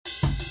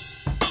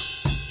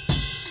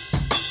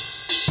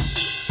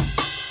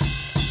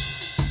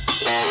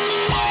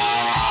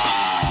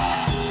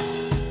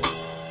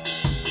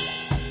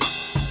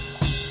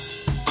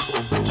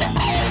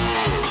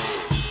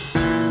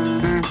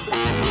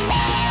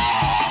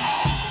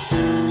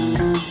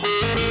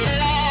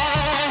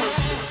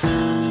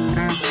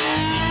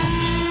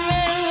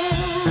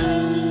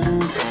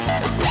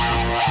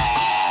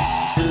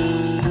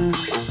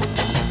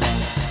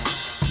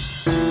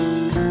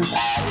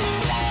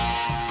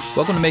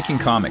Welcome to Making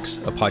Comics,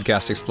 a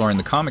podcast exploring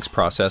the comics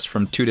process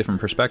from two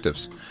different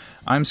perspectives.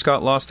 I'm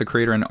Scott Loss, the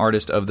creator and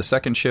artist of The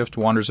Second Shift,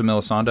 Wanderers of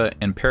Melisande,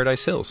 and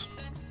Paradise Hills.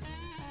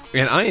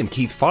 And I am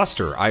Keith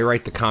Foster. I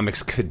write the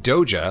comics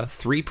Kadoja,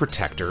 Three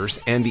Protectors,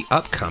 and The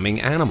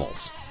Upcoming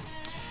Animals.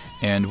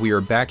 And we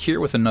are back here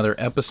with another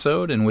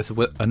episode, and with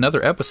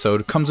another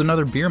episode comes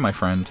another beer, my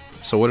friend.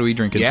 So what are we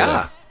drinking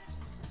today?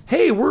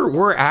 Hey,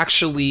 we're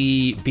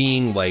actually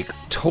being like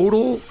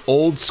total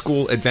old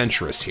school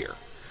adventurous here.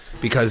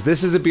 Because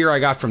this is a beer I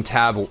got from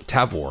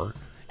Tavour.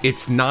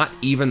 It's not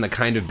even the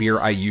kind of beer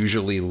I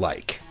usually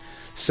like.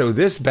 So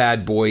this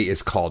bad boy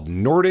is called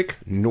Nordic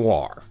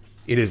Noir.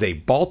 It is a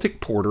Baltic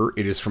porter.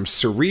 It is from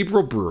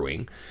Cerebral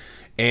Brewing.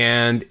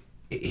 And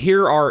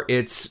here are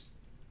its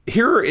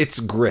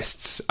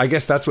grists. I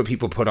guess that's what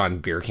people put on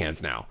beer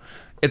cans now.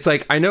 It's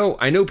like, I know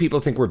people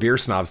think we're beer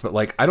snobs, but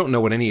like, I don't know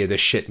what any of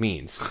this shit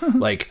means.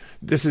 Like,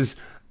 this is...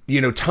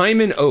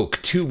 time in oak,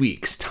 2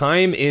 weeks.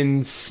 Time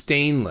in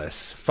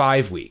stainless,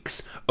 5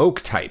 weeks.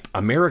 Oak type,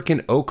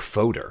 American oak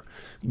fodder.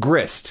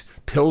 Grist,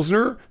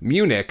 Pilsner,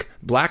 Munich,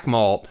 black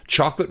malt,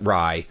 chocolate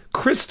rye,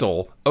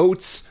 crystal,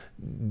 oats,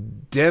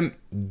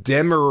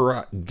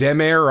 demerara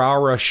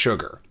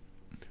sugar.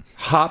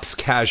 Hops,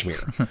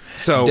 cashmere.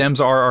 So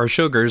Dems are our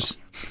sugars.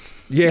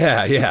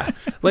 Yeah.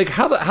 Like,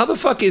 how the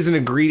fuck is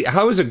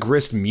how is a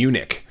grist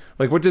Munich?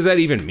 Like, what does that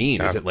even mean?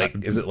 Is it like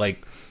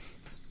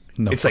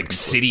No, it's like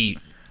city...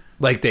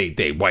 Like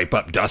they wipe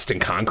up dust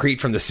and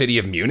concrete from the city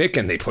of Munich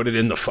and they put it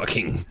in the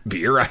fucking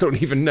beer? I don't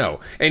even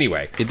know.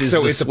 Anyway, it is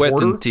so the it's sweat a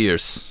porter. and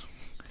tears.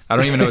 I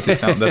don't even know what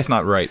this sound. That's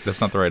not right.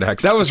 That's not the right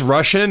accent. That was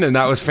Russian and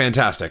that was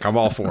fantastic. I'm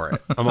all for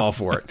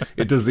it.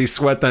 It is the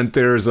sweat and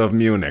tears of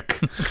Munich.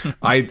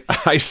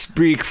 I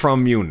speak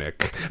from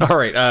Munich. All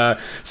right. And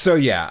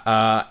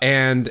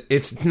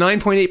it's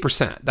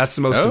 9.8%. That's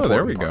the most important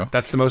there we part. go.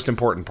 That's the most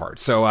important part.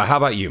 So how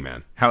about you,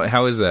 man?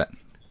 How is that?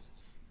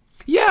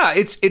 Yeah,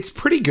 it's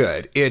pretty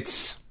good.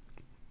 It's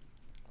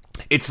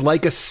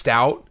like a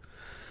stout.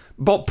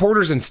 But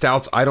porters and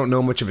stouts, I don't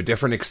know much of a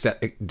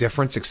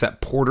difference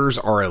except porters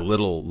are a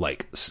little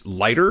like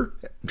lighter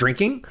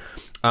drinking.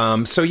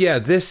 It's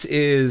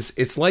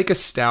like a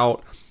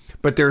stout,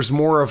 but there's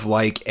more of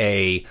like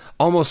a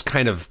almost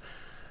kind of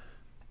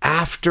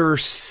after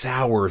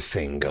sour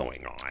thing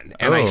going on.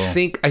 And I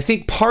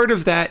think part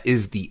of that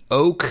is the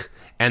oak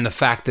and the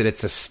fact that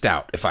it's a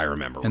stout, if I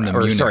remember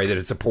right. That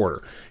it's a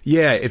porter.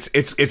 Yeah,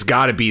 it's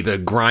got to be the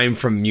grime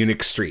from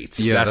Munich streets.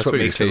 Yeah, that's what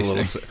makes it a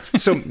little...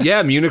 So,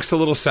 yeah, Munich's a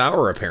little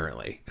sour,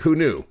 apparently. Who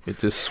knew?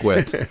 It is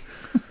sweat.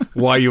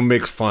 Why you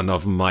make fun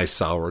of my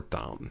sour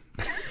town?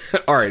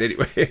 All right,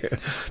 anyway.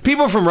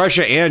 People from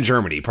Russia and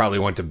Germany probably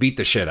want to beat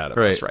the shit out of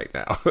us right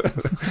now.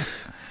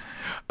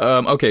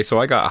 Okay, so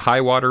I got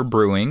Highwater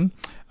Brewing,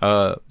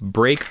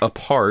 Break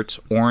Apart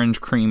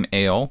Orange Cream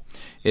Ale.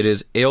 It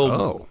is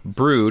ale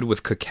brewed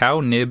with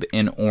cacao nib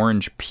and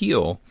orange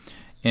peel.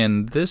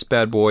 And this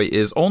bad boy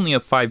is only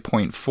a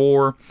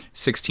 5.4,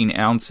 16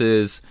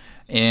 ounces.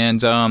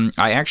 And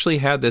I actually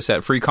had this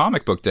at Free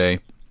Comic Book Day.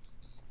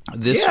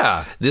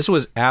 This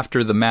was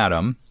after the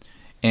Madam.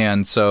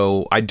 And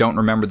so I don't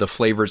remember the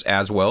flavors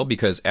as well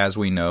because, as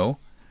we know,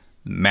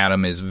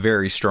 Madam is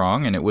very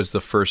strong. And it was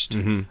the first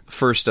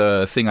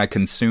thing I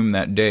consumed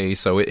that day.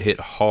 So it hit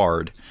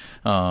hard.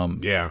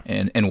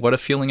 And what a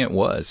feeling it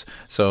was.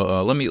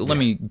 So let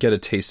me get a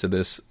taste of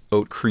this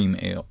orange cream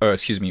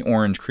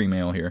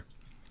ale here.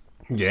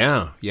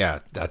 Yeah,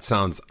 that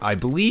sounds... I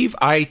believe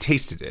I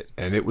tasted it,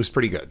 and it was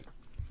pretty good.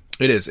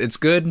 It is. It's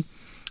good.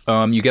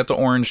 You get the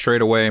orange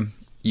straight away.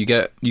 You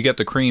get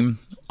the cream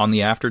on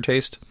the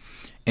aftertaste,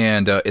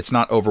 and it's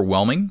not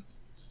overwhelming.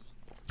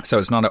 So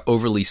it's not an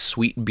overly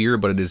sweet beer,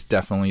 but it is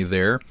definitely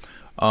there.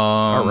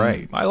 All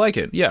right. I like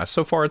it. Yeah,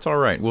 so far it's all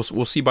right.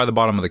 We'll see by the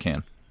bottom of the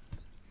can.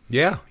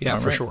 Yeah,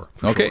 for sure.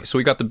 Okay, so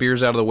we got the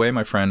beers out of the way,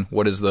 my friend.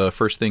 What is the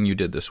first thing you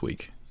did this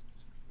week?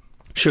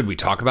 Should we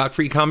talk about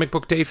Free Comic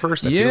Book Day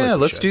first?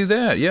 Let's do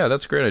that. Yeah,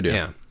 that's a great idea.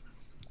 Yeah,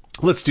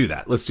 let's do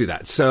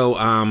that. So,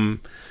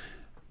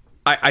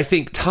 I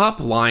think top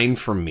line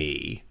for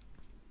me,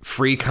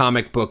 Free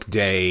Comic Book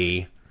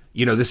Day.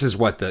 This is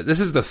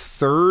the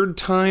third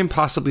time,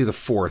 possibly the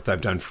fourth,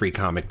 I've done Free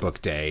Comic Book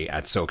Day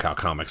at SoCal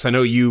Comics. I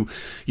know you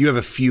have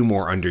a few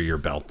more under your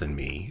belt than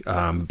me,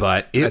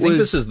 but I think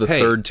this is the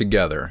third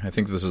together. I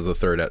think this is the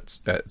third at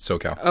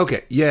SoCal.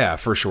 Okay, yeah,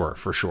 for sure.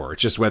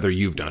 It's just whether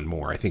you've done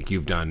more. I think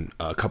you've done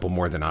a couple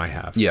more than I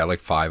have. Yeah, like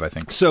 5, I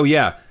think. So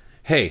yeah,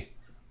 hey,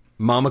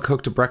 Mama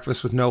cooked a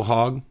breakfast with no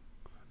hog.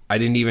 I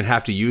didn't even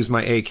have to use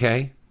my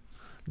AK.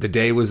 The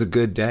day was a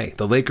good day.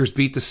 The Lakers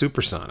beat the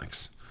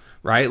Supersonics.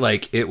 Right?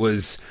 Like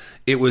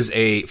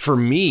for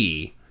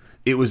me,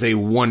 it was a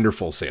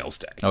wonderful sales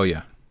day. Oh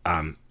yeah.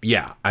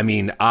 I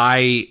mean,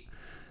 I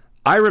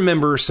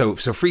remember, so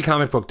Free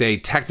Comic Book Day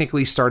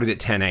technically started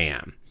at 10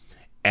 a.m.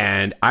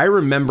 And I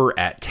remember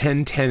at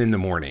 10:10 in the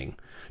morning,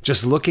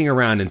 just looking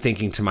around and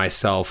thinking to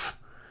myself,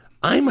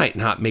 I might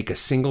not make a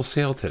single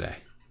sale today.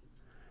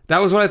 That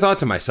was what I thought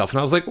to myself. And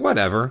I was like,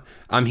 whatever.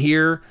 I'm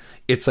here.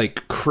 It's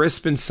like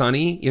crisp and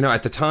sunny. You know,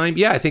 at the time,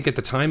 I think at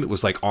the time it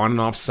was like on and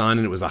off sun,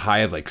 and it was a high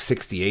of like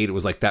 68. It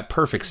was like that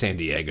perfect San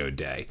Diego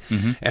day.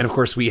 Mm-hmm. And of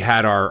course, we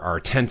had our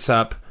tents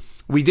up.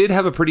 We did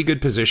have a pretty good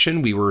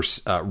position. We were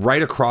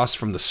right across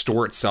from the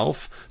store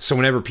itself. So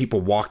whenever people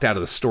walked out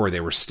of the store,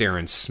 they were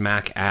staring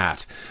smack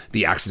at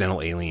the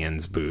Accidental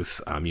Aliens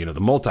booth, the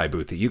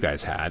multi-booth that you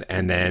guys had,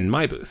 and then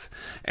my booth.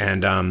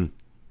 And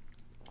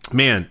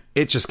man,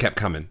 it just kept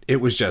coming.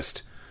 It was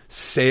just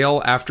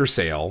sale after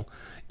sale.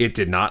 It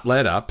did not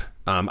let up.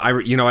 I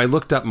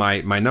looked up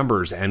my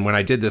numbers, and when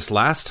I did this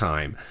last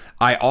time,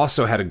 I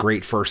also had a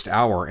great first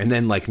hour, and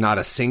then like not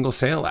a single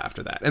sale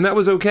after that. And that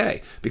was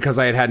okay, because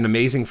I had an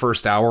amazing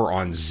first hour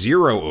on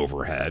zero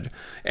overhead,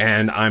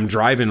 and I'm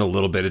driving a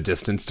little bit of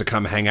distance to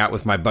come hang out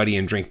with my buddy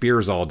and drink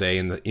beers all day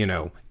in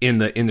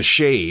the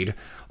shade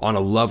on a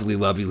lovely,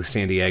 lovely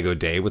San Diego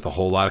day with a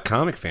whole lot of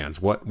comic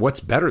fans. What's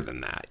better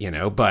than that,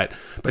 But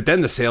then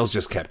the sales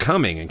just kept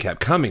coming and kept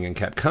coming and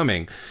kept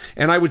coming.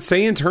 And I would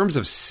say in terms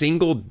of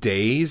single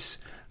days,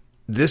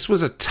 this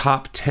was a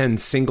top 10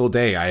 single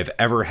day I have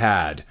ever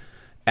had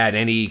at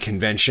any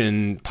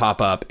convention,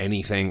 pop-up,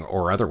 anything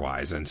or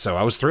otherwise. And so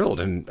I was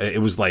thrilled. And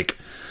it was like,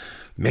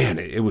 man,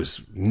 it was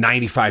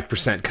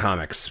 95%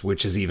 comics,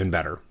 which is even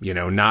better.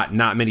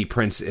 Not many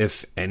prints,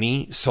 if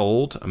any,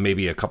 sold.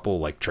 Maybe a couple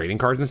like trading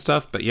cards and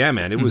stuff. But yeah,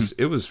 man, it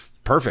was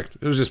perfect.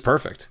 It was just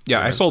perfect.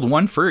 Yeah, I sold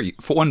one for you.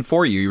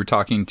 You were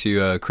talking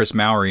to Chris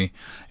Mowry,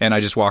 and I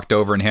just walked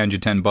over and handed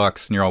you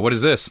 $10, and you're all, "What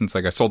is this?" And it's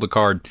like, I sold a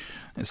card.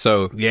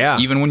 So yeah,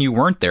 even when you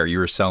weren't there, you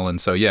were selling.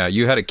 So yeah,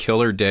 you had a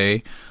killer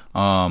day.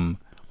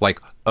 Like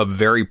a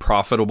very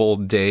profitable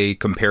day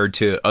compared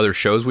to other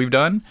shows we've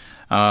done.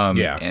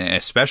 And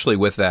especially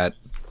with that,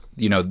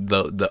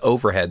 the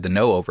overhead, the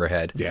no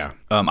overhead. Yeah.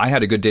 I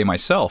had a good day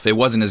myself. It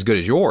wasn't as good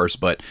as yours,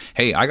 but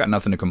hey, I got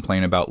nothing to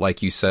complain about.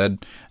 Like you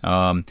said,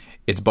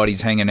 it's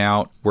buddies hanging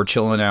out. We're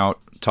chilling out,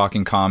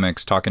 talking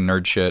comics, talking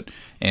nerd shit,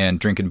 and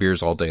drinking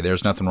beers all day.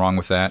 There's nothing wrong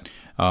with that.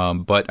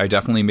 But I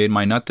definitely made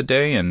my nut the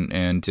day,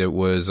 and it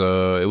was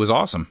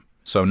awesome.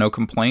 So no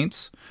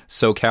complaints.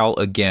 SoCal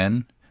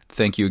again.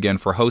 Thank you again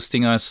for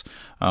hosting us.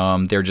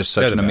 They're just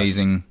such an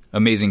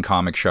amazing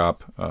comic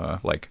shop.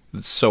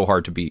 It's so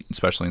hard to beat,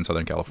 especially in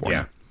Southern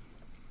California.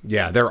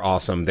 Yeah, they're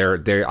awesome.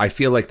 I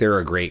feel like they're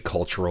a great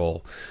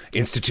cultural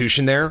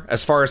institution there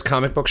as far as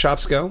comic book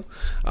shops go.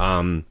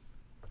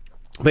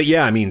 But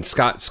yeah, I mean,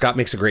 Scott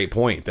makes a great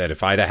point that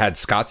if I'd have had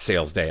Scott's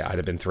sales day, I'd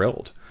have been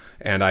thrilled.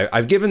 And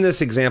I've given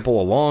this example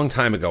a long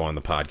time ago on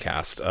the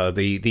podcast.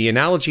 The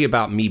analogy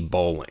about me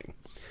bowling.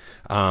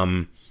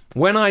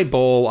 When I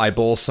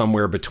bowl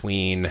somewhere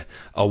between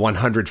a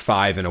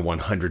 105 and a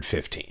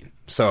 115.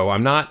 So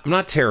I'm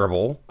not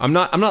terrible. I'm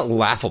not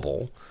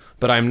laughable,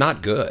 but I'm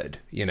not good.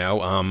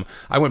 I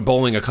went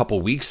bowling a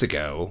couple weeks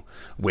ago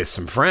with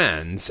some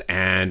friends,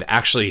 and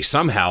actually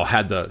somehow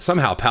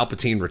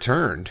Palpatine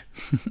returned.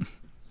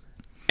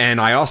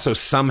 And I also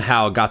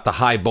somehow got the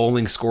high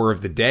bowling score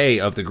of the day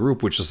of the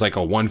group, which is like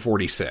a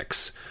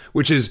 146,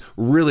 which is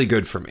really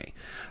good for me.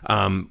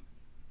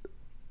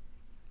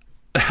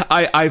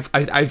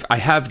 I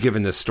have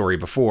given this story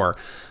before.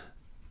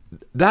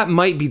 That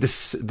might be the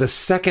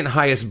second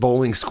highest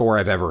bowling score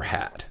I've ever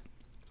had.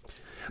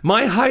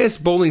 My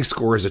highest bowling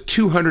score is a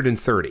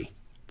 230.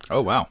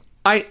 Oh, wow.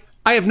 I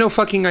have no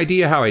fucking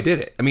idea how I did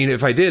it. I mean,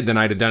 if I did, then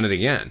I'd have done it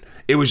again.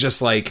 It was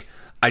just like,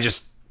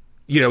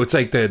 it's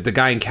like the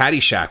guy in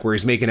Caddyshack where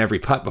he's making every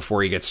putt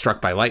before he gets struck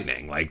by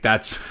lightning. Like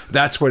that's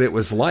what it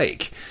was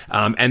like.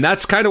 And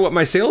that's kind of what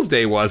my sales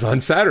day was on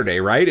Saturday,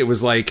 right? It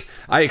was like,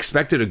 I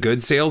expected a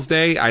good sales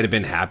day. I'd have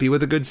been happy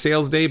with a good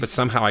sales day, but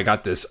somehow I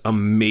got this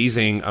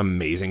amazing,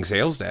 amazing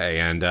sales day.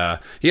 And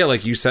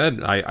like you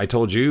said, I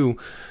told you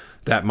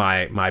that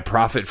my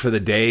profit for the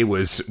day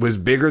was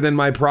bigger than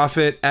my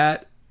profit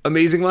at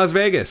Amazing Las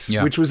Vegas,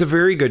 which was a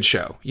very good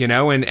show,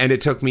 and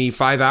it took me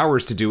 5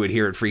 hours to do it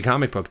here at Free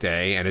Comic Book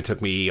Day, and it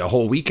took me a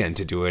whole weekend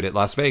to do it at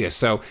Las Vegas.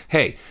 So,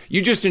 hey,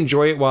 you just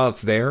enjoy it while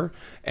it's there,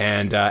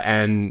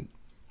 and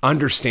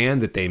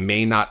understand that they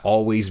may not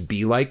always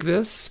be like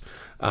this.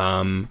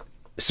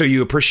 So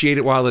you appreciate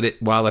it while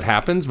it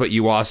happens, but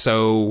you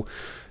also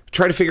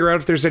try to figure out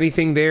if there's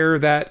anything there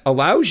that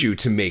allows you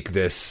to make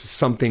this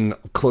something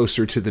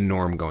closer to the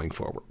norm going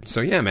forward.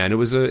 So yeah, man, it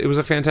was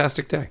a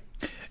fantastic day.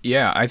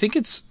 Yeah, I think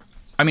it's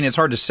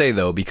hard to say,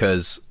 though,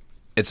 because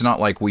it's not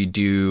like we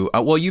do...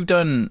 you've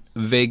done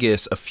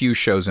Vegas a few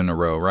shows in a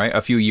row, right? A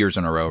few years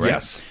in a row, right?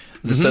 Yes.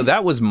 Mm-hmm. So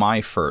that was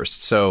my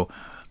first. So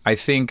I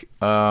think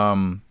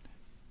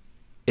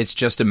it's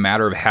just a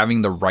matter of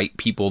having the right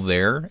people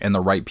there and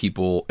the right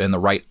people and the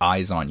right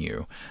eyes on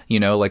you.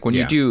 Like when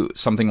you do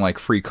something like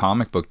Free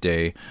Comic Book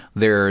Day,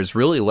 there's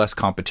really less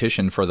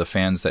competition for the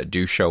fans that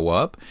do show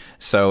up.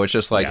 So it's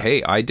just like,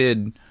 hey, I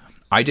did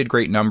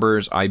great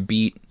numbers.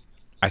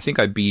 I think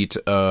I beat,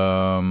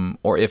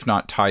 or if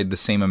not tied the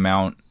same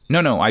amount.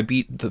 No, I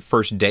beat the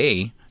first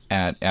day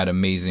at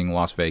Amazing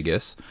Las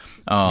Vegas.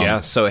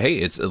 So, hey,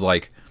 it's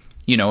like,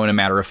 in a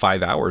matter of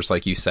 5 hours,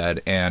 like you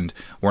said, and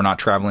we're not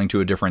traveling to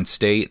a different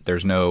state.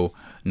 There's no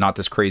not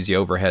this crazy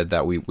overhead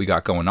that we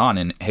got going on.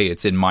 And hey,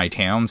 it's in my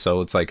town,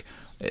 so it's like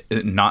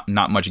not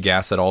much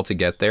gas at all to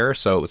get there.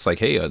 So it's like,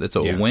 hey, it's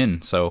a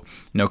win. So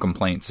no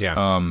complaints.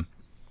 Yeah.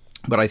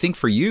 But I think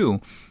for you,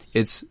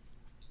 it's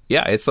a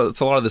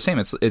lot of the same.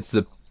 It's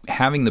the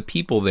having the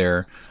people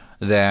there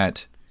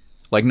that,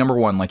 like, number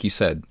one, like you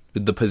said,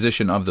 the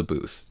position of the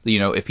booth. You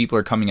know, if people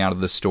are coming out of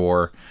the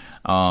store,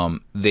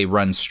 they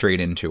run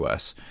straight into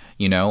us,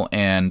 you know,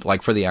 and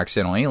like for the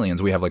Accidental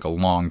Aliens, we have like a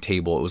long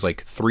table. It was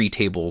like 3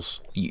 tables,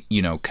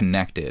 you know,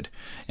 connected,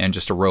 and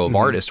just a row of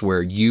artists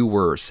where you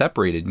were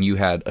separated and you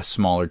had a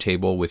smaller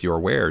table with your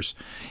wares.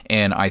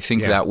 And I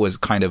think that was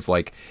kind of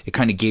like, it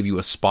kind of gave you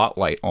a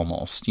spotlight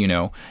almost, you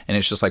know, and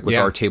it's just like with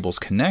our tables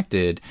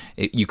connected,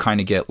 you kind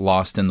of get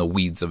lost in the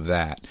weeds of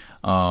that.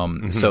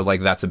 So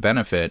like that's a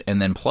benefit. And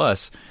then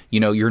plus, you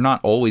know, you're not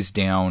always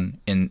down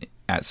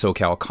at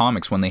SoCal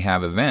Comics when they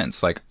have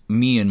events. Like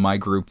me and my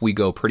group, we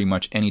go pretty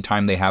much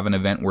anytime they have an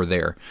event, we're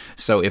there.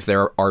 So if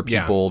there are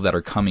people that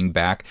are coming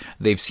back,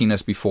 they've seen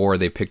us before,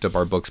 they've picked up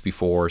our books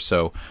before,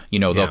 so you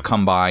know they'll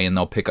come by and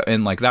they'll pick up.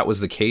 And like that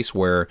was the case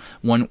where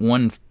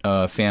one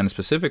fan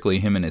specifically,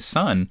 him and his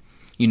son,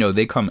 you know,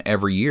 they come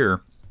every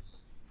year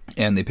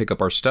and they pick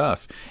up our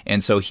stuff.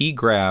 And so he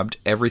grabbed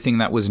everything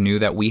that was new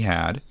that we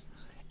had,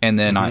 and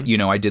then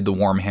I did the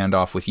warm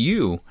handoff with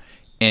you.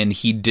 And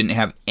he didn't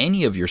have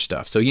any of your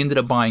stuff, so he ended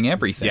up buying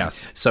everything.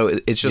 Yes. So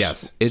it's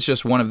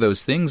just one of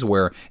those things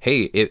where,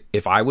 hey,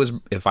 if I was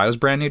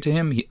brand new to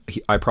him,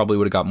 I probably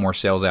would have got more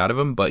sales out of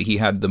him, but he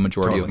had the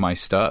majority of my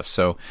stuff.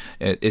 So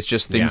it's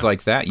just things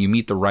like that. You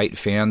meet the right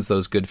fans,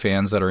 those good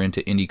fans that are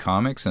into indie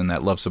comics and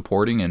that love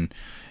supporting,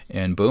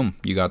 and boom,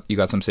 you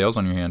got some sales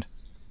on your hand.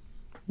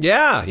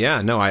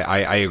 Yeah. No,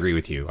 I agree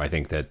with you. I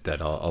think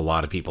that a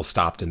lot of people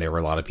stopped, and there were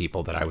a lot of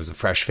people that I was a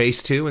fresh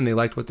face to, and they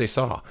liked what they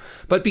saw.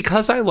 But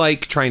because I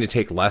like trying to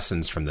take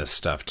lessons from this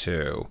stuff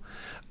too,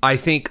 I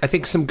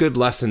think some good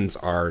lessons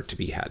are to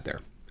be had there,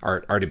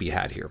 are to be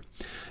had here.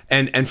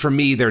 And for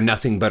me, they're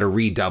nothing but a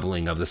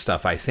redoubling of the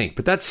stuff I think.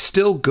 But that's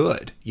still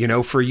good. You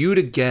know, for you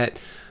to get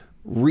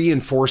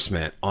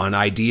reinforcement on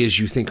ideas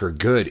you think are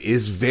good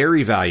is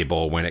very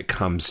valuable when it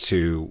comes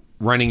to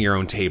running your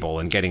own table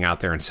and getting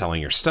out there and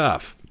selling your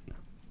stuff.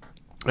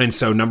 And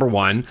so, number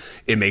one,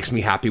 it makes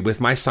me happy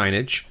with my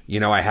signage. You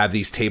know, I have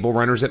these table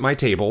runners at my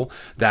table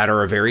that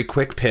are a very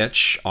quick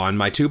pitch on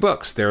my 2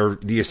 books. They're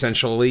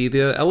essentially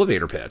the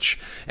elevator pitch,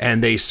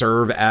 and they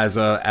serve as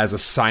a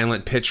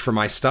silent pitch for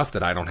my stuff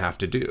that I don't have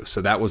to do.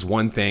 So that was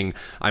one thing.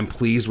 I'm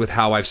pleased with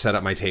how I've set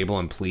up my table.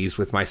 I'm pleased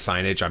with my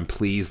signage. I'm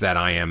pleased that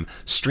I am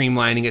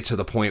streamlining it to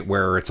the point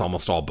where it's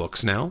almost all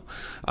books now.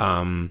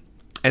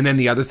 And then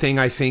the other thing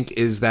I think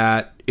is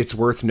that it's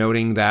worth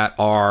noting that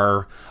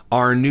our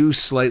new,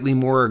 slightly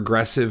more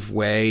aggressive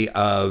way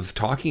of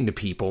talking to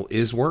people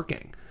is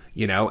working,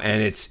 you know,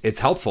 and it's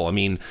helpful. I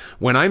mean,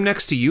 when I'm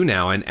next to you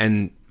now,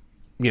 and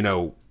you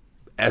know,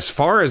 as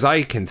far as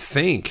I can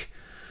think,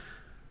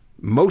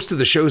 most of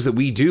the shows that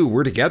we do,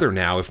 we're together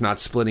now, if not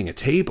splitting a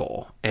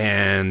table.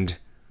 And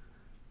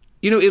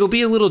you know, it'll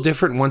be a little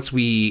different once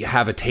we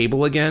have a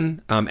table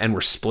again, and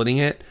we're splitting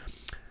it.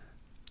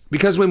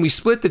 Because when we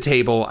split the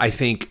table, I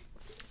think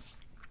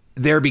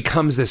there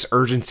becomes this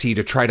urgency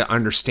to try to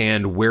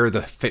understand where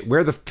the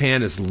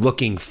fan is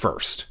looking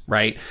first,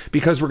 right?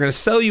 Because we're going to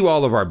sell you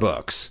all of our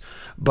books,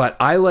 but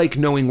I like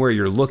knowing where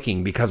you're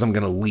looking because I'm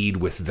going to lead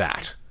with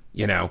that,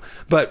 you know?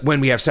 But when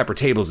we have separate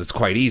tables, it's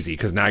quite easy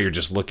because now you're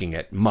just looking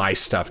at my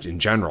stuff in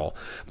general.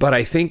 But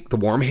I think the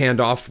warm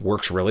handoff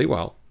works really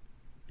well.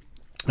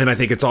 And I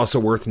think it's also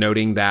worth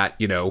noting that,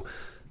 you know,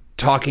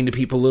 talking to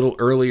people a little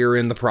earlier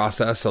in the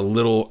process, a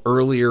little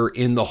earlier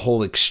in the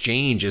whole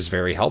exchange is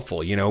very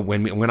helpful. You know,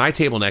 when I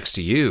table next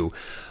to you,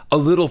 a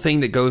little thing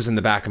that goes in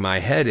the back of my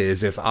head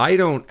is if I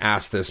don't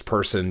ask this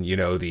person, you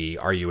know,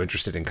 are you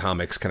interested in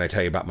comics? Can I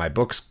tell you about my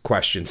books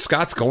question?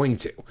 Scott's going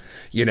to,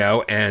 you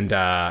know,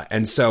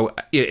 and so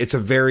it's a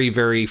very,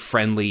 very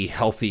friendly,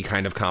 healthy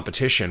kind of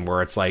competition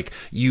where it's like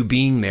you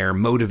being there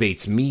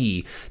motivates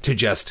me to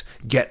just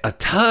get a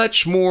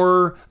touch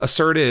more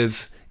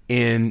assertive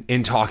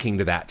in talking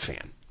to that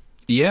fan.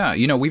 Yeah,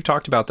 you know, we've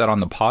talked about that on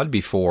the pod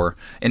before,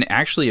 and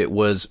actually it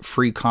was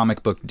Free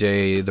Comic Book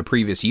Day the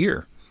previous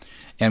year,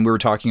 and we were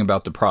talking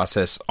about the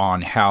process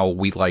on how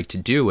we like to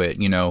do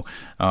it. You know,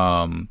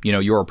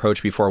 your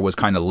approach before was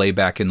kind of lay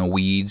back in the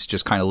weeds,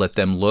 just kind of let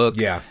them look,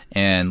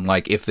 and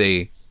like if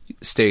they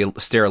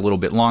stare a little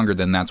bit longer,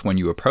 then that's when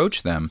you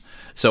approach them.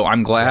 So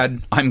I'm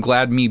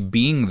glad me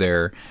being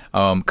there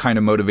kind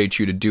of motivates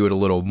you to do it a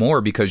little more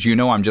because you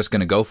know I'm just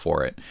going to go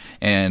for it.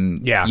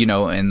 And you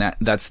know, and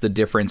that's the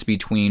difference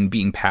between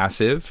being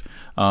passive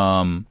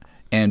and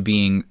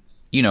being,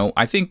 you know,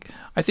 I think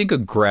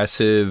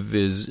aggressive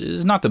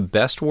is not the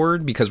best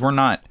word because we're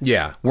not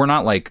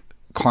like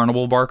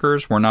carnival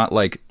barkers. We're not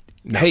like,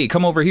 hey,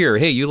 come over here.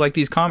 Hey, you like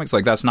these comics?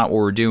 Like, that's not what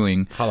we're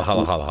doing. Holla,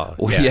 holla, holla,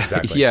 holla. Yeah,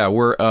 exactly. Yeah,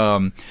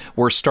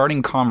 we're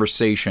starting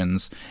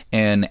conversations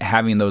and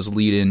having those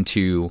lead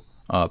into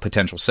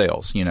potential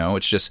sales. You know,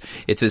 it's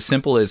as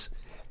simple as,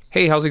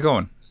 hey, how's it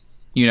going?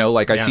 You know,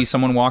 like I see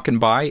someone walking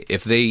by,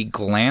 if they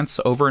glance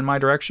over in my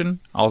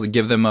direction, I'll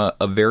give them a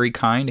very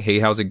kind, hey,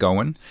 how's it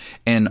going?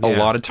 And a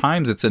lot of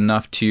times it's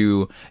enough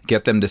to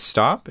get them to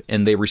stop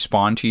and they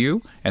respond to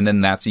you. And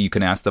then you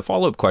can ask the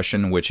follow-up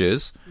question, which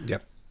is,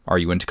 are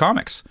you into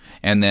comics?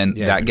 And then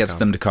that gets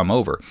them to come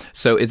over.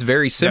 So it's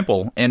very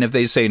simple. And if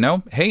they say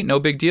no, hey, no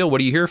big deal. What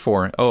are you here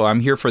for? Oh,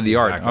 I'm here for the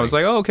art. I was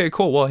like, oh, okay,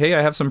 cool. Well, hey,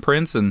 I have some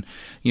prints and,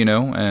 you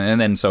know,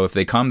 and then so if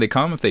they come, they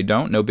come. If they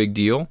don't, no big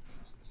deal.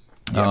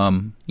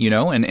 You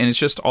know, and it's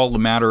just all a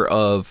matter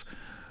of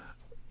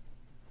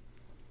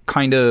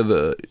kind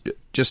of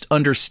just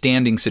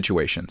understanding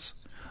situations.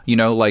 You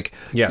know, like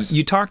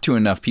you talk to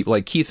enough people,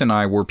 like Keith and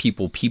I were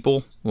people,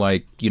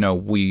 like, you know,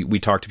 we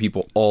talk to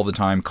people all the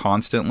time,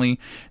 constantly.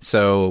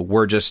 So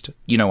we're just,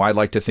 you know, I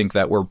like to think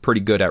that we're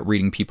pretty good at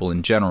reading people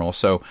in general.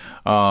 So,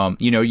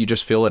 you know, you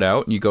just fill it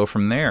out and you go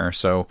from there.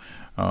 So,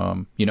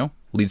 you know,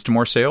 leads to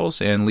more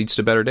sales and leads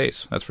to better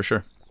days. That's for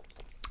sure.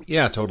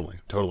 Yeah,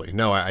 totally.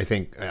 No, I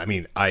think, I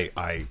mean,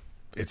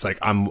 it's like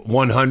I'm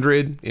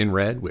 100 in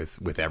red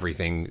with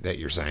everything that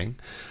you're saying.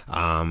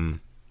 And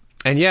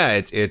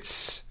yeah,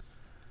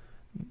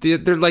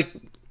 they're like,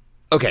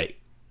 okay,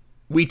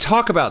 we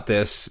talk about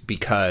this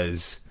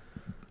because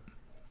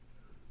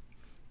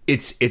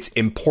it's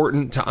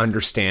important to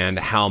understand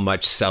how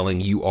much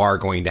selling you are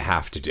going to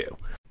have to do.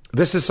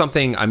 This is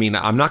something, I mean,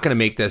 I'm not going to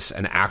make this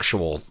an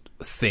actual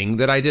thing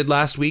that I did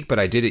last week, but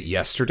I did it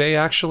yesterday,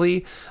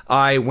 actually.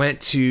 I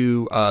went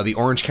to the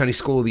Orange County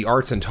School of the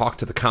Arts and talked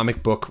to the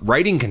Comic Book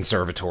Writing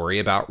Conservatory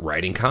about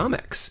writing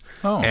comics.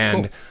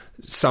 And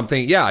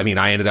something, I mean,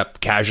 I ended up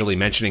casually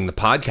mentioning the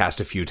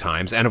podcast a few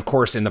times. And of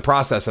course, in the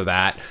process of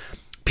that,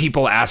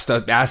 people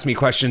asked me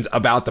questions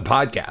about the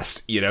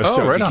podcast, you know,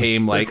 so it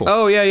became like,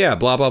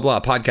 blah, blah, blah,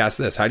 podcast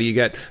this. How do you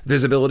get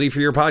visibility for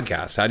your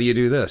podcast? How do you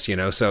do this? You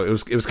know, so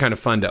it was kind of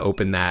fun to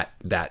open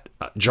that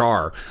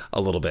jar a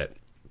little bit.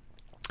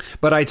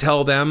 But I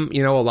tell them,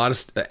 you know, a lot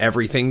of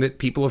everything that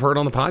people have heard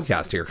on the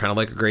podcast here, kind of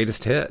like a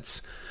greatest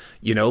hits.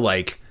 You know,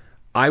 like,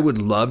 I would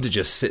love to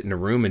just sit in a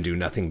room and do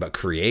nothing but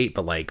create,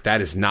 but like, that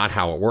is not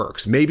how it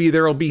works. Maybe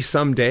there'll be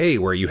some day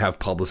where you have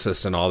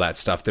publicists and all that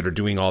stuff that are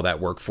doing all that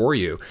work for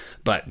you.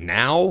 But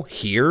now,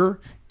 here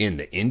in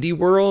the indie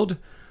world,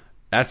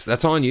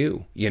 that's on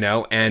you, you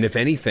know? And if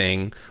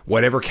anything,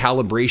 whatever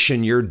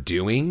calibration you're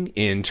doing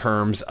in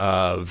terms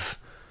of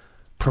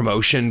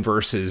promotion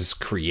versus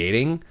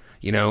creating,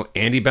 you know,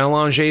 Andy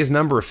Bellanger's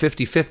number of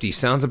 50-50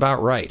 sounds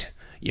about right,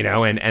 you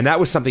know, and that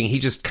was something he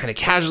just kind of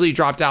casually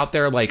dropped out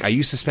there. Like, I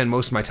used to spend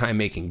most of my time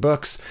making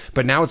books,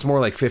 but now it's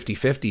more like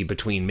 50-50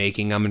 between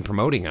making them and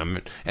promoting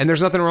them. And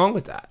there's nothing wrong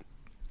with that.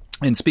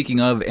 And speaking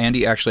of,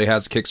 Andy actually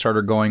has a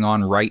Kickstarter going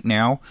on right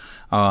now.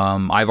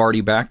 I've already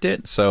backed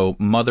it. So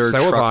Mother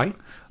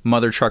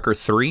Trucker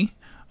 3.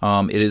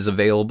 It is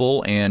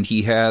available, and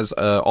he has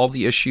all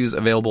the issues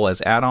available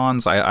as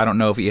add-ons. I don't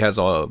know if he has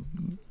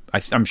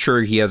I'm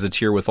sure he has a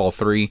tier with all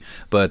three,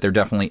 but they're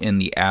definitely in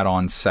the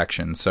add-on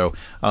section. So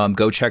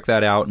go check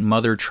that out.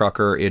 Mother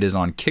Trucker. It is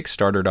on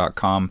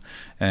Kickstarter.com,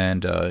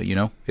 and you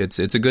know, it's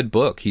a good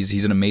book.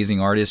 He's an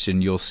amazing artist,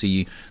 and you'll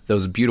see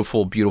those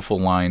beautiful, beautiful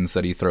lines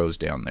that he throws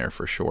down there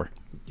for sure.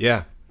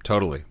 Yeah,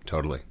 totally.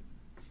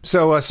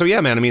 So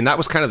yeah, man. I mean, that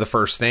was kind of the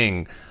first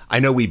thing.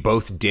 I know we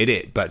both did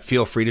it, but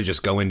feel free to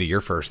just go into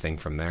your first thing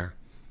from there.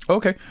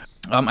 Okay.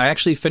 I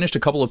actually finished a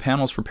couple of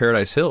panels for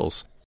Paradise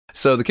Hills.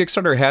 So the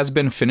Kickstarter has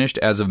been finished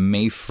as of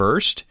May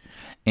 1st,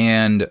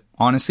 and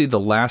honestly, the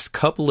last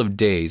couple of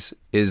days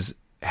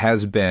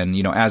has been,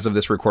 you know, as of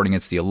this recording,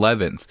 it's the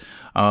 11th.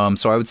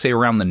 So I would say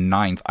around the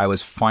 9th, I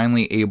was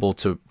finally able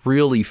to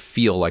really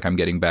feel like I'm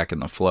getting back in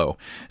the flow.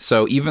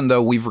 So even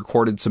though we've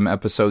recorded some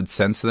episodes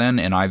since then,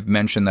 and I've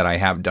mentioned that I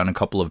have done a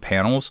couple of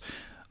panels,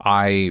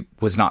 I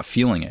was not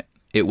feeling it.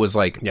 It was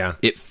like,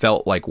 it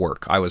felt like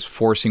work. I was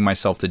forcing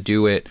myself to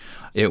do it.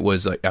 It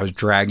was like I was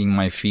dragging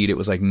my feet. It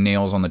was like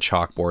nails on the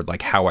chalkboard,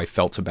 like how I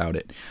felt about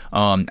it.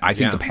 I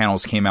think the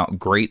panels came out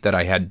great that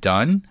I had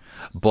done,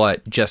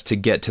 but just to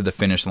get to the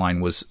finish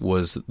line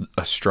was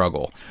a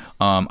struggle.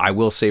 I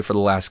will say for the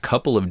last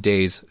couple of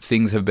days,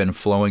 things have been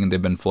flowing, and they've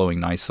been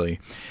flowing nicely.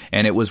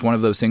 And it was one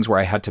of those things where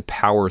I had to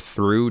power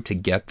through to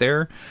get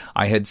there.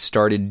 I had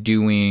started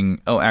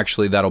doing,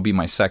 actually, that'll be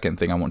my second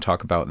thing. I won't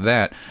talk about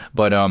that.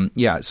 But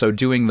so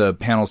doing the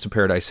panels to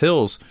Paradise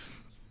Hills,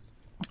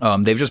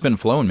 they've just been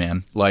flowing,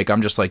 man. Like,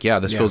 I'm just like,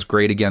 this feels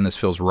great again. This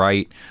feels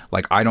right.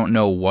 Like, I don't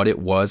know what it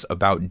was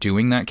about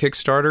doing that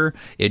Kickstarter.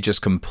 It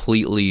just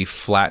completely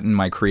flattened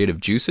my creative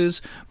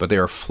juices, but they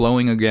are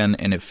flowing again,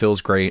 and it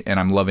feels great. And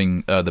I'm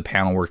loving the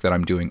panel work that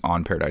I'm doing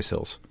on Paradise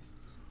Hills.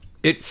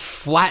 It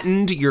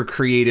flattened your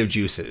creative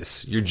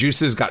juices. Your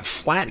juices got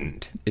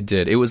flattened. It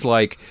did. It was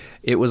like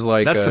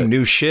that's some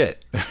new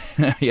shit.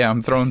 Yeah,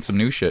 I'm throwing some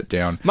new shit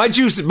down. My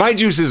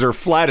juices are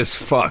flat as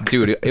fuck,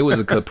 dude. It was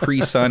a Capri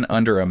Sun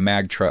under a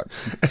mag truck.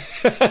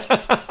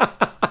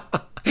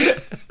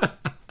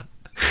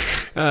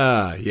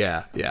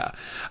 Yeah.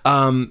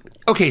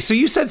 Okay, so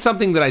you said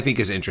something that I think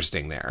is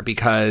interesting there,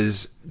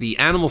 because the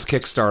Animals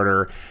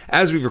Kickstarter,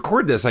 as we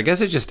record this, I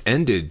guess it just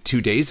ended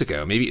 2 days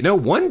ago.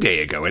 One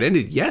day ago. It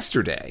ended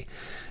yesterday.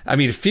 I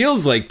mean, it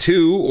feels like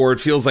 2, or it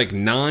feels like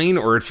 9,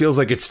 or it feels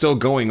like it's still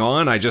going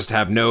on. I just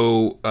have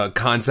no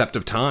concept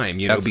of time,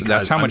 because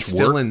that's how much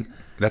work.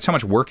 That's how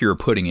much work you're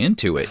putting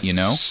into it,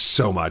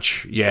 So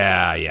much.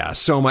 Yeah,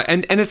 so much.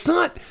 And it's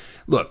not...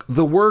 Look,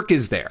 the work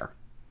is there.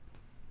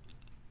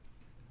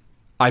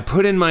 I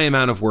put in my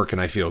amount of work and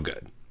I feel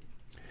good.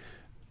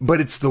 But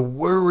it's the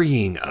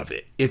worrying of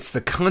it. It's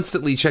the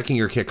constantly checking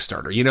your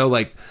Kickstarter.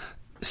 Like,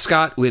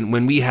 Scott,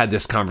 when we had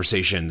this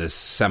conversation, this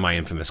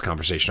semi-infamous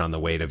conversation on the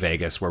way to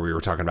Vegas, where we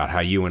were talking about how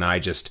you and I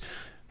just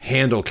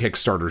handle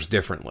Kickstarters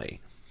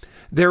differently,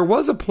 there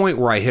was a point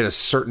where I hit a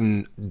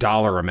certain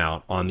dollar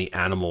amount on the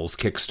Animals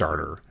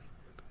Kickstarter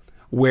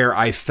where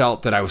I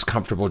felt that I was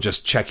comfortable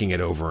just checking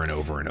it over and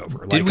over and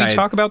over. Did we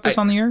talk about this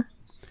on the air?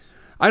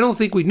 I don't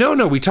think we...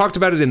 No, we talked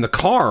about it in the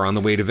car on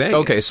the way to Vegas.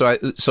 Okay,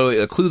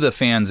 so clue the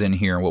fans in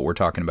here what we're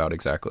talking about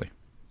exactly.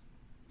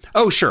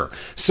 Oh, sure.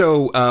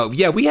 So,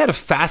 we had a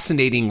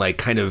fascinating,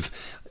 kind of...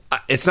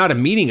 it's not a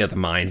meeting of the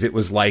minds. It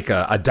was like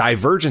a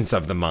divergence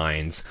of the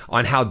minds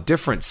on how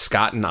different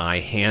Scott and I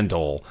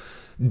handle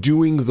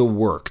doing the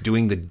work,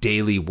 doing the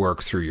daily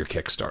work through your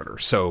Kickstarter.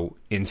 So,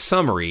 in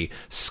summary,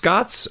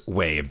 Scott's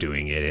way of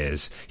doing it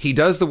is he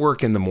does the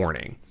work in the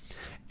morning,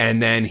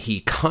 and then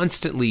he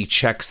constantly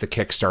checks the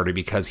Kickstarter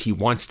because he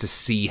wants to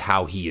see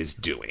how he is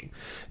doing.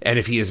 And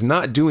if he is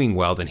not doing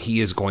well, then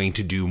he is going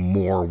to do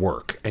more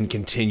work and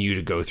continue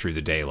to go through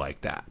the day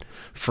like that.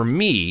 For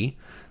me,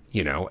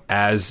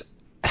 as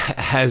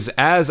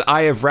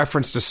I have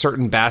referenced a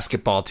certain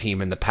basketball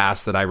team in the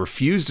past that I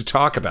refuse to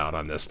talk about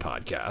on this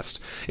podcast,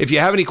 if you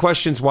have any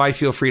questions why,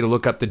 feel free to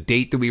look up the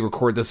date that we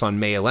record this on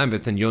May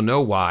 11th, and you'll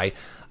know why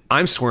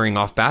I'm swearing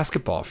off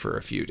basketball for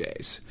a few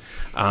days.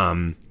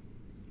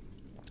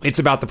 It's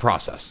about the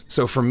process.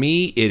 So for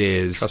me, it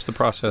is... Trust the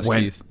process,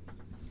 Keith.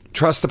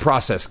 Trust the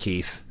process,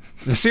 Keith.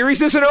 The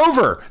series isn't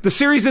over. The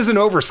series isn't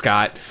over,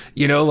 Scott.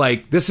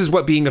 This is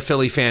what being a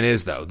Philly fan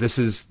is, though. This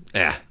is...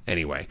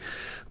 Anyway.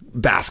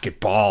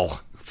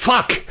 Basketball.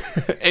 Fuck!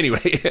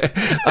 Anyway.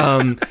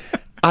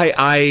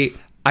 I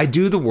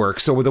do the work.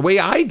 So the way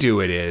I do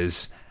it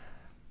is...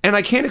 And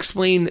I can't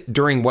explain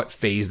during what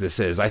phase this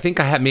is. I think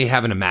I may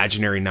have an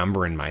imaginary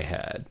number in my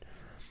head.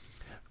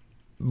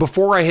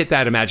 Before I hit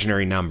that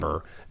imaginary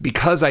number,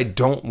 because I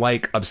don't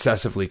like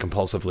obsessively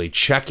compulsively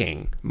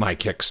checking my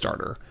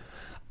Kickstarter,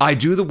 I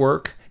do the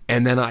work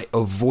and then I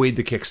avoid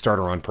the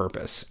Kickstarter on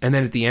purpose. And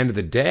then at the end of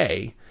the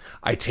day,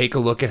 I take a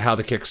look at how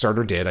the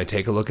Kickstarter did. I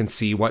take a look and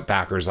see what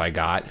backers I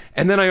got.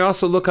 And then I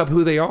also look up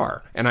who they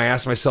are. And I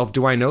ask myself,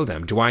 do I know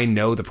them? Do I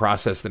know the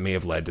process that may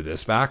have led to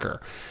this backer?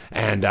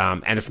 And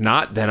if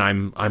not, then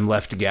I'm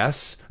left to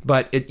guess.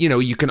 But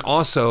you can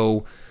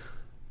also...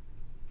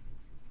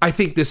 I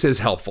think this is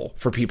helpful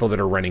for people that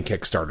are running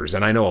Kickstarters.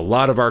 And I know a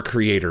lot of our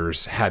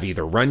creators have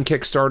either run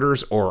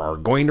Kickstarters or are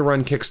going to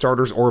run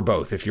Kickstarters, or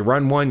both. If you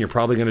run one, you're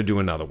probably going to do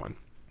another one.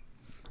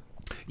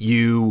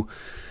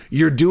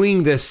 You're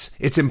doing this.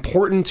 It's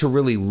important to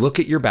really look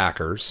at your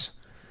backers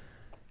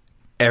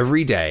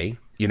every day,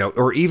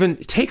 or even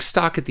take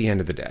stock at the end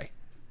of the day.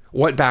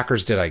 What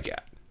backers did I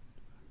get?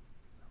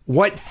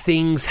 What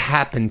things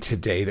happened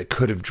today that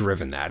could have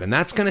driven that? And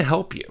that's going to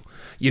help you.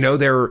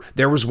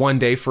 There was one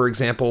day, for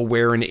example,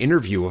 where an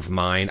interview of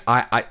mine,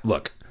 I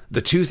look,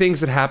 the two things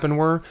that happened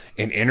were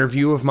an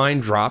interview of mine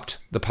dropped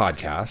the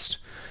podcast,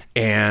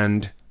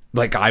 and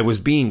I was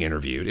being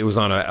interviewed. It was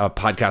on a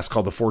podcast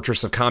called The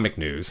Fortress of Comic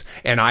News,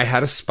 and I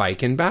had a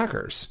spike in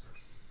backers.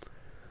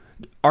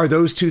 Are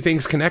those two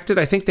things connected?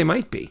 I think they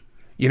might be.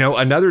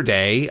 Another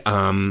day,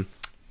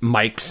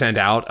 Mike sent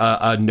out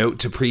a note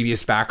to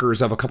previous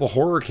backers of a couple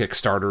horror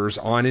Kickstarters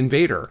on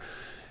Invader.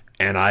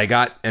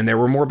 And there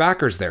were more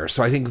backers there.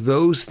 So I think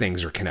those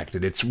things are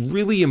connected. It's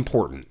really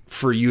important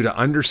for you to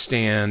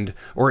understand,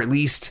 or at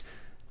least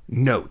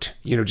note,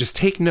 just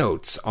take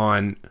notes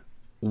on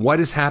what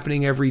is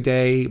happening every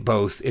day,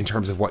 both in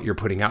terms of what you're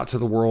putting out to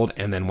the world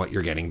and then what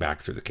you're getting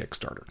back through the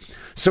Kickstarter.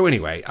 So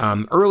anyway,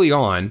 early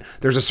on,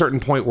 there's a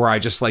certain point where I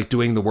just like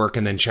doing the work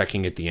and then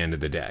checking at the end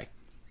of the day.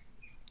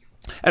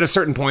 At a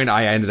certain point,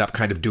 I ended up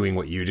kind of doing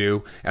what you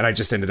do, and I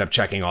just ended up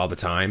checking all the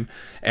time.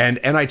 And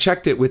I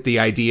checked it with the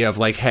idea of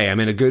hey, I'm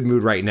in a good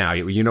mood right now.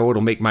 You know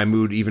what'll make my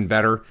mood even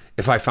better?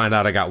 If I find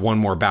out I got one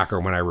more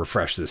backer when I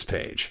refresh this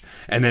page.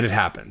 And then it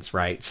happens,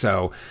 right?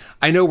 So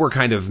I know we're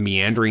kind of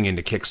meandering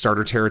into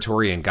Kickstarter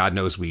territory, and God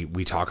knows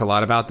we talk a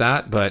lot about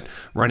that, but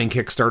running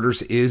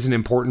Kickstarters is an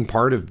important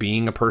part of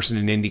being a person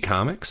in indie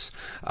comics.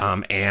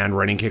 And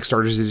running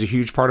Kickstarters is a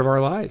huge part of our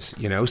lives,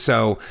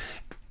 So...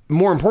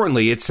 More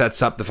importantly, it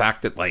sets up the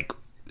fact that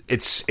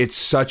it's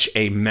such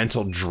a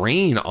mental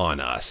drain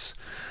on us.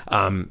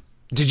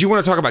 Did you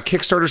want to talk about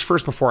Kickstarters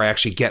first before I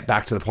actually get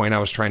back to the point I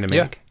was trying to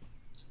make?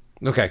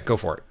 Yeah. Okay, go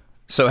for it.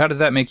 So how did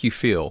that make you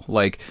feel?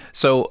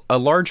 So a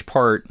large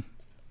part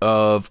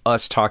of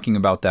us talking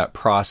about that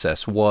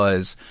process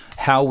was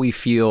how we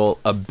feel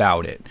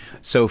about it.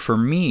 So for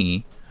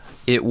me,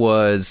 it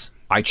was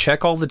I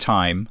check all the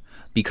time,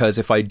 because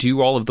if I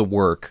do all of the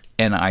work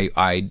and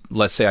I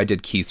let's say I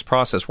did Keith's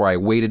process where I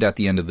waited at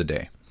the end of the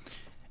day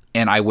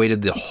and I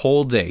waited the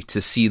whole day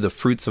to see the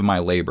fruits of my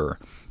labor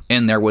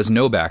and there was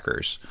no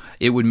backers,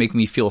 it would make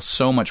me feel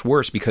so much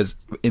worse, because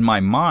in my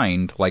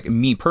mind, like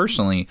me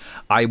personally,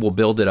 I will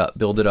build it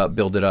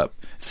up,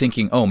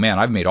 thinking, oh man,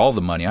 I've made all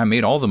the money. I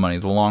made all the money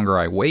the longer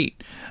I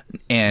wait.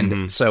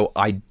 And so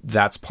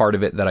that's part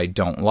of it that I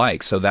don't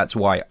like. So that's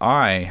why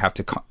I have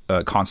to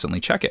constantly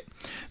check it,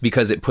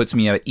 because it puts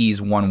me at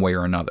ease one way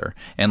or another.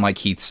 And like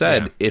Keith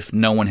said, if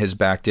no one has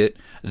backed it,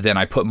 then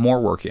I put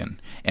more work in.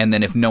 And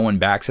then if no one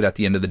backs it at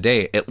the end of the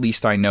day, at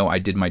least I know I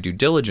did my due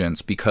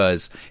diligence,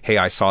 because, hey,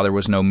 I saw there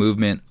was no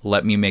movement.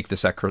 Let me make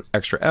this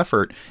extra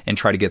effort and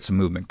try to get some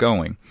movement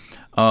going.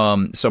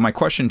 So my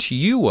question to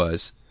you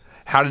was,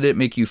 how did it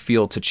make you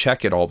feel to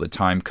check it all the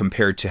time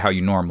compared to how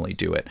you normally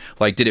do it?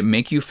 Like, did it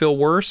make you feel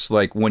worse?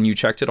 Like when you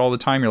checked it all the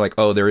time, you're like,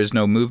 oh, there is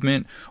no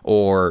movement?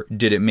 Or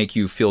did it make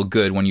you feel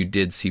good when you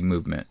did see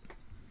movement?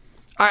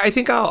 I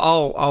think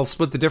I'll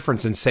split the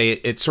difference and say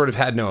it sort of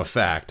had no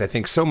effect. I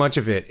think so much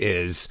of it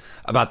is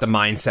about the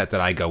mindset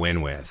that I go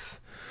in with.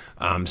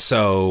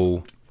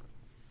 So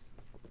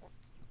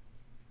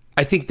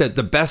I think that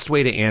the best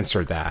way to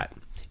answer that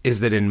is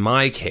that in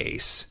my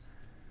case,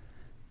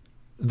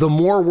 the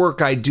more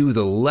work I do,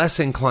 the less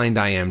inclined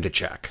I am to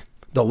check.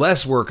 The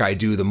less work I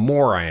do, the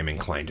more I am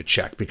inclined to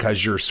check,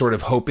 because you're sort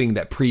of hoping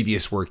that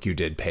previous work you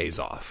did pays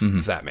off,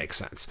 if that makes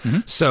sense.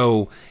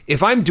 So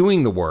if I'm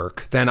doing the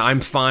work, then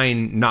I'm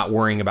fine not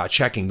worrying about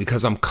checking,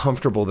 because I'm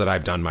comfortable that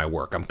I've done my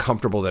work. I'm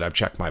comfortable that I've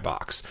checked my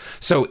box.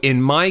 So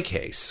in my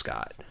case,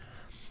 Scott,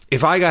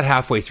 if I got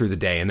halfway through the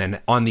day, and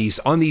then on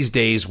these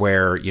days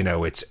where, you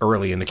know, it's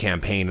early in the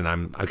campaign and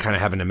I kind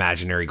of have an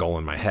imaginary goal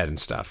in my head and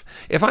stuff,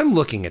 if I'm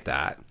looking at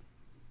that,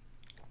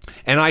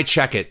 and I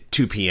check at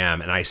 2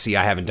 p.m. and I see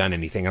I haven't done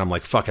anything, and I'm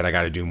like, fuck it, I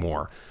got to do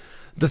more.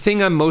 The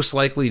thing I'm most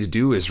likely to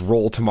do is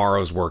roll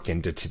tomorrow's work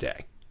into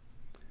today.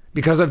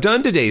 Because I've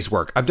done today's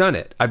work. I've done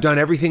it. I've done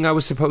everything I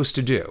was supposed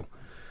to do.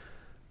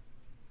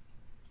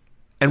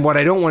 And what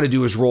I don't want to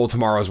do is roll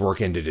tomorrow's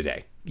work into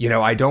today. You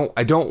know, I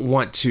don't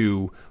want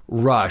to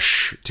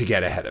rush to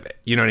get ahead of it.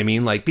 You know what I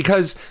mean? Like,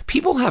 because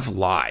people have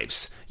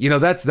lives. You know,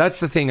 that's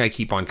the thing I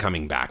keep on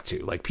coming back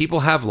to. Like,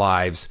 people have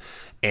lives,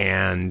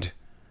 and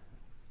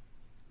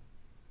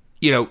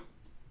you know,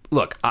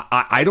 look,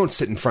 I don't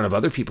sit in front of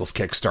other people's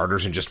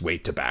Kickstarters and just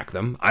wait to back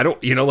them. I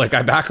don't, you know, like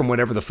I back them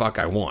whenever the fuck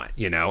I want,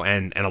 you know,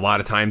 and a lot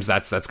of times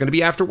that's going to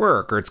be after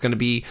work, or it's going to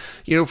be,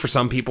 you know, for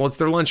some people it's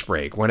their lunch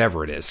break,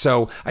 whatever it is.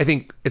 So I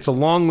think it's a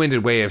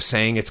long-winded way of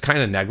saying it's kind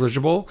of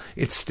negligible.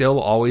 It's still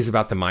always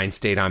about the mind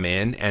state I'm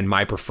in. And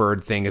my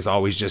preferred thing is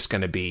always just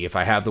going to be, if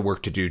I have the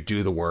work to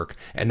do the work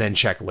and then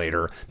check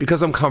later,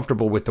 because I'm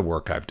comfortable with the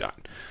work I've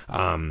done.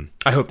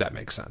 I hope that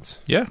makes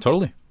sense. Yeah,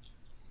 totally.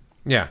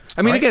 Yeah.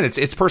 I mean, again,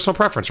 it's personal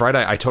preference, right?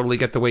 I totally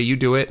get the way you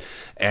do it.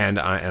 And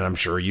I'm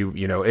sure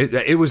you know,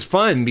 it was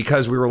fun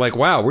because we were like,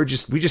 wow, we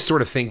just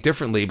sort of think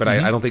differently, but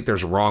I don't think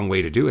there's a wrong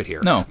way to do it here.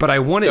 No, but I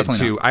wanted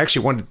to,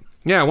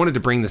 I wanted to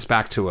bring this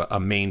back to a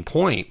main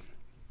point,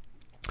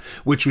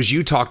 which was,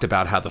 you talked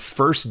about how the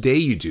first day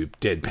you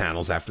did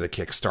panels after the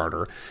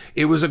Kickstarter,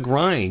 it was a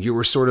grind. You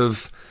were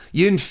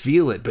you didn't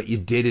feel it, but you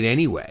did it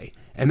anyway.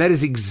 And that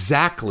is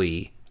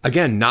exactly,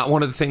 again, not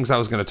one of the things I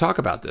was going to talk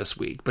about this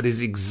week, but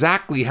is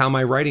exactly how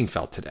my writing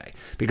felt today.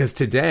 Because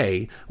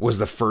today was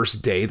the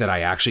first day that I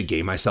actually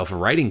gave myself a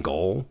writing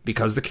goal,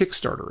 because the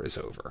Kickstarter is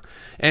over.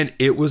 And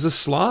it was a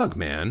slog,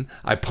 man.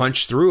 I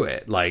punched through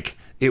it. Like,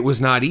 it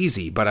was not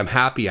easy, but I'm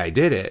happy I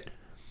did it.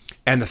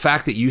 And the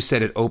fact that you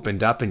said it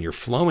opened up and you're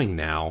flowing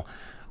now,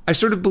 I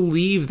sort of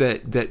believe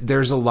that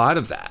there's a lot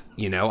of that.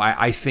 You know,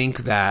 I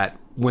think that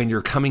when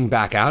you're coming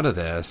back out of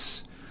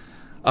this,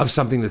 of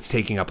something that's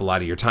taking up a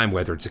lot of your time,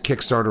 whether it's a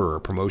Kickstarter or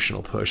a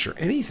promotional push or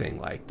anything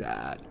like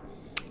that,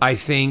 I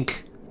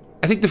think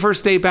the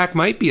first day back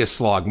might be a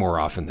slog more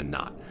often than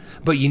not.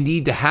 But you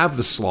need to have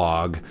the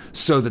slog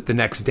so that the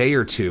next day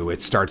or two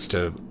it starts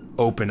to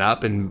open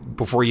up, and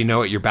before you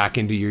know it, you're back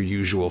into your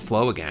usual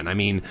flow again. I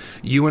mean,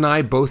 you and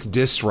I both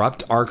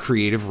disrupt our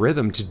creative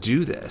rhythm to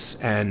do this,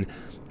 and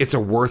it's a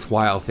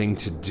worthwhile thing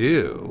to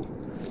do,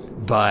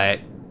 but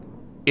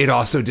it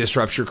also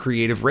disrupts your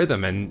creative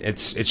rhythm, and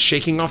it's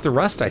shaking off the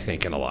rust, I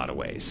think, in a lot of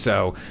ways.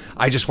 So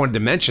I just wanted to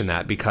mention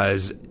that,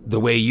 because the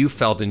way you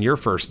felt in your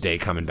first day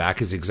coming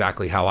back is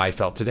exactly how I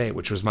felt today,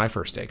 which was my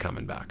first day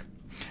coming back.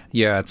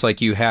 Yeah, it's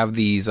like you have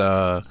these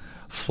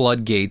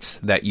floodgates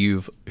that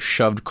you've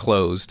shoved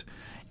closed,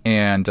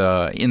 And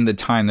in the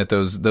time that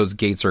those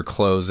gates are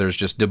closed, there's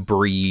just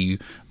debris,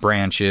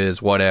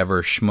 branches,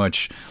 whatever,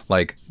 schmutz,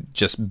 like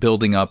just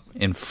building up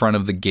in front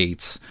of the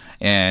gates.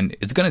 And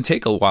it's going to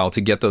take a while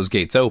to get those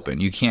gates open.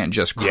 You can't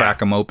just crack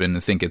them open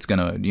and think it's going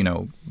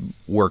to,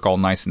 work all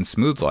nice and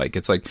smooth like.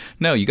 It's like,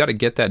 no, you got to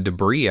get that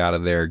debris out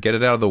of there, get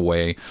it out of the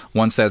way.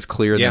 Once that's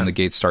clear, then the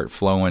gates start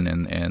flowing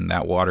and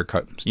that water,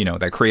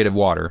 that creative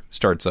water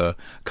starts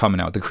coming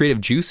out. The creative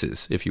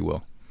juices, if you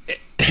will.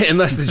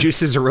 Unless the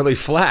juices are really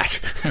flat,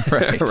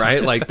 right?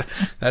 Right? Like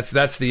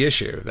that's the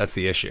issue. That's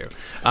the issue.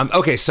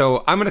 Okay,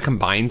 so I'm going to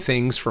combine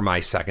things for my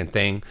second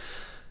thing.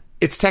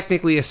 It's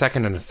technically a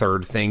second and a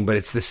third thing, but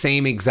it's the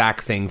same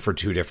exact thing for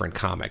two different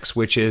comics,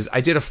 which is I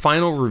did a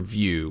final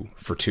review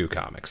for two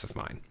comics of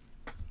mine.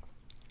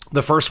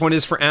 The first one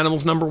is for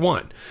Animals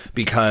 #1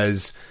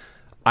 because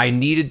I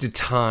needed to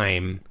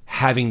time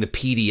having the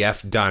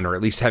PDF done, or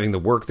at least having the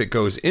work that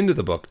goes into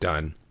the book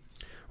done,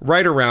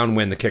 right around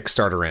when the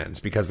Kickstarter ends,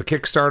 because the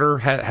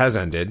Kickstarter has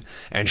ended,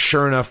 and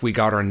sure enough, we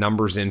got our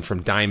numbers in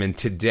from Diamond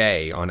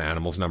today on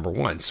Animals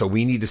 #1, so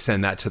we need to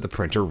send that to the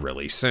printer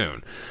really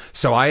soon.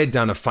 So I had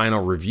done a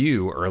final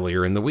review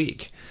earlier in the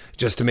week,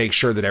 just to make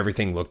sure that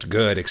everything looked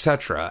good,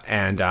 etc.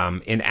 And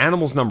in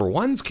Animals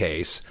 #1's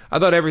case, I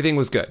thought everything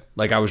was good.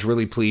 Like, I was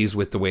really pleased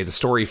with the way the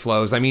story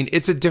flows. I mean,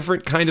 it's a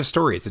different kind of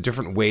story. It's a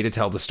different way to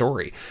tell the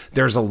story.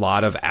 There's a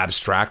lot of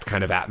abstract,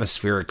 kind of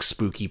atmospheric,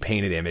 spooky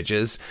painted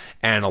images,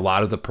 and a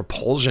lot of the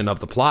propulsion of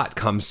the plot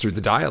comes through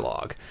the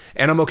dialogue.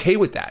 And I'm okay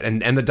with that.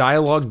 And the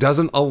dialogue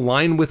doesn't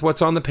align with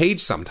what's on the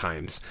page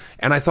sometimes.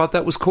 And I thought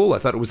that was cool. I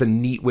thought it was a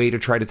neat way to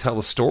try to tell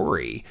a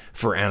story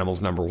for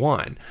Animals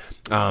 #1.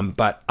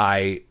 But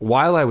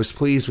while I was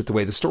pleased with the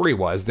way the story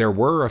was, there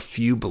were a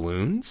few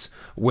balloons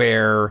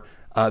where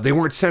they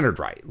weren't centered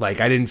right. Like,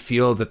 I didn't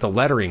feel that the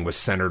lettering was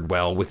centered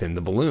well within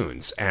the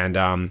balloons. And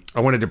I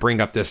wanted to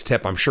bring up this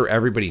tip. I'm sure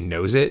everybody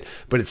knows it,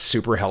 but it's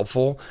super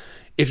helpful.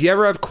 If you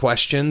ever have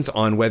questions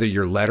on whether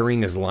your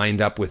lettering is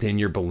lined up within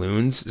your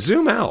balloons,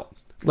 zoom out.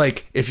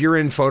 Like, if you're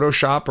in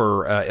Photoshop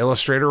or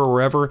Illustrator or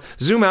wherever,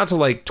 zoom out to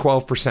like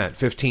 12%,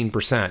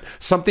 15%,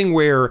 something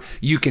where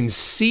you can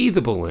see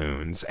the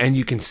balloons and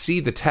you can see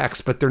the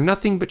text, but they're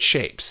nothing but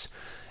shapes.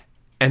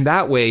 And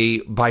that way,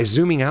 by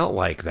zooming out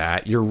like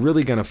that, you're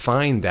really going to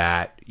find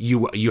that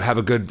you have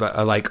a good,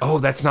 oh,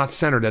 that's not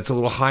centered. That's a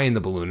little high in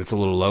the balloon. It's a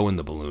little low in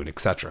the balloon,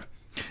 etc.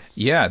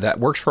 Yeah, that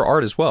works for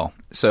art as well.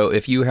 So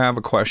if you have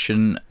a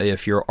question,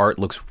 if your art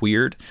looks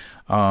weird,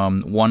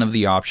 one of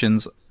the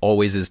options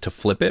always is to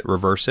flip it,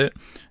 reverse it,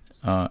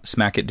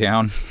 smack it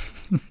down.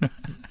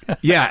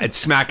 Yeah, it's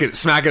smack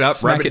it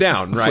up, rub it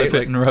down, right?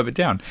 Flip it and rub it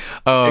down.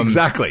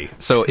 Exactly.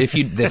 So if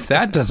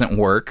that doesn't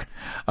work,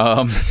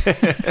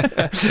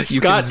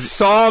 Scott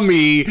saw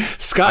me.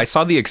 I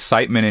saw the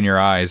excitement in your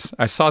eyes.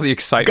 I saw the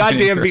excitement.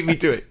 Goddamn beat me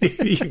to it.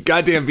 You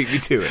goddamn beat me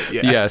to it.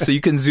 Yeah. Yeah. So you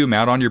can zoom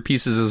out on your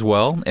pieces as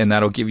well, and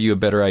that'll give you a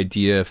better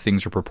idea if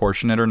things are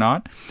proportionate or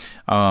not.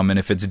 And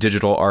if it's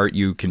digital art,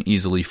 you can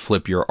easily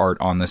flip your art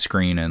on the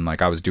screen. And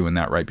like I was doing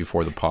that right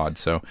before the pod.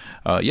 So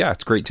yeah,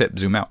 it's a great tip.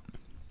 Zoom out.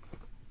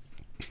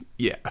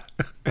 Yeah.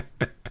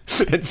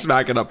 And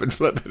smack it up and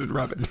flip it and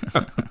rub it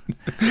down.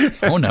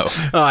 Oh, no.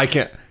 Oh, I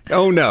can't.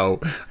 Oh, no.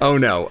 Oh,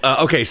 no.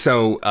 Okay,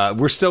 so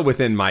we're still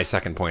within my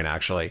second point,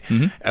 actually,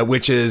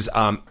 which is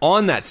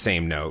on that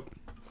same note,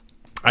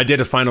 I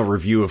did a final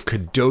review of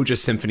Kadoja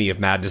Symphony of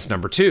Madness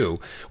 #2,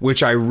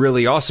 which I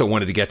really also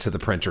wanted to get to the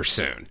printer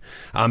soon.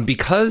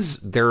 Because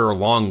there are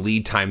long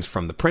lead times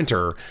from the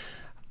printer,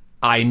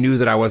 I knew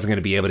that I wasn't going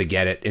to be able to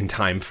get it in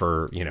time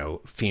for,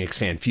 Phoenix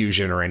Fan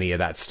Fusion or any of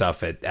that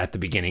stuff at the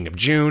beginning of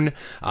June.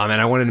 And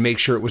I wanted to make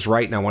sure it was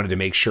right, and I wanted to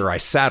make sure I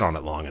sat on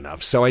it long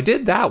enough. So I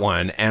did that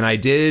one, and I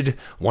did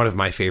one of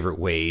my favorite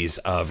ways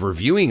of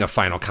reviewing a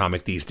final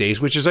comic these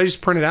days, which is I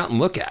just print it out and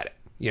look at it.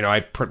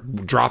 I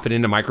drop it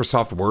into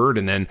Microsoft Word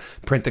and then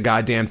print the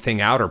goddamn thing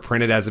out, or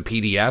print it as a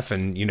PDF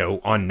and,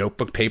 on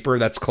notebook paper.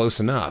 That's close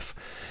enough.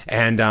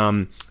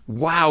 And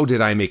wow, did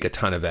I make a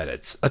ton of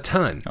edits? A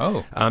ton.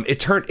 Oh.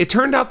 It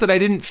turned out that I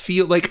didn't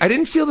feel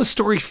the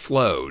story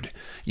flowed.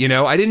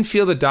 I didn't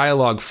feel the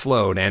dialogue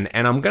flowed. And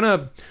I'm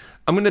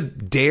gonna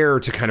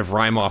dare to kind of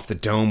rhyme off the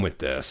dome with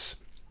this,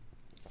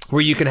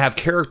 where you can have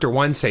character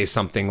 1 say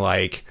something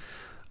like,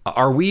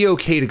 "Are we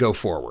okay to go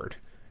forward?"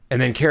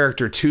 And then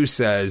character 2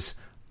 says,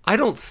 "I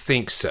don't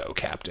think so,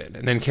 Captain."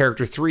 And then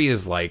character 3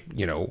 is like,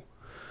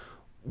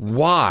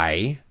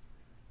 "Why?"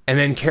 And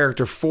then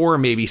character 4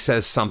 maybe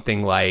says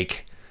something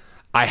like,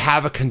 "I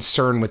have a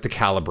concern with the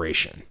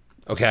calibration."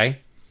 Okay?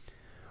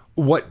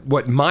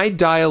 What my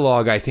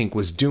dialogue, I think,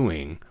 was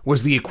doing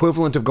was the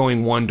equivalent of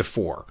going 1 to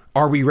 4.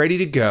 Are we ready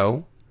to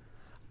go?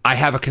 I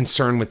have a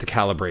concern with the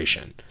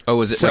calibration. Oh,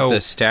 was it like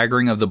the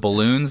staggering of the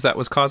balloons that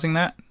was causing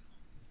that?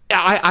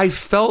 I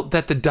felt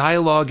that the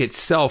dialogue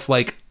itself,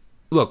 like,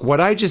 look,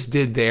 what I just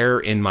did there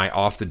in my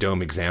off the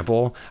dome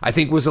example, I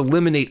think was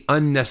eliminate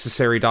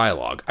unnecessary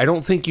dialogue. I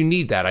don't think you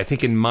need that. I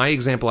think in my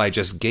example I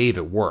just gave,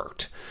 it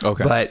worked.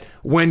 Okay. But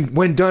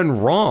when done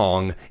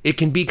wrong, it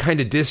can be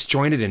kind of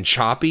disjointed and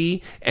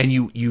choppy, and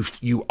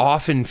you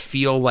often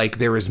feel like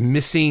there is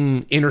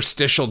missing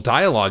interstitial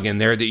dialogue in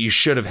there that you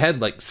should have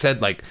had said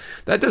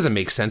that doesn't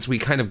make sense. We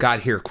kind of got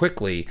here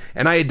quickly,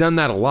 and I had done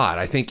that a lot.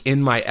 I think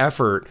in my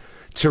effort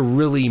to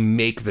really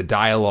make the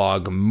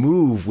dialogue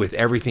move with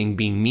everything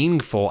being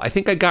meaningful, I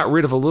think I got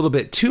rid of a little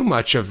bit too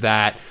much of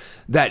that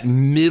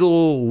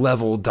middle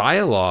level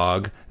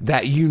dialogue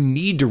that you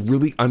need to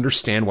really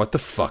understand what the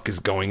fuck is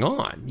going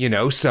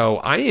on, So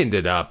I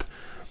ended up,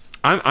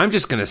 I'm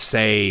just going to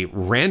say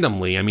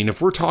randomly, I mean,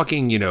 if we're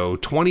talking,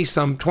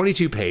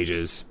 22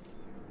 pages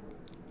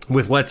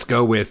with, let's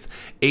go with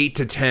 8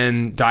 to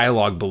 10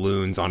 dialogue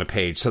balloons on a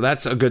page. So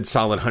that's a good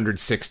solid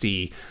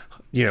 160,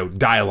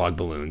 dialogue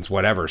balloons,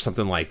 whatever,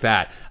 something like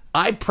that.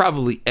 I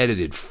probably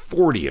edited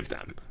 40 of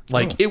them.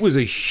 It was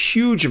a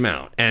huge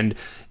amount. And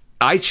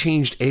I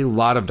changed a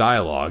lot of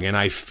dialogue, and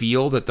I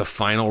feel that the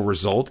final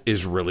result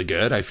is really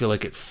good. I feel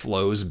like it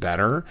flows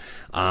better.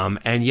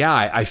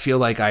 I feel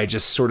like I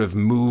just sort of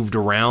moved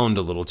around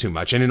a little too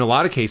much. And in a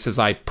lot of cases,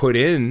 I put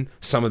in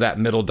some of that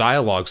middle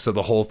dialogue so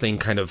the whole thing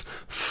kind of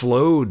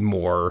flowed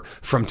more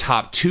from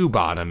top to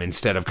bottom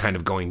instead of kind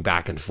of going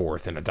back and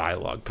forth in a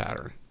dialogue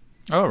pattern.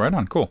 Oh, right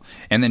on. Cool.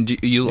 And then do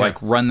you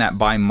run that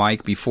by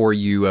Mike before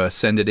you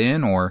send it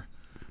in, or?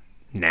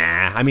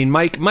 Nah. I mean,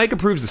 Mike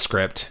approves the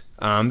script.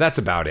 That's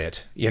about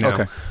it,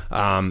 Okay.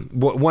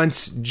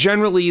 Once,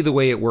 generally the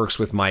way it works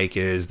with Mike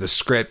is the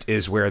script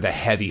is where the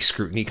heavy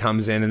scrutiny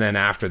comes in, and then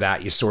after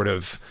that you sort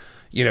of,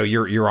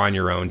 you're on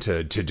your own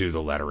to do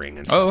the lettering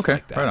and stuff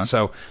like that. Right on.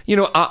 So,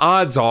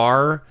 odds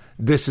are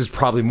this is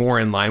probably more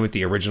in line with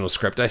the original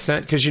script I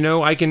sent, because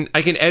I can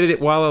edit it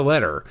while I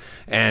letter,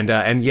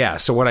 and yeah.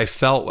 So what I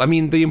felt, I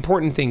mean, the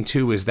important thing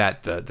too is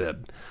that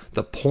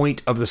the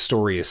point of the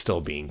story is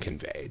still being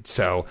conveyed.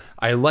 So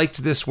I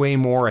liked this way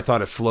more. I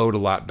thought it flowed a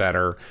lot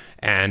better.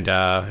 And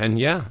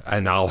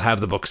I'll have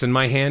the books in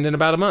my hand in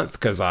about a month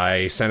because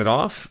I sent it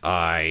off.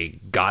 I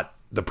got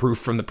the proof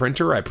from the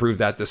printer. I proved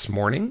that this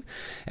morning.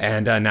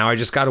 And now I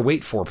just got to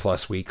wait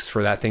 4+ weeks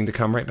for that thing to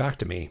come right back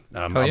to me.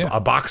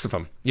 A box of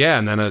them. Yeah,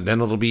 and then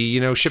it'll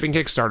be, shipping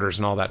Kickstarters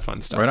and all that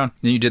fun stuff. Right on.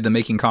 And you did the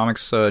Making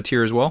Comics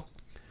tier as well?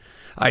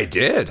 I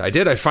did.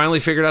 I finally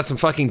figured out some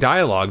fucking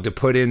dialogue to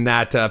put in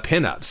that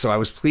pinup, so I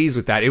was pleased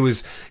with that. It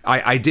was.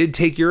 I did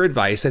take your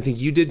advice. I think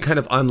you did kind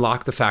of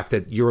unlock the fact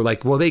that you were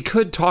like, well, they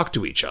could talk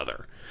to each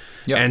other.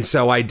 Yep. And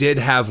so I did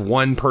have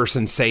one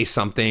person say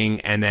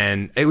something, and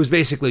then it was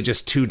basically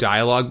just 2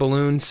 dialogue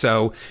balloons.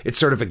 So it's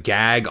sort of a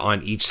gag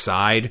on each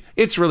side.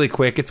 It's really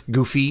quick. It's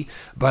goofy,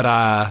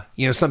 but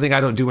something I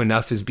don't do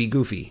enough is be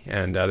goofy,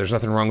 and there's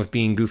nothing wrong with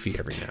being goofy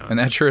every now and then. And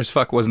that sure as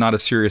fuck was not a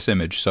serious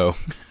image. So.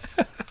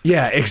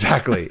 Yeah,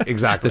 exactly.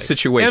 The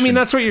situation. I mean,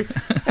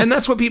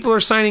 that's what people are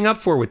signing up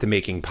for with the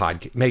Making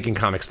Comics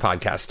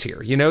podcast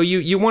here.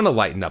 You want to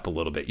lighten up a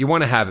little bit. You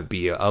want to have it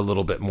be a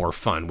little bit more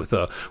fun with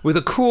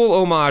a cool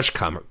homage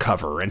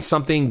cover and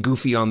something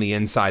goofy on the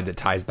inside that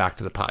ties back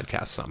to the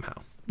podcast somehow.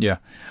 Yeah.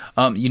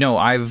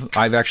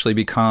 I've actually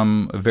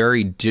become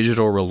very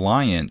digital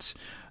reliant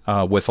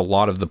with a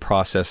lot of the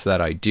process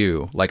that I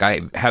do. Like,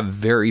 I have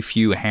very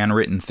few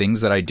handwritten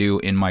things that I do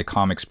in my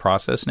comics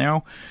process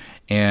now.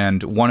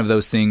 And one of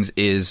those things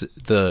is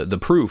the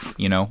proof,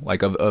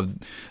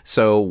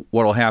 so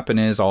what'll happen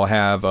is I'll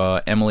have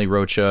Emily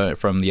Rocha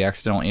from The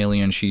Accidental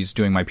Alien. She's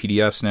doing my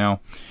PDFs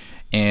now.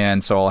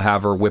 And so I'll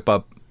have her whip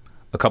up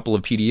a couple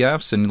of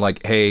PDFs and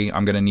hey,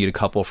 I'm going to need a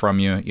couple from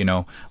you,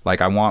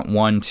 I want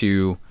one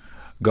to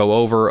go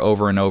over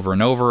and over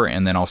and over,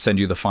 and then I'll send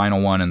you the final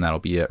one and that'll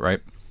be it,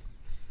 right?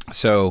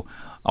 So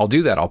I'll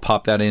do that. I'll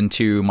pop that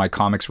into my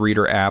Comics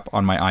Reader app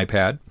on my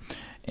iPad.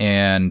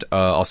 And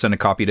I'll send a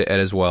copy to Ed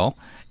as well,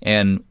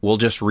 and we'll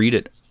just read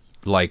it.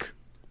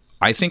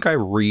 I think I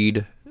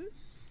read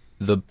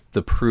the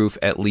proof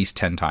at least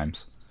 10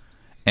 times,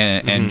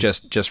 and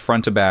just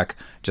front to back,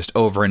 just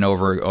over and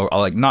over.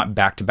 Not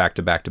back to back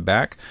to back to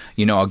back.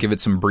 I'll give it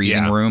some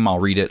breathing room. I'll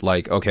read it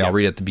I'll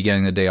read it at the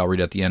beginning of the day. I'll read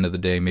it at the end of the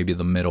day, maybe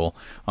the middle.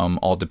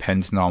 All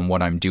depending on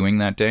what I'm doing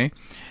that day.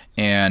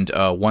 And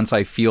once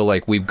I feel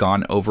like we've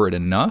gone over it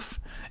enough.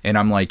 And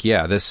I'm like,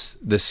 yeah, this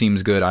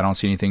seems good. I don't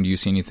see anything. Do you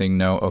see anything?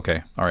 No.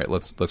 Okay. All right.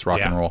 Let's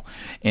rock and roll.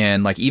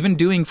 And even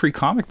doing Free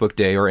Comic Book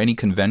Day or any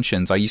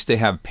conventions, I used to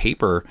have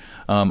paper.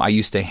 I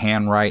used to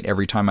handwrite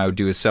every time I would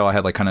do a sale. I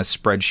had kind of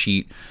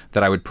spreadsheet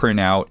that I would print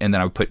out, and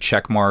then I would put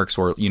check marks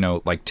or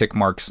tick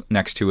marks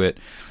next to it,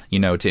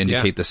 to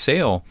indicate the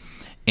sale.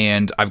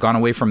 And I've gone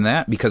away from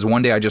that because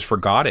one day I just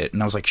forgot it.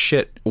 And I was like,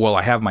 shit, well,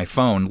 I have my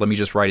phone. Let me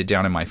just write it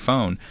down in my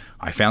phone.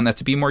 I found that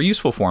to be more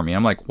useful for me.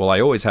 I'm like, well,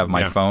 I always have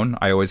my phone.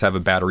 I always have a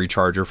battery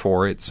charger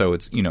for it. So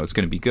it's, it's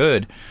going to be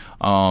good.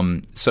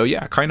 So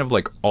yeah, kind of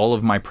all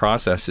of my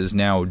process is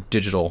now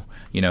digital,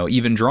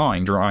 even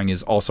drawing. Drawing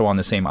is also on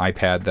the same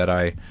iPad that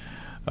I,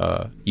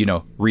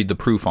 read the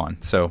proof on.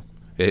 So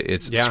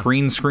It's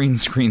screens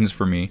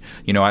for me.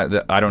 You know,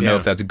 I don't know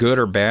if that's good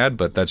or bad,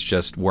 but that's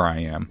just where I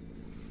am.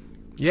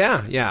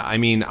 Yeah. I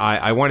mean,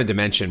 I wanted to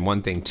mention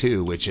one thing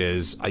too, which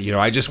is, you know,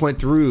 I just went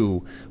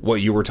through what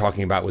you were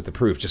talking about with the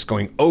proof, just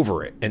going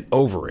over it and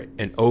over it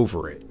and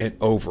over it and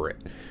over it.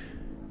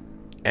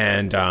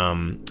 And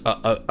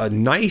a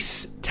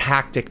nice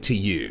tactic to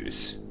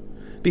use,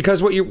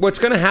 because what's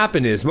going to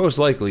happen is most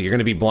likely you're going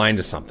to be blind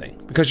to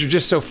something because you're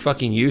just so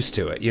fucking used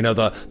to it. You know,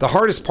 the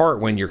hardest part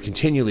when you're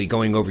continually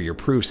going over your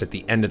proofs at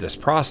the end of this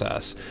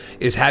process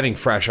is having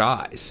fresh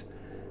eyes.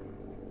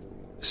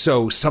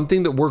 So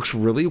something that works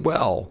really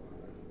well,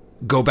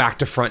 go back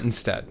to front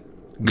instead.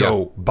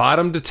 Go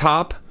bottom to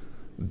top,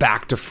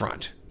 back to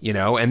front, you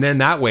know? And then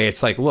that way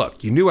it's like,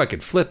 look, you knew I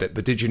could flip it,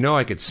 but did you know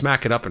I could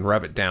smack it up and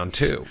rub it down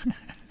too?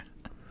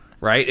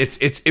 Right?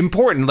 It's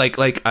important,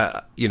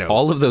 you know.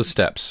 All of those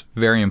steps,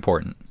 very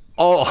important.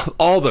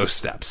 All those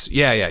steps.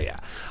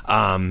 Yeah.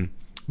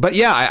 But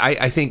yeah,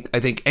 I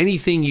think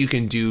anything you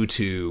can do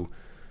to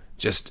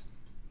just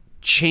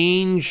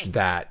change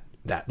that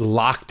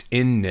locked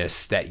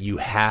inness that you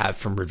have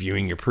from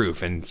reviewing your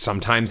proof. And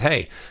sometimes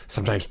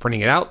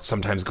printing it out,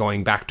 sometimes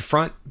going back to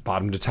front,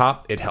 bottom to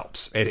top, it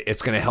helps.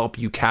 It's going to help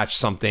you catch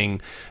something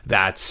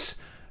that's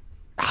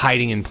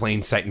hiding in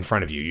plain sight in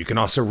front of you. You can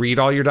also read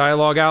all your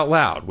dialogue out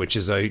loud, which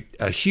is a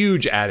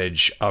huge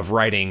adage of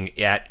writing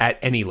at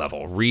any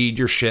level. Read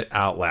your shit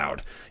out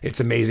loud.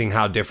 It's amazing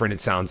how different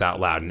it sounds out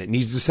loud, and it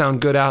needs to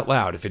sound good out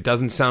loud. If it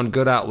doesn't sound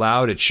good out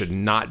loud, it should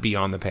not be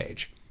on the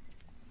page.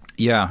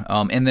 Yeah,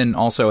 and then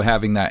also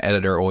having that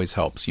editor always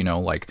helps, you know,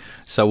 like,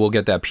 so we'll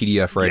get that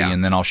PDF ready,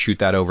 and then I'll shoot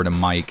that over to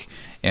Mike,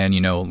 and, you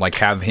know, like,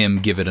 have him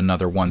give it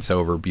another once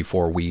over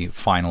before we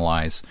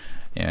finalize,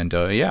 and,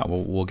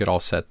 we'll get all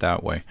set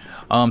that way.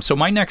 So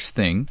my next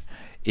thing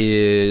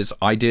is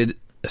I did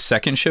a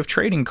second shift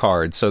trading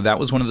card, so that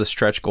was one of the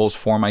stretch goals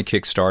for my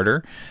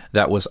Kickstarter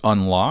that was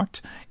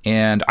unlocked,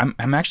 and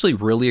I'm actually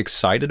really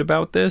excited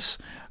about this.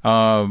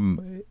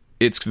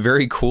 It's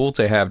very cool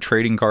to have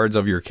trading cards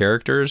of your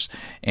characters.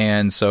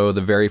 And so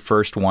the very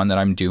first one that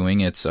I'm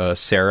doing, it's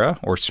Sarah,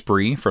 or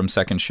Spree, from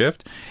Second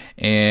Shift.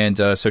 And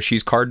so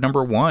she's card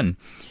number 1.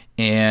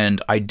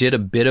 And I did a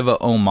bit of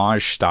a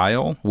homage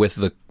style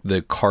with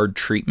the card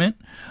treatment,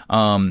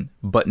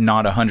 but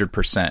not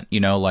 100%. You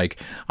know,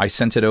 like, I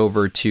sent it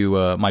over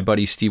to my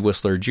buddy Steve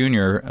Whistler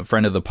Jr., a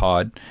friend of the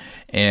pod,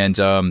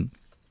 and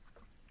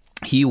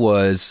he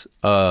was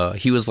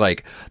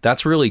like,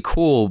 that's really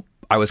cool.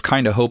 I was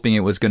kind of hoping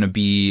it was going to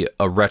be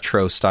a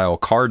retro style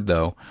card,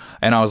 though.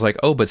 And I was like,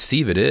 oh, but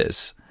Steve, it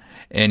is.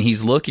 And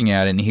he's looking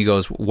at it and he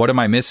goes, what am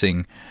I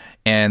missing?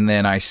 And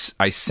then I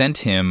sent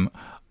him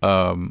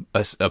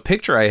a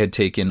picture I had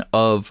taken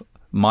of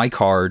my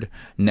card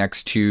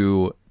next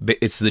to,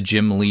 it's the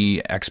Jim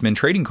Lee X-Men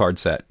trading card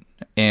set.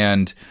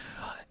 And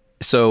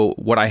so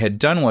what I had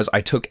done was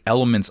I took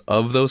elements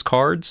of those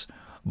cards,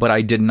 but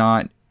I did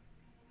not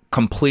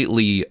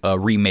completely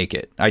remake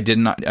it. I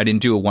didn't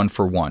do a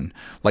 1-for-1.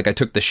 Like, I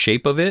took the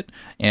shape of it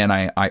and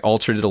I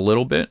altered it a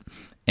little bit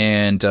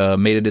and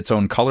made it its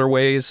own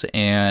colorways,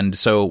 and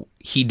so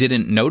he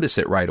didn't notice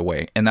it right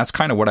away. And that's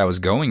kind of what I was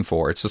going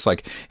for. It's just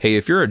like, hey,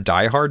 if you're a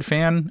diehard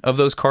fan of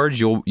those cards,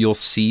 you'll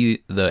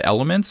see the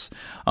elements.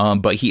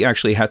 But he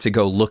actually had to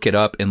go look it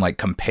up and like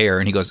compare.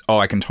 And he goes, oh,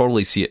 I can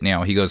totally see it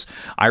now. He goes,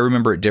 I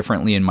remember it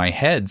differently in my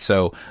head,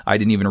 so I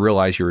didn't even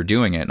realize you were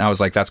doing it. And I was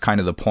like, that's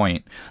kind of the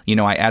point. You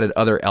know, I added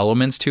other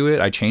elements to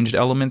it. I changed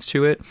elements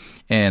to it.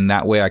 And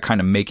that way I kind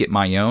of make it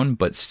my own,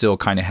 but still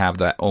kind of have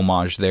that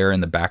homage there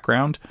in the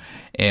background.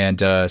 And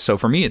so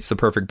for me, it's the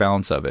perfect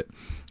balance of it.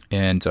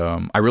 And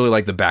I really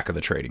like the back of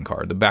the trading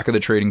card. The back of the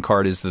trading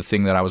card is the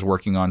thing that I was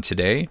working on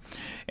today.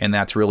 And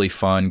that's really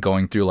fun,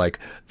 going through like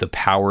the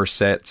power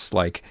sets,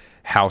 like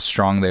how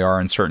strong they are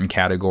in certain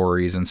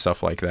categories and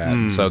stuff like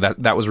that. So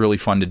that was really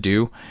fun to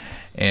do.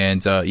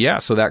 And so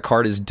that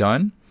card is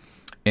done.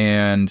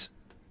 And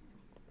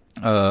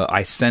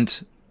I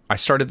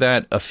started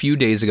that a few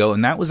days ago,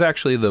 and that was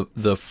actually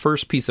the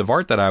first piece of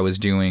art that I was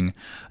doing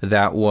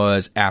that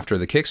was after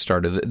the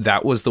Kickstarter.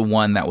 That was the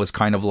one that was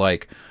kind of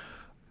like,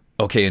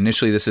 okay,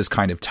 initially this is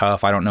kind of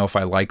tough. I don't know if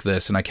I like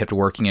this. And I kept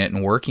working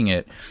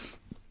it.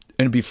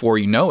 And before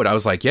you know it, I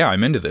was like, yeah,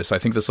 I'm into this. I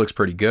think this looks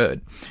pretty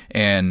good.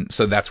 And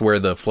so that's where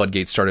the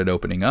floodgates started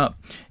opening up.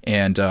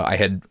 And I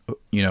had,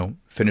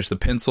 finished the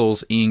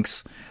pencils,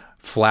 inks,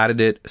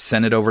 flatted it,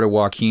 sent it over to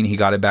Joaquin. He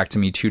got it back to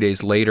me 2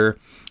 days later.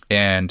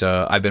 And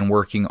I've been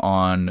working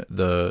on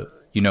the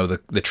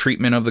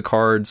treatment of the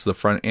cards, the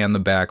front and the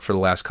back, for the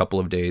last couple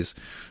of days,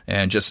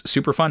 and just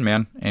super fun,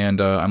 man. And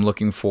I'm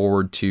looking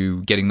forward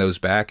to getting those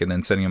back and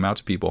then sending them out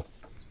to people.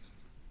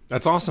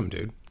 That's awesome,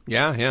 dude.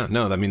 Yeah.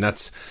 No, I mean,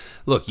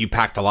 look, you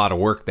packed a lot of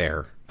work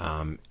there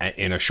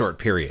in a short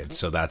period.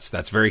 So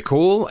that's very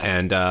cool.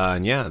 And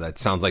yeah, that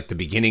sounds like the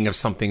beginning of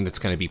something that's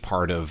going to be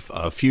part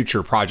of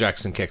future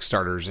projects and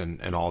Kickstarters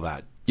and all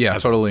that. Yeah,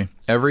 totally.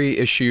 Every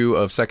issue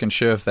of Second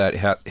Shift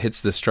that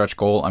hits the stretch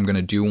goal, I'm going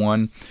to do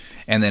one.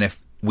 And then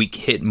we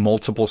hit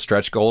multiple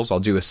stretch goals, I'll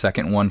do a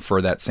second one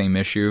for that same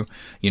issue.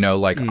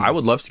 I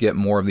would love to get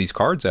more of these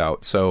cards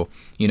out. So,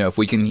 if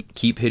we can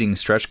keep hitting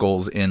stretch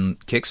goals in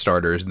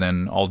Kickstarters,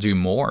 then I'll do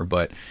more.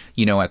 But,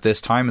 at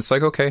this time, it's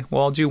like, okay,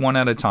 well, I'll do one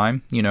at a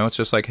time. It's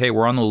just like, hey,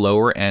 we're on the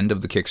lower end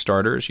of the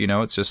Kickstarters.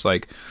 It's just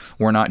like,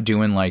 we're not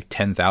doing like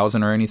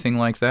 10,000 or anything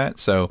like that.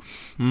 So,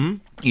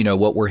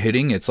 what we're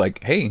hitting, it's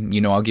like, hey,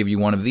 I'll give you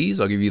one of these,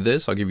 I'll give you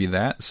this, I'll give you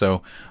that.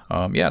 So,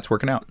 it's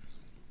working out.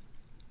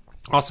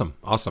 Awesome.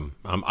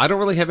 I don't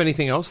really have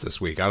anything else this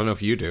week. I don't know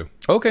if you do.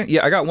 Okay,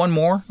 yeah, I got one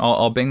more.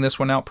 I'll bang this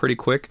one out pretty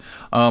quick.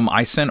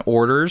 I sent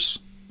orders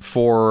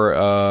for...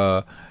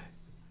 I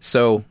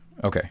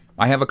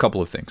have a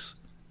couple of things.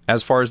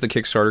 As far as the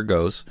Kickstarter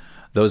goes,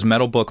 those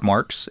metal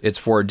bookmarks, it's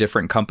for a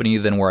different company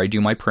than where I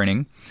do my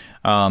printing.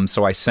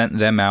 So I sent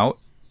them out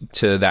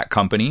to that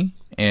company,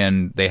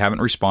 and they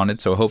haven't responded,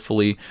 so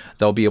hopefully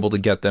they'll be able to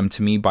get them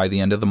to me by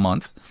the end of the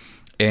month.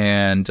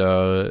 And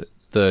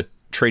the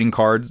trading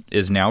card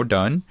is now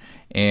done,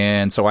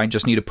 and so I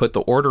just need to put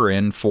the order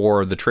in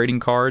for the trading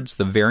cards,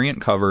 the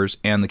variant covers,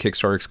 and the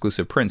Kickstarter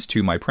exclusive prints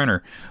to my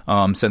printer,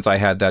 since I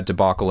had that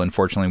debacle,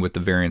 unfortunately, with the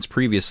variants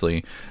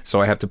previously.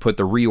 So I have to put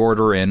the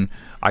reorder in.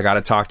 I got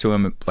to talk to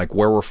him, like,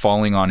 where we're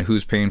falling on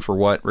who's paying for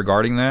what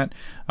regarding that,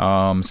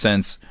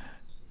 since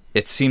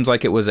it seems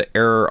like it was an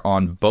error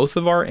on both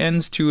of our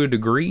ends to a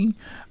degree.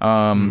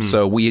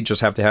 So we just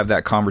have to have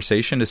that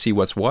conversation to see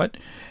what's what.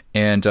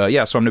 And so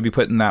I'm going to be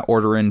putting that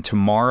order in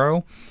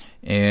tomorrow,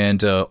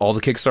 and all the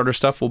Kickstarter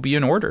stuff will be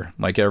in order.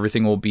 Like,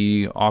 everything will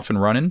be off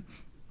and running.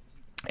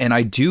 And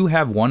I do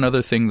have one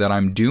other thing that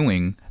I'm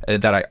doing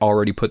that I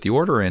already put the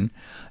order in.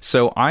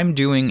 So I'm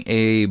doing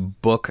a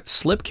book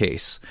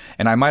slipcase,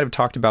 and I might have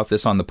talked about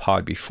this on the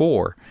pod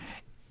before.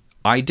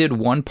 I did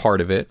one part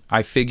of it.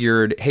 I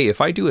figured, hey,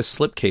 if I do a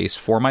slipcase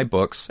for my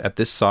books at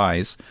this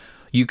size,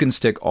 you can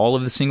stick all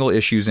of the single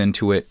issues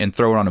into it and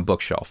throw it on a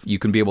bookshelf. You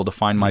can be able to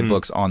find my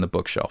books on the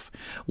bookshelf.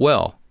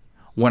 Well,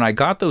 when I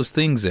got those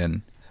things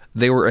in,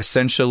 they were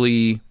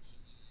essentially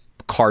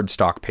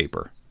cardstock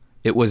paper.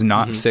 It was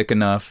not thick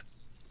enough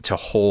to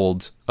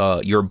hold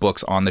your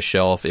books on the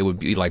shelf. It would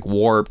be like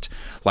warped,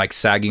 like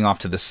sagging off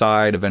to the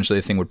side. Eventually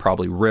the thing would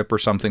probably rip or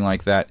something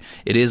like that.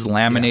 It is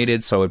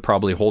laminated, so it'd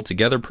probably hold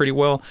together pretty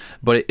well,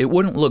 but it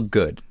wouldn't look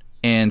good.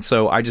 And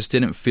so I just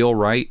didn't feel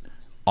right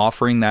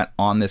offering that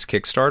on this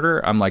Kickstarter.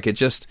 I'm like,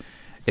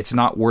 it's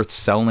not worth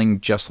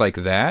selling just like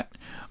that.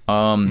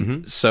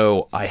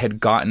 So I had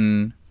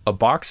gotten a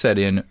box set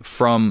in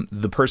from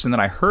the person that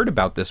I heard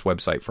about this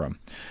website from,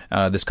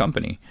 this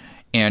company.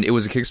 And it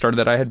was a Kickstarter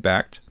that I had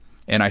backed.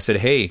 And I said,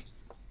 hey,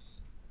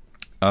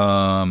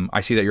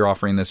 I see that you're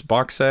offering this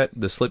box set,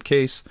 the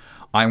slipcase.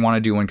 I want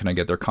to do one. Can I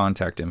get their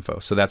contact info?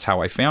 So that's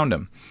how I found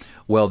him.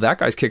 Well, that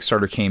guy's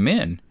Kickstarter came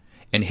in,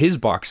 and his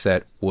box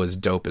set was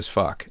dope as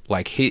fuck.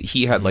 Like,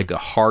 he had like a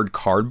hard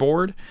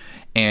cardboard,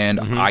 and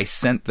I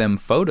sent them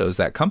photos,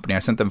 that company. I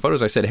sent them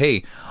photos. I said,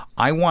 hey,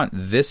 I want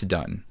this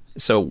done.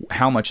 So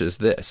how much is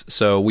this?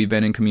 So we've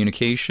been in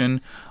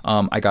communication.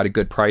 I got a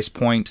good price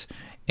point,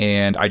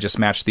 and I just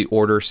matched the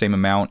order, same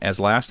amount as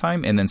last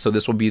time. And then so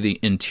this will be the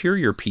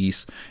interior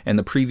piece, and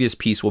the previous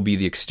piece will be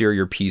the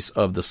exterior piece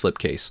of the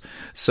slipcase.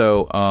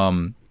 So,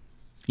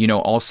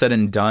 all said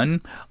and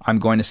done, I'm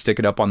going to stick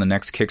it up on the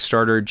next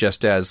Kickstarter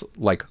just as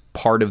like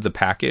part of the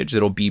package.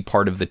 It'll be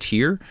part of the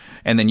tier,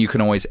 and then you can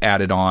always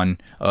add it on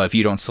if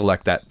you don't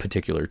select that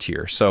particular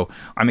tier. So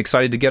I'm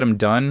excited to get them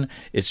done.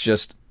 It's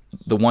just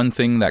the one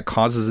thing that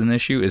causes an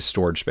issue is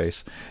storage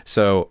space.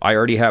 So I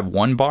already have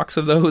one box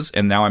of those,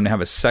 and now I'm going to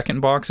have a second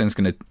box, and it's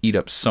going to eat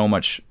up so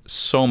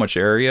much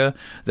area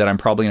that I'm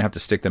probably going to have to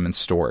stick them in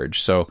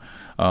storage. So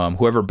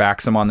whoever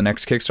backs them on the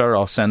next Kickstarter,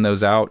 I'll send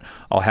those out.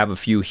 I'll have a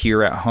few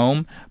here at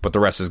home, but the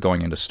rest is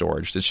going into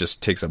storage. It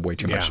just takes up way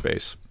too much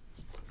space.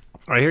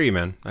 I hear you,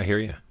 man. I hear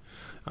you.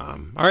 All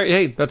right.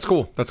 Hey, that's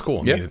cool.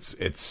 I mean,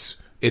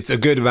 it's a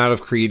good amount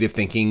of creative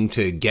thinking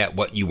to get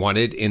what you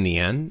wanted in the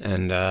end.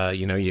 And,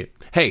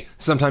 hey,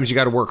 sometimes you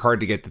got to work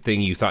hard to get the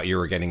thing you thought you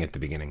were getting at the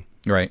beginning.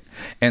 Right.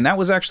 And that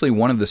was actually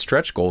one of the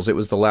stretch goals. It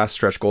was the last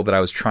stretch goal that I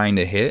was trying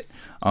to hit.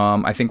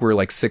 I think we were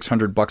like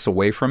 $600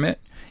 away from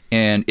it.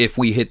 And if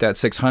we hit that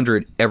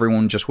 600,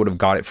 everyone just would have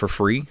got it for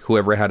free.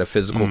 Whoever had a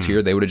physical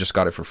tier, they would have just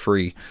got it for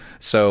free.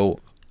 So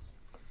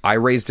I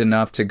raised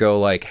enough to go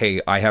like,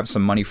 hey, I have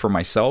some money for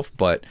myself,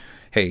 but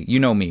hey, you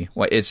know me.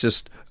 It's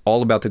just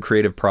all about the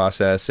creative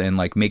process and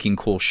like making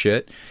cool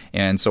shit.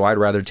 And so I'd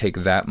rather take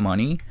that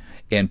money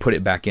and put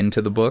it back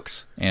into the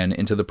books and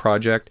into the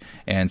project.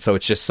 And so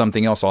it's just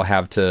something else I'll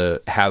have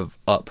to have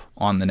up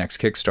on the next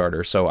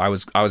Kickstarter. So I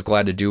was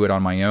glad to do it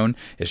on my own.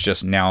 It's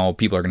just now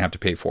people are going to have to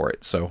pay for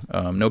it. So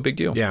no big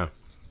deal. Yeah.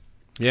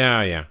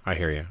 I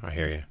hear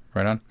you.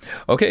 Right on.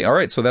 Okay. All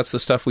right. So that's the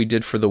stuff we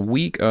did for the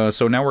week.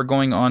 So now we're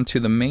going on to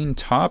the main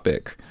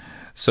topic.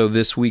 So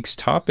this week's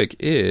topic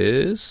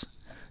is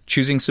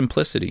choosing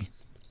simplicity.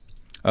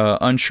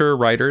 Unsure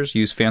writers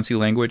use fancy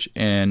language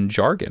and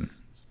jargon.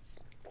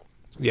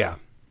 Yeah.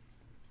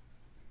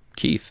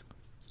 Keith,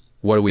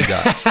 What do we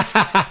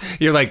got?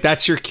 You're like,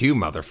 that's your cue,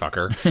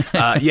 motherfucker.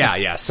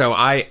 Yeah. So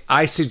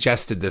I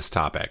suggested this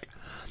topic,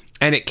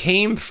 and it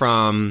came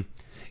from,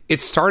 it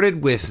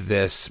started with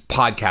this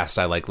podcast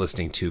I like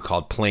listening to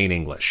called Plain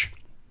English.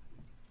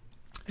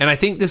 And I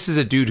think this is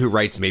a dude who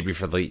writes maybe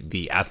for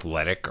the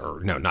Athletic,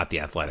 or no, not the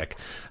Athletic.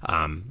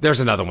 There's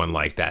another one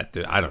like that.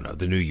 I don't know,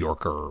 the New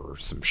Yorker or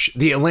some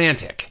the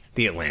Atlantic.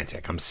 The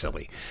Atlantic. I'm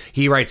silly.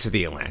 He writes for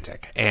the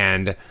Atlantic.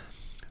 And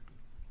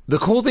the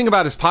cool thing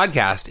about his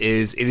podcast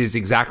is it is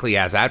exactly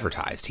as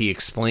advertised. He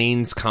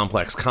explains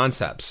complex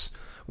concepts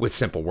with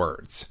simple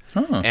words.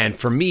 Huh. And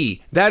for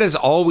me, that has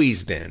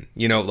always been,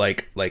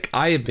 like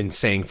I have been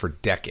saying for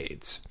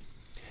decades,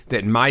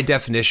 that my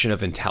definition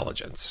of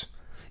intelligence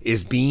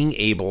is being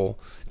able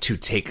to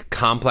take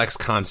complex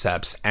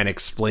concepts and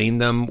explain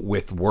them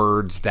with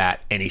words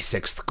that any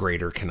sixth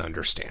grader can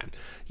understand.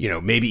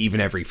 Maybe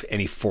even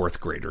any fourth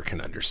grader can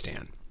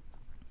understand.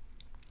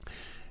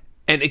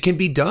 And it can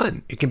be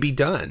done. It can be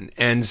done.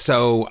 And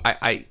so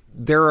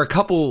there are a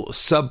couple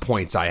sub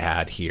points I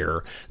had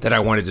here that I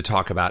wanted to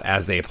talk about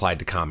as they applied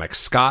to comics.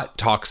 Scott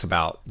talks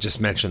about,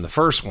 just mentioned the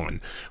first one,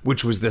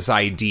 which was this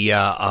idea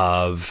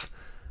of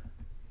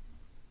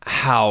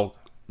how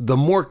the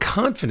more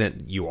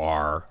confident you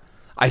are,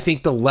 I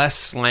think the less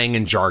slang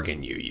and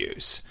jargon you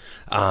use.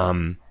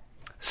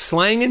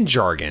 Slang and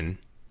jargon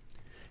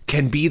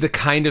can be the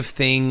kind of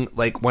thing,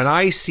 like when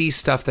I see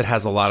stuff that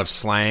has a lot of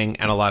slang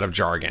and a lot of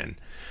jargon,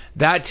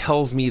 that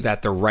tells me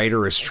that the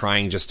writer is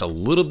trying just a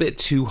little bit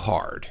too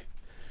hard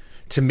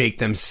to make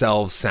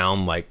themselves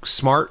sound like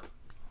smart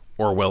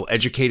or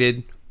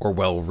well-educated or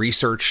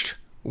well-researched,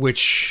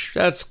 which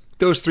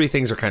those three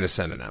things are kind of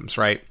synonyms,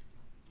 right?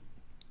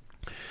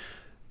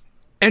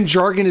 And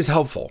jargon is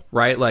helpful,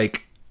 right?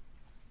 Like,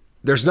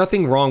 there's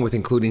nothing wrong with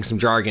including some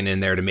jargon in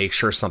there to make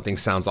sure something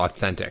sounds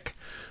authentic.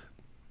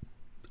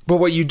 But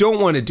what you don't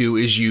want to do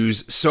is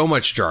use so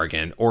much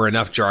jargon or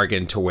enough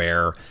jargon to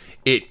where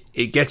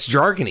it gets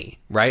jargony,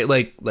 right?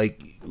 Like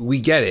we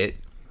get it.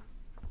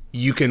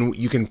 You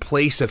can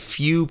place a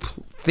few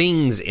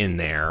things in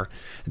there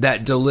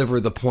that deliver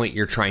the point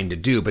you're trying to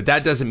do, but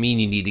that doesn't mean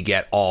you need to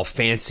get all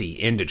fancy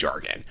into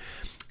jargon.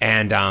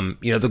 And,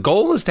 the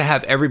goal is to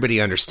have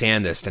everybody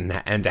understand this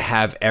and to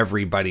have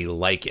everybody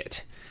like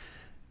it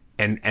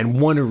and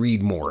want to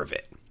read more of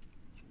it.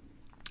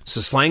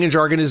 So slang and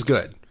jargon is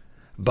good,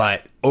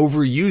 but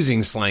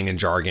overusing slang and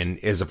jargon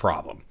is a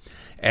problem.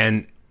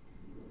 And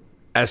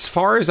as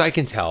far as I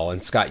can tell,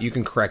 and Scott, you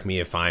can correct me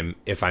if I'm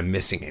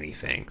missing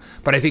anything,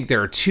 but I think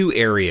there are two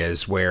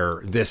areas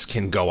where this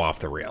can go off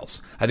the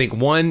rails. I think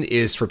one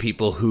is for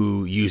people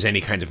who use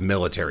any kind of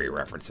military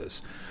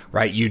references,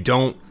 right? You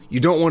don't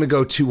want to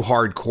go too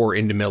hardcore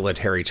into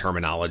military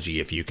terminology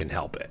if you can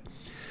help it.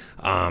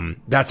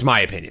 That's my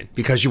opinion,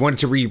 because you want it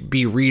to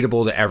be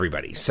readable to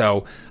everybody.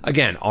 So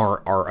again,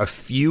 are a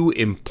few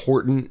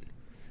important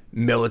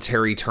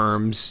military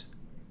terms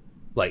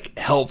like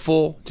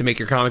helpful to make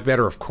your comic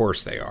better? Of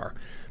course they are,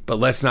 but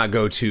let's not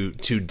go too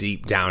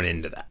deep down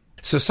into that.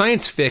 So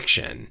science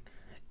fiction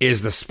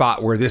is the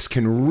spot where this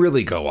can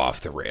really go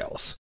off the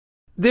rails.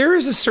 There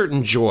is a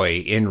certain joy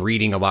in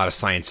reading a lot of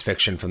science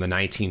fiction from the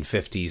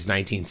 1950s,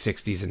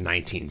 1960s, and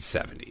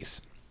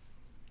 1970s.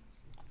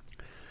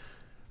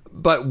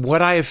 But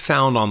what I have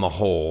found on the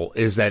whole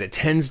is that it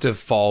tends to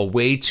fall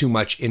way too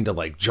much into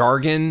like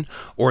jargon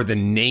or the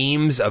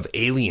names of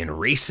alien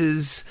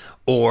races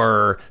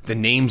or the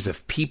names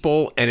of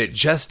people, and it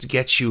just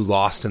gets you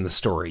lost in the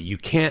story. You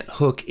can't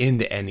hook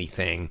into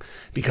anything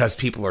because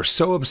people are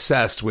so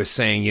obsessed with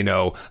saying, the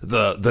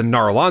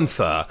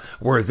Narlantha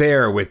were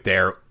there with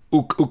their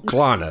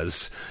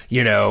Uklanas,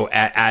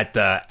 at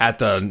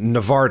the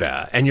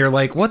Navarda, and you're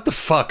like, what the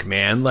fuck,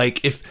 man?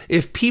 Like,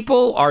 if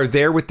people are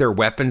there with their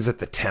weapons at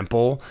the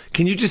temple,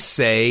 can you just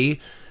say,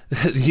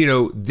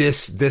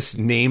 this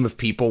name of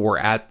people were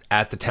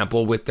at the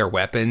temple with their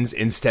weapons,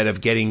 instead of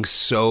getting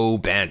so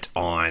bent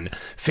on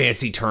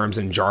fancy terms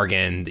and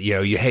jargon?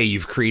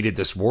 You've created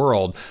this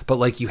world, but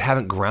like you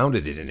haven't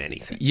grounded it in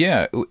anything.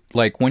 Yeah,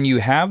 like when you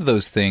have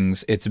those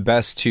things, it's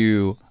best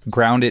to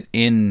ground it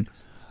in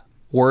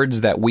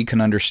words that we can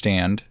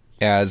understand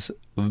as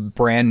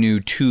brand new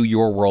to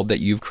your world that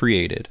you've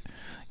created.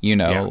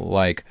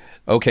 Like,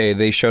 okay,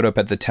 they showed up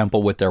at the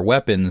temple with their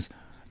weapons,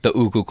 the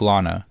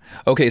Ukuklana.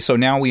 Okay, so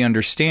now we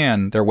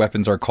understand their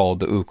weapons are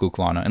called the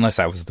Ukuklana, unless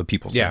that was the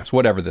people's names,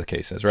 whatever the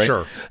case is, right?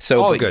 Sure.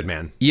 So, all good,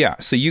 man. Yeah,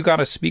 so you got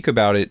to speak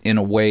about it in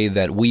a way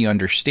that we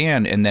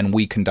understand, and then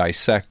we can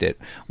dissect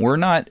it.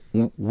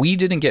 We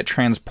didn't get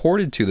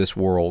transported to this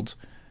world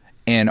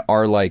and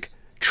are like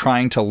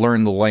trying to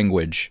learn the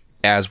language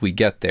as we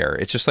get there.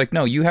 It's just like,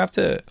 no, you have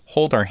to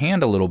hold our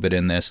hand a little bit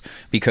in this,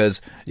 because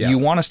you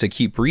want us to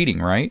keep reading,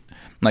 right?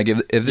 Like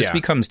if this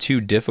becomes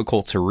too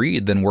difficult to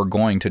read, then we're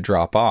going to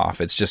drop off.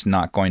 It's just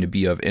not going to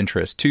be of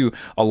interest to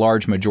a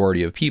large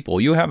majority of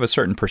people. You have a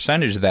certain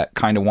percentage that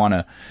kind of want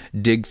to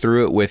dig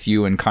through it with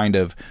you and kind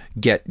of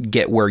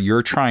get where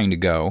you're trying to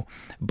go.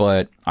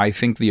 But I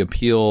think the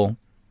appeal,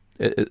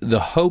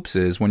 the hopes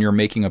is when you're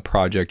making a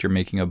project, you're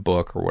making a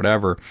book or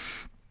whatever,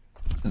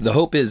 the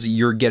hope is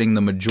you're getting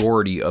the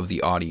majority of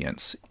the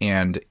audience,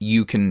 and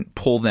you can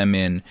pull them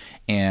in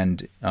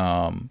and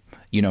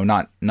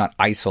not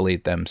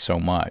isolate them so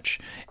much.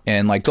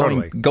 And like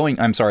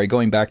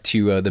going back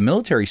to the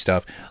military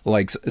stuff,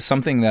 like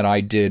something that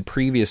I did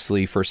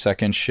previously for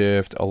Second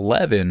Shift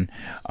 11,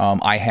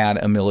 I had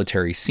a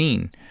military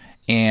scene.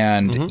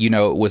 And,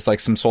 it was like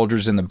some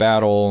soldiers in the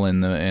battle,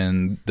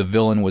 and the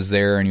villain was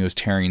there, and he was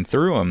tearing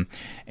through them.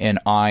 And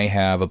I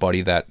have a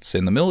buddy that's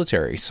in the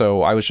military.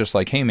 So I was just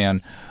like, hey,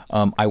 man,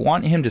 I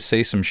want him to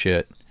say some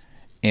shit,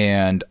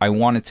 and I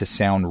want it to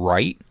sound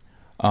right.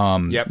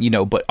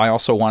 But I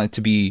also want it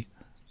to be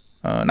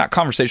not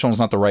conversational is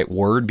not the right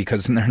word,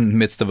 because they're in the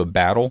midst of a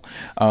battle.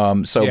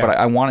 But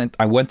I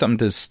want them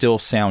to still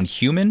sound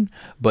human,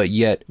 but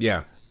yet,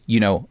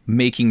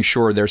 making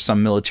sure there's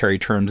some military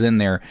terms in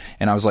there.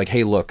 And I was like,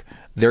 hey, look,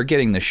 they're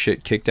getting the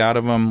shit kicked out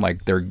of them.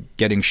 Like, they're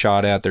getting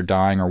shot at, they're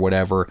dying or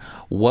whatever.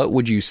 What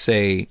would you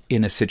say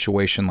in a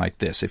situation like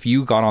this? If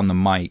you got on the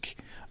mic,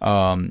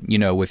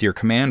 with your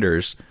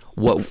commanders,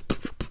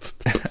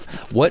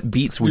 what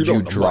beats would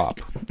you drop?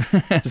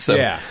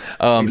 So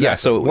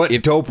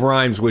what dope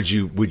rhymes would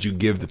you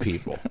give the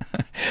people?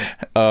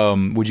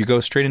 Would you go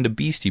straight into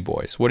Beastie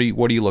Boys? What are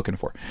you looking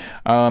for?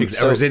 Or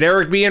is it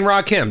Eric B and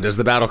Rakim? Does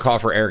the battle call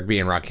for Eric B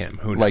and Rakim?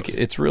 Who knows? Like,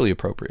 it's really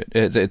appropriate.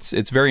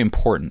 It's very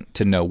important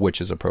to know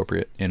which is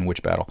appropriate in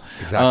which battle.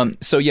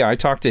 Exactly. I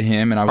talked to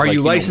him, and I was Are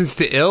you licensed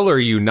to ill, or are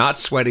you not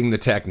sweating the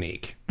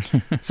technique?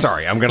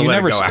 Sorry, I'm going to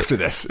let it go after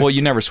this. Well,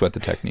 you never sweat the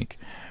technique.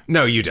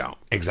 No, you don't.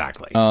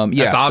 Exactly.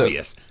 That's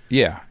obvious.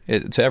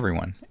 To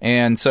everyone.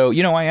 And so,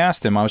 I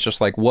asked him, I was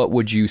just like, what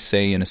would you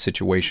say in a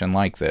situation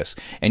like this?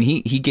 And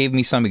he gave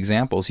me some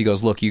examples. He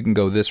goes, look, you can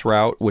go this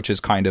route, which is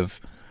kind of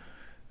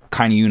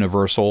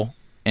universal.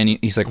 And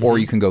he's like, or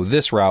you can go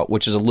this route,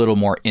 which is a little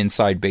more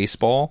inside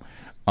baseball.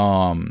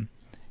 And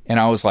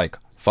I was like,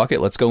 fuck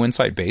it, let's go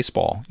inside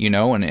baseball,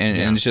 and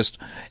it's just,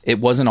 it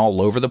wasn't all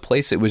over the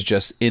place. It was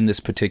just in this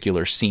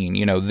particular scene,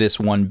 this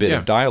one bit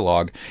of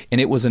dialogue,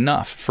 and it was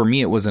enough. For me,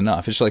 it was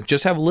enough. It's like,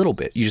 just have a little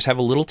bit. You just have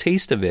a little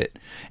taste of it,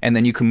 and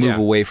then you can move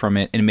away from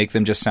it and make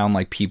them just sound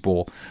like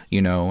people,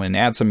 and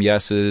add some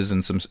yeses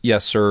and some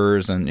yes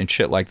sirs and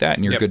shit like that,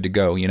 and you're good to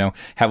go,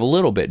 Have a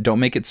little bit. Don't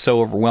make it so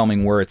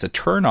overwhelming where it's a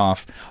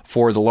turnoff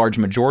for the large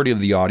majority of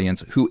the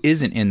audience who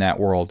isn't in that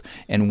world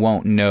and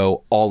won't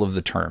know all of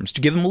the terms.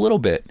 To give them a little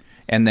bit,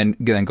 and then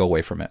go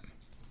away from it.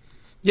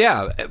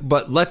 Yeah,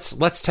 but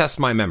let's test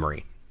my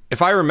memory.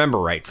 If I remember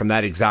right from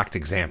that exact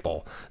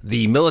example,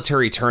 the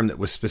military term that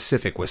was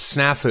specific was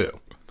snafu,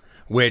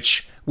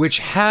 which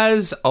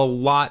has a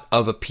lot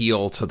of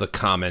appeal to the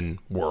common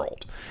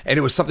world. And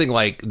it was something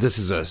like, this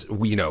is a,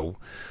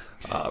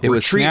 it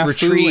was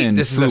retreat.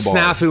 This is a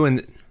snafu,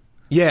 and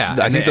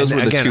I think those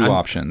were the two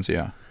options.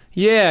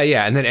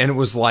 Yeah, and it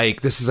was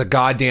like, this is a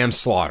goddamn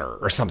slaughter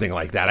or something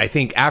like that. I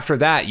think after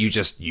that, you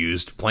just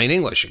used plain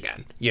English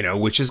again,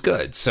 which is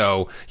good.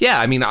 So,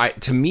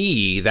 to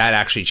me, that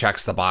actually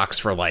checks the box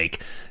for like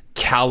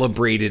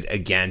calibrated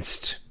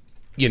against,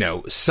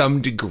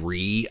 some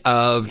degree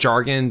of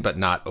jargon, but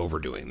not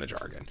overdoing the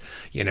jargon,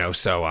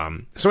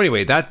 So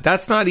anyway,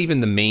 that's not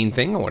even the main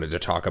thing I wanted to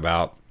talk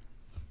about.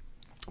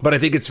 But I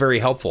think it's very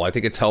helpful. I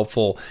think it's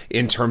helpful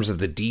in terms of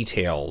the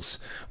details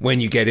when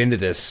you get into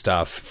this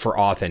stuff for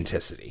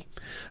authenticity.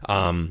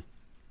 And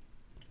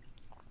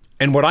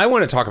what I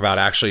want to talk about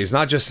actually is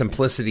not just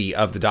simplicity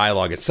of the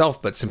dialogue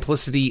itself, but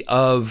simplicity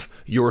of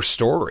your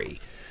story.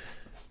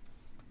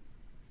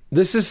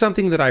 This is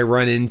something that I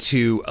run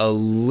into a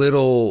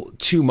little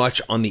too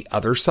much on the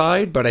other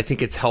side, but I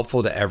think it's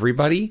helpful to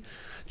everybody.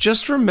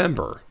 Just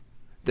remember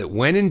that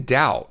when in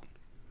doubt,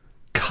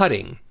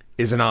 cutting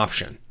is an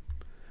option.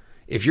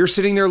 If you're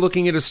sitting there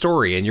looking at a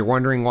story and you're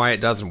wondering why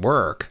it doesn't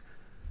work,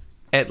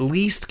 at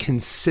least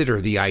consider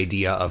the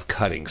idea of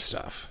cutting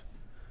stuff.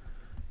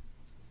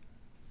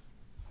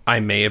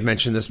 I may have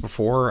mentioned this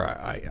before.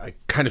 I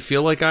kind of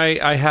feel like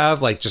I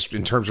have, like, just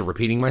in terms of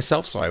repeating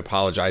myself, so I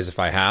apologize if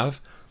I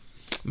have.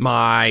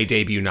 My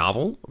debut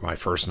novel, my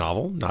first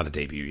novel, not a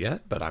debut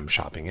yet, but I'm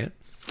shopping it,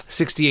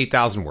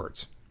 68,000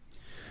 words.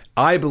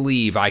 I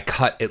believe I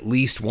cut at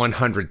least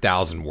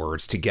 100,000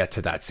 words to get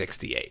to that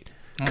 68.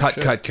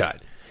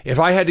 Cut. If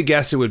I had to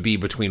guess, it would be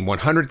between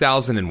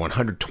 100,000 and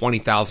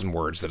 120,000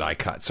 words that I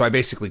cut. So I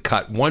basically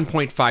cut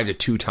 1.5 to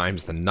 2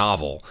 times the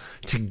novel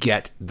to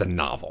get the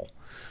novel.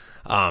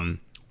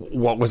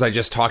 What was I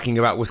just talking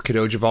about with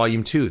Kadoja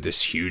Volume 2?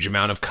 This huge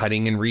amount of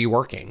cutting and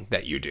reworking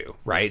that you do,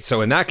 right?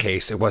 So in that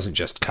case, it wasn't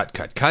just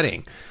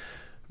cutting.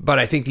 But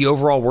I think the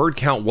overall word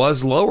count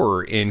was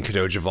lower in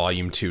Kadoja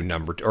Volume 2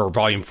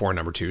 Volume 4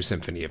 Number 2,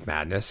 Symphony of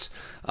Madness.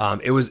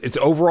 It's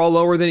overall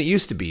lower than it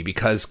used to be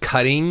because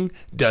cutting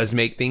does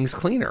make things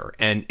cleaner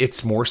and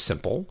it's more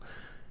simple.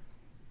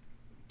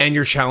 And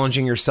you're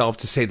challenging yourself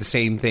to say the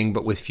same thing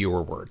but with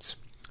fewer words.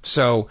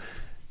 So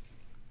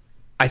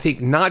I think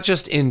not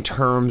just in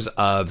terms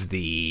of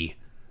the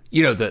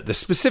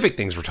specific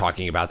things we're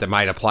talking about that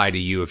might apply to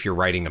you if you're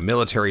writing a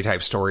military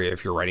type story,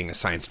 if you're writing a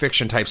science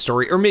fiction type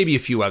story, or maybe a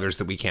few others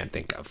that we can't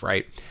think of,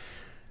 right?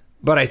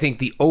 But I think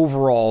the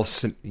overall,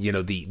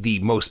 the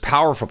most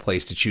powerful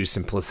place to choose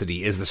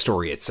simplicity is the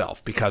story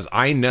itself, because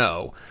I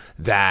know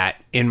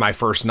that in my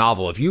first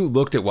novel, if you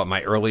looked at what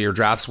my earlier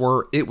drafts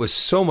were, it was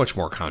so much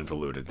more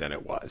convoluted than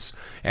it was.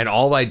 And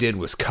all I did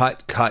was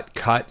cut,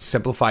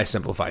 simplify,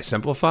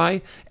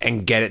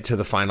 and get it to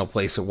the final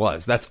place it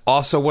was. That's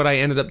also what I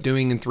ended up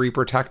doing in Three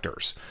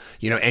Protectors.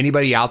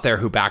 Anybody out there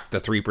who backed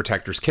the Three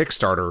Protectors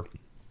Kickstarter,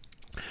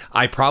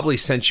 I probably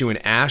sent you an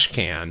ash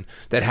can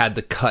that had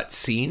the cut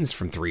scenes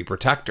from Three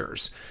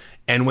Protectors.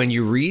 And when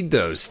you read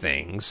those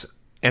things,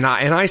 and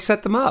I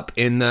set them up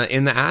in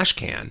the ash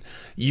can,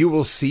 you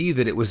will see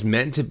that it was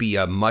meant to be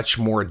a much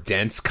more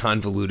dense,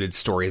 convoluted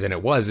story than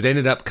it was. It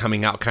ended up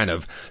coming out kind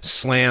of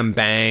slam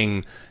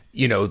bang,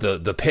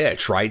 the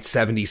pitch, right?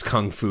 70s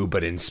kung fu,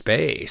 but in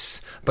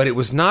space. But it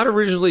was not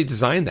originally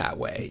designed that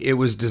way. It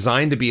was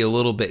designed to be a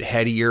little bit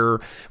headier,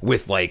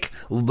 with like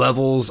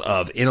levels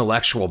of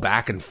intellectual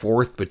back and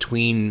forth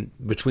between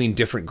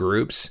different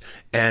groups.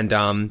 And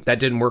that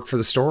didn't work for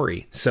the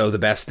story. So the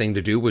best thing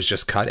to do was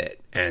just cut it.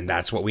 And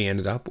that's what we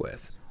ended up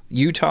with.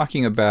 You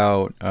talking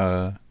about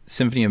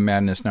Symphony of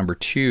Madness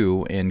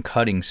 #2 and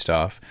cutting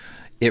stuff,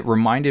 it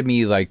reminded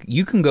me, like,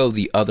 you can go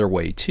the other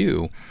way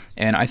too.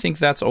 And I think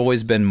that's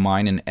always been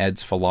mine and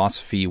Ed's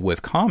philosophy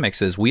with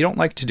comics, is we don't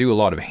like to do a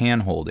lot of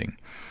hand-holding.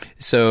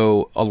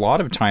 So a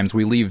lot of times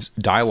we leave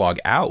dialogue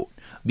out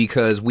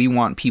because we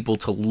want people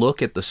to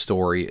look at the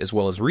story as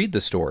well as read the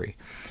story.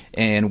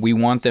 And we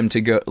want them to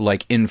go,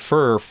 like,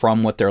 infer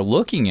from what they're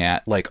looking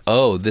at, like,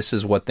 oh, this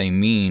is what they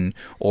mean,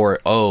 or,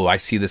 oh, I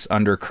see this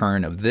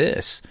undercurrent of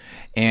this.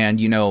 And,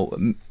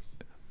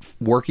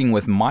 working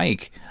with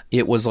Mike,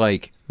 it was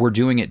like, we're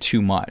doing it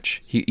too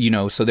much.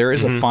 So there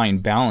is a fine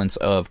balance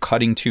of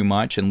cutting too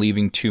much and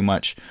leaving too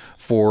much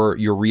for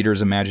your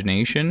reader's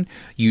imagination.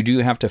 You do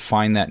have to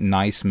find that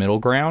nice middle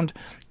ground,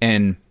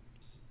 and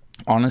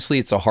honestly,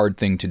 it's a hard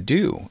thing to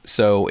do.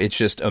 So it's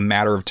just a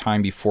matter of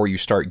time before you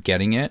start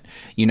getting it,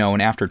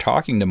 and after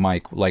talking to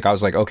Mike, like, I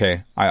was like,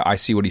 okay, I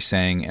see what he's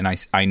saying, and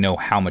I know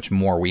how much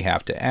more we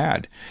have to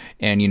add.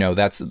 And,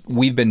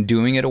 we've been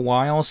doing it a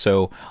while,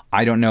 so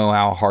I don't know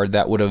how hard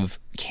that would have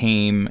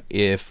came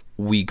if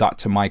we got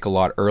to Mike a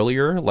lot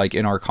earlier, like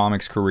in our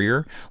comics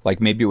career.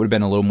 Like, maybe it would have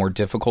been a little more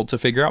difficult to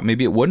figure out.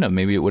 Maybe it wouldn't have.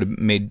 Maybe it would have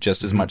made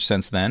just as much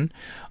sense then.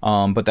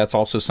 But that's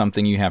also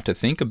something you have to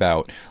think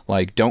about.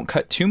 Like, don't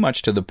cut too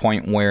much to the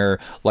point where,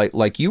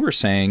 like you were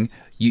saying,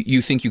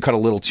 you think you cut a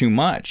little too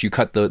much. You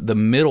cut the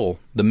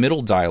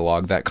middle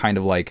dialogue, that kind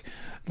of like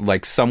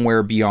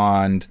somewhere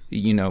beyond,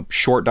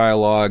 short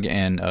dialogue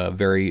and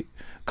very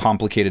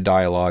complicated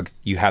dialogue.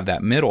 You have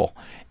that middle.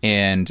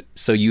 And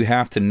so you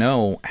have to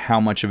know how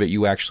much of it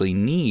you actually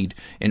need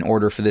in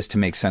order for this to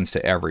make sense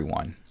to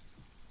everyone.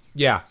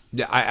 Yeah,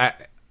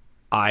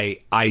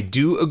 I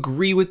do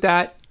agree with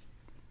that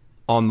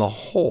on the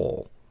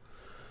whole.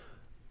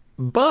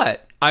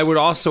 But I would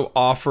also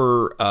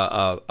offer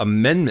a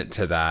amendment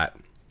to that,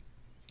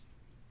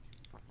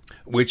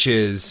 which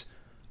is,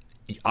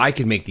 I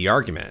could make the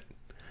argument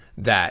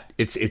that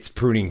it's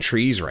pruning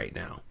trees right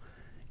now.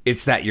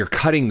 It's that you're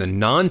cutting the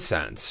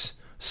nonsense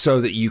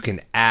so that you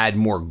can add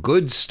more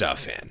good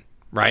stuff in,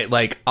 right?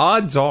 Like,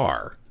 odds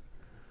are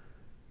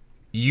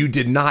you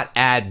did not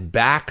add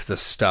back the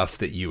stuff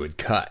that you had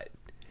cut.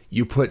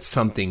 You put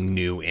something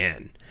new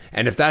in.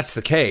 And if that's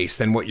the case,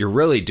 then what you're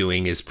really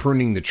doing is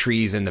pruning the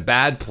trees in the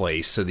bad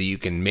place so that you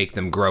can make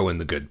them grow in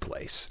the good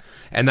place.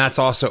 And that's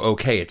also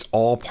okay. It's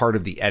all part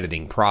of the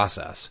editing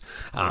process.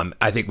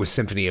 I think with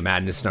Symphony of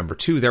Madness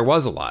 #2, there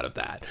was a lot of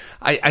that.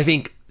 I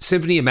think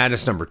Symphony of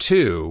Madness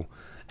 #2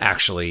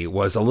 actually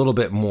was a little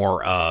bit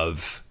more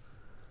of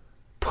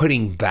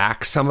putting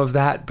back some of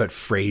that, but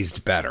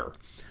phrased better.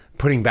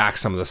 Putting back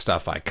some of the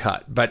stuff I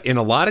cut. But in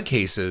a lot of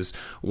cases,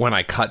 when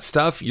I cut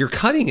stuff, you're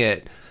cutting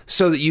it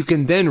so that you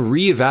can then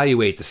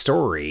reevaluate the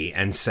story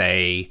and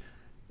say,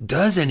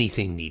 does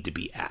anything need to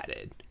be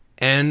added?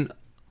 And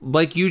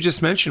like you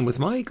just mentioned with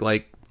Mike,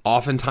 like,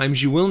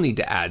 oftentimes you will need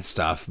to add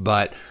stuff,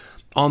 but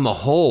on the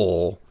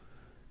whole,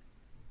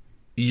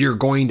 you're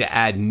going to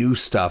add new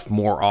stuff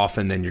more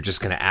often than you're just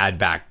going to add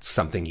back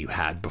something you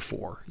had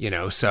before,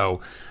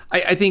 So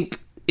I think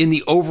in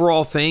the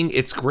overall thing,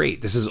 it's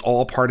great. This is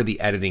all part of the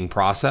editing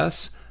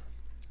process.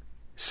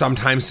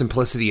 Sometimes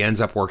simplicity ends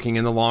up working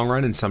in the long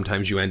run, and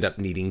sometimes you end up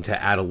needing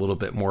to add a little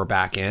bit more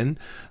back in.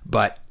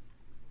 But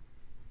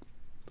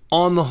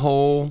on the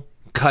whole,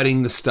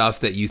 cutting the stuff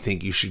that you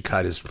think you should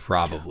cut is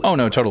probably... Oh,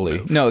 no, totally.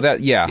 Move. No, that,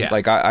 yeah.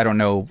 Like, I don't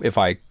know if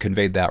I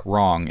conveyed that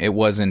wrong. It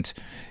wasn't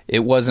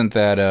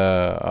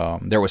that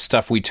there was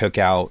stuff we took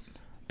out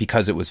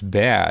because it was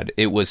bad.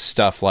 It was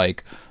stuff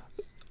like,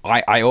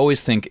 I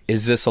always think,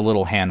 is this a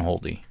little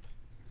hand-holdy?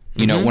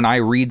 When I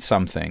read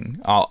something,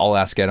 I'll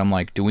ask Ed, I'm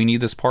like, do we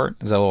need this part?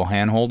 Is that a little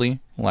hand-holdy?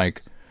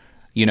 Like,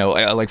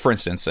 like, for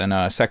instance,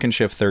 in Second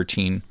Shift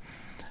 13,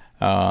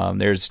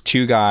 there's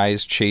two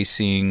guys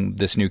chasing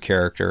this new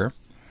character,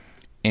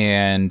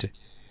 and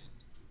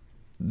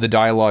the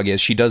dialogue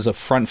is, she does a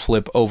front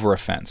flip over a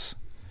fence.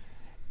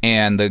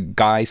 And the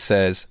guy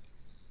says,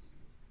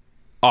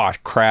 oh,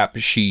 crap,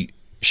 she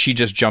she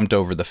just jumped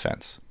over the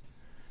fence.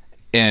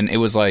 And it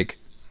was like,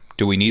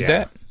 do we need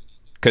that?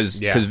 Because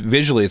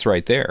visually it's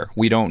right there.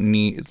 We don't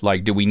need,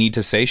 like, do we need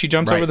to say she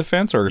jumps over the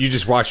fence? Or you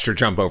just watched her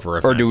jump over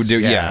a fence.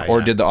 Or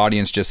or did the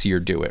audience just see her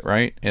do it,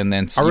 right? And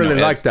then I really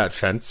like that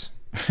fence.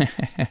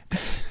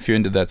 If you're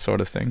into that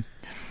sort of thing.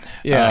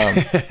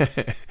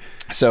 Yeah.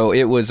 So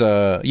it was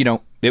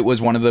it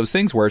was one of those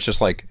things where it's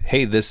just like,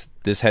 hey, this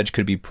hedge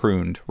could be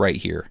pruned right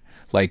here.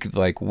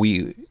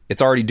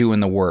 It's already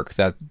doing the work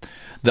that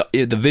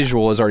the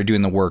visual is already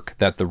doing the work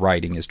that the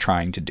writing is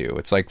trying to do.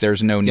 It's like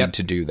there's no need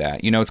to do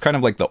that. It's kind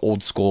of like the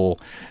old school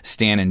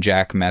Stan and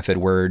Jack method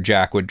where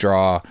Jack would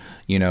draw,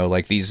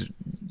 like these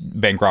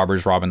bank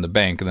robbers robbing the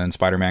bank, and then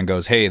Spider-Man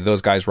goes, "Hey,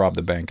 those guys robbed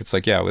the bank." It's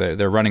like, yeah,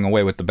 they're running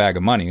away with the bag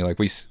of money. Like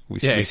we see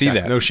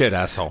that. No shit,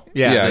 asshole.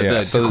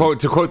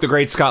 To quote the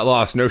great Scott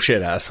Loss, no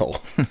shit,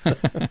 asshole.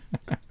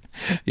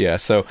 Yeah,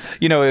 so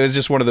it was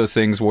just one of those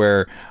things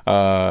where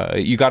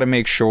you got to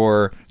make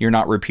sure you're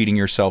not repeating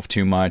yourself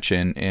too much,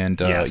 and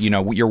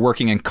you're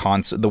working in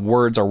concert. The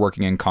words are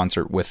working in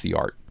concert with the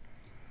art.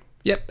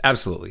 Yep,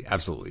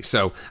 absolutely.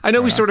 So I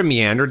know we sort of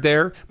meandered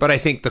there, but I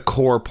think the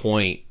core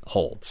point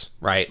holds,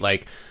 right?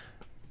 Like,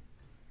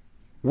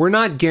 we're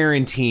not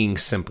guaranteeing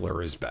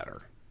simpler is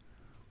better.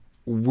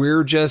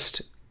 We're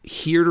just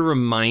here to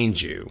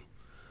remind you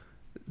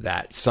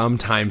that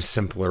sometimes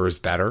simpler is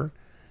better.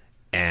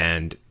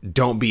 And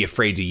don't be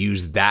afraid to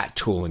use that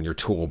tool in your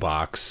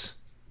toolbox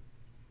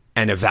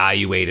and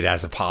evaluate it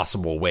as a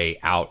possible way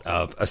out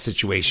of a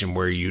situation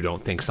where you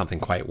don't think something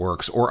quite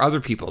works or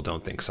other people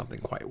don't think something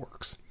quite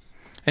works.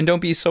 And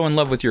don't be so in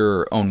love with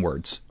your own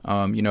words.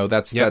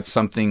 That's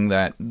something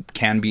that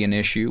can be an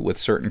issue with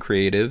certain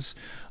creatives.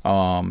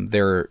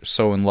 They're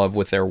so in love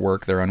with their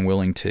work, they're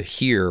unwilling to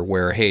hear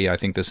where, hey, I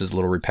think this is a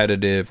little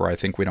repetitive, or I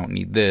think we don't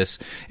need this.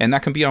 And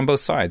that can be on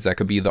both sides. That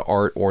could be the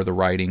art or the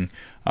writing.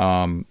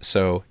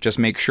 So just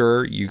make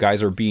sure you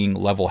guys are being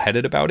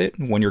level-headed about it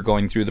when you're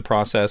going through the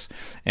process,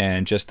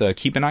 and just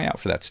keep an eye out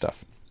for that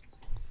stuff.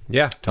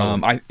 Yeah,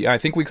 totally. I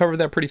think we covered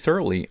that pretty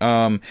thoroughly.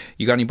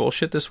 You got any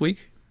bullshit this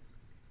week?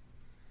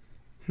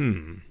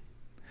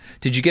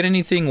 Did you get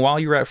anything while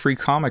you were at Free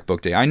Comic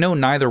Book Day? I know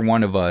neither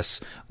one of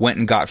us went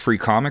and got free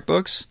comic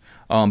books,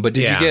 but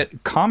did you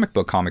get comic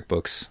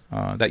books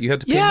that you had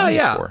to pay money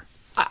for?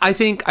 I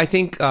think I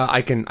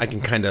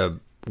can kind of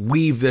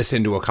weave this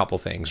into a couple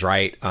things,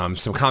 right?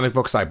 Some comic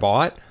books I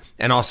bought,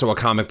 and also a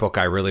comic book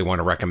I really want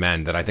to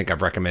recommend that I think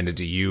I've recommended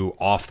to you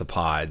off the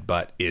pod,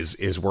 but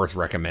is worth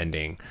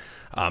recommending,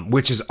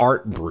 which is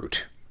Art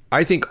Brut.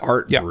 I think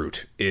Art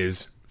Brut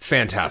is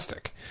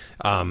fantastic.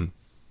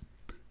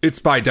 It's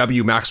by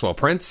W. Maxwell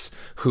Prince,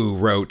 who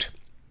writes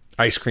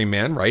Ice Cream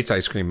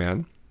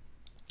Man,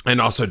 and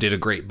also did a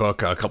great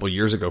book a couple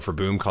years ago for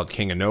Boom called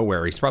King of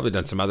Nowhere. He's probably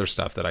done some other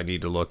stuff that I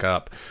need to look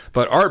up.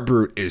 But Art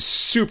Brut is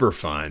super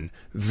fun,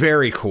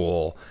 very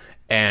cool,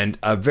 and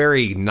a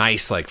very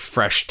nice, like,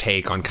 fresh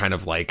take on kind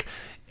of like,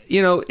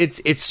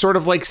 it's sort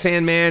of like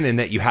Sandman in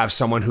that you have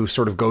someone who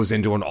sort of goes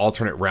into an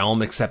alternate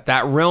realm, except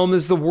that realm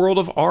is the world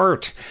of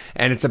art.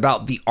 And it's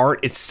about the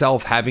art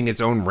itself having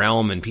its own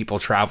realm and people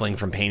traveling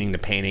from painting to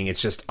painting.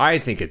 It's just, I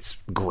think it's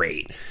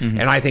great.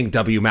 Mm-hmm. And I think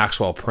W.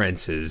 Maxwell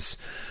Prince is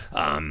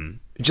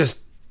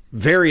just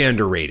very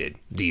underrated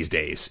these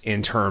days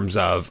in terms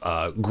of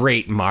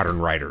great modern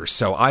writers.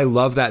 So I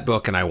love that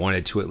book, and I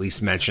wanted to at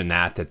least mention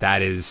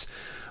that is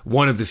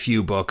one of the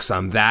few books,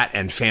 that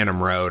and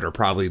Phantom Road are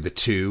probably the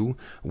two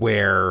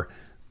where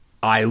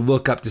I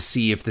look up to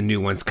see if the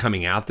new one's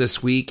coming out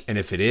this week. And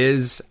if it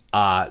is,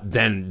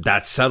 then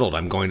that's settled.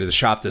 I'm going to the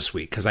shop this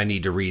week because I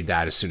need to read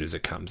that as soon as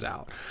it comes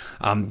out.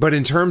 But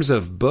in terms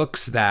of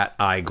books that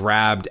I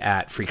grabbed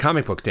at Free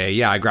Comic Book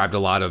Day, I grabbed a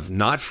lot of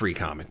not free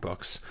comic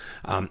books.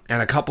 And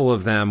a couple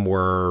of them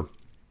were...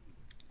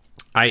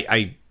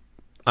 I'm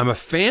a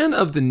fan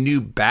of the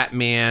new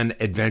Batman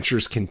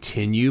Adventures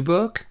Continue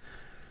book.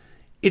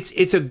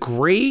 It's a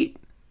great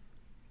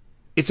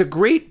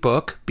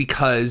book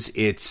because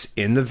it's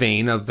in the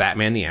vein of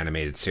Batman the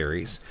Animated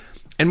Series.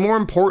 And more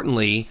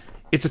importantly,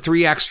 it's a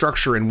 3-act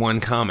structure in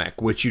one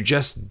comic, which you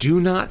just do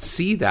not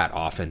see that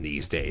often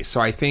these days. So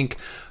I think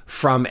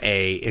from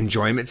a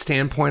enjoyment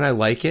standpoint, I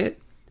like it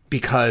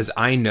because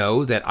I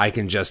know that I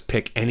can just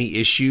pick any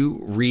issue,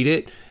 read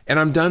it, and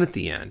I'm done at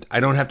the end. I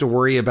don't have to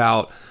worry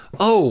about,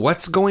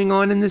 what's going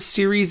on in this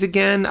series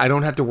again? I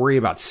don't have to worry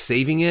about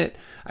saving it.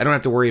 I don't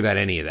have to worry about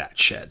any of that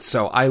shit.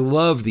 So I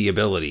love the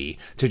ability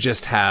to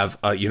just have,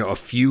 a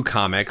few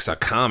comics, a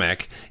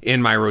comic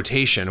in my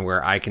rotation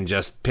where I can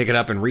just pick it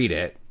up and read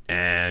it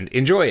and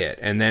enjoy it.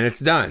 And then it's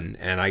done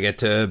and I get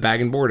to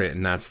bag and board it.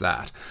 And that's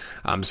that.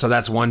 So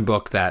that's one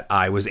book that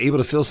I was able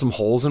to fill some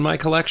holes in my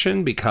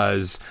collection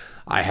because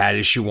I had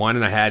issue 1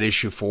 and I had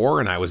issue 4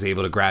 and I was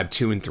able to grab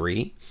 2 and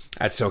 3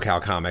 at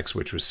SoCal Comics,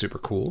 which was super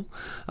cool.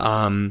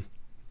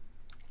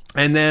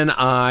 And then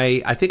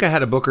I think I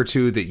had a book or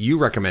two that you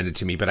recommended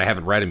to me, but I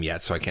haven't read them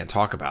yet, so I can't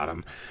talk about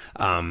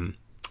them.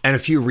 and a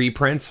few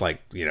reprints,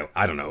 like,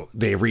 I don't know,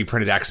 they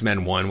reprinted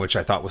X-Men 1, which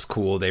I thought was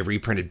cool. They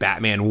reprinted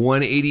Batman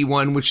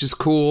 181, which is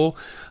cool.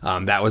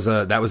 That was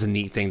a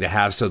neat thing to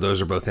have. So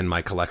those are both in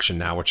my collection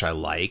now, which I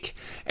like.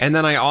 And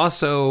then I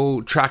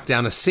also tracked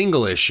down a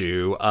single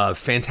issue of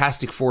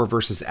Fantastic Four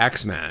versus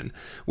X-Men,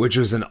 which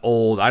was an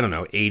old, I don't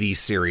know, 80s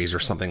series or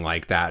something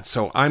like that.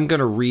 So I'm going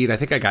to read, I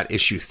think I got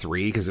issue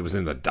 3 because it was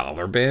in the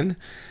dollar bin,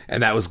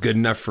 and that was good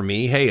enough for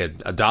me. Hey,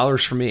 a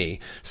dollar's for me.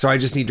 So I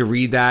just need to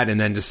read that and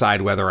then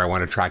decide whether I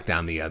want to track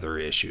down the other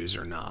issues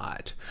or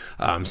not.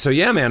 So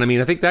yeah, man, I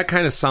mean, I think that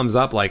kind of sums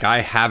up, like, I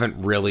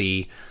haven't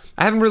really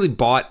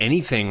bought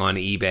anything on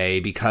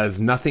eBay because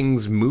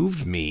nothing's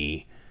moved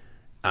me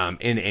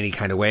in any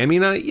kind of way. I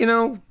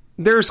mean,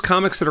 there's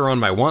comics that are on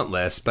my want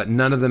list, but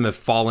none of them have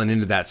fallen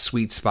into that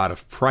sweet spot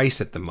of price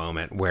at the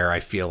moment where I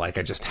feel like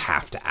I just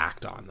have to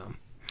act on them.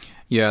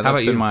 Yeah,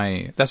 that's been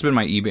my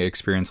eBay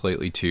experience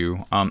lately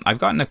too. I've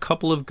gotten a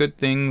couple of good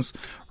things.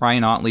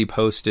 Ryan Otley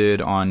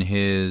posted on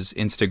his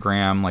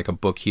Instagram like a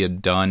book he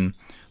had done,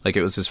 like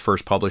it was his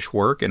first published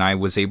work, and I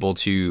was able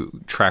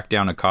to track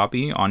down a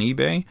copy on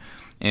eBay,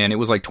 and it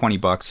was like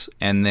 $20.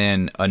 And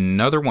then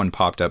another one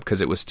popped up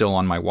because it was still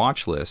on my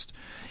watch list,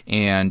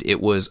 and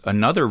it was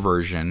another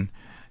version,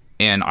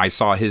 and I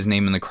saw his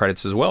name in the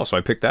credits as well, so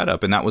I picked that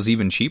up, and that was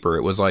even cheaper.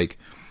 It was $2.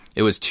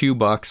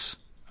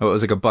 It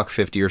was like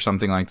 $1.50 or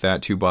something like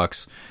that,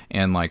 $2,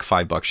 and like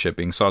 $5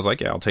 shipping. So I was like,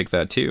 yeah, I'll take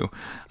that too.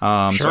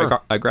 Sure. So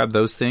I grabbed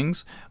those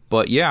things.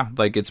 But yeah,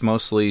 like it's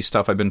mostly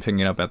stuff I've been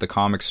picking up at the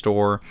comic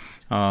store.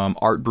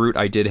 Art Brut,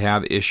 I did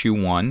have issue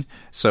 1.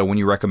 So when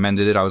you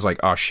recommended it, I was like,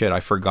 oh shit, I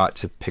forgot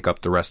to pick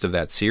up the rest of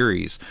that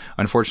series.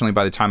 Unfortunately,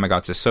 by the time I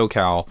got to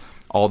SoCal,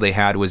 all they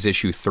had was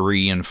issue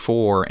 3 and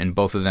 4, and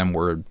both of them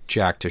were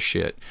jacked to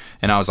shit.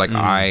 And I was like,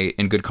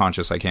 in good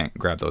conscience, I can't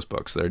grab those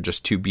books. They're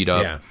just too beat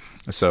up. Yeah.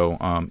 So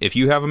if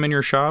you have them in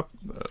your shop,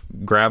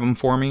 grab them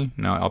for me.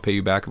 No, I'll pay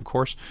you back, of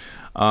course.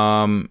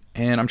 And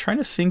I'm trying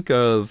to think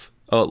of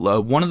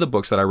one of the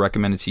books that I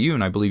recommended to you,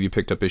 and I believe you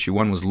picked up issue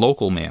 1, was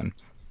Local Man.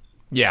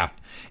 Yeah.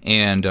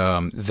 And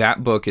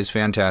that book is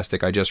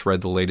fantastic. I just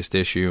read the latest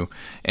issue,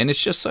 and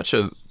it's just such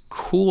a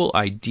cool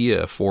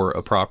idea for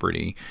a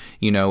property.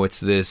 It's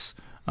this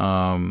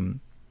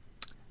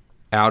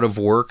out of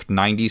work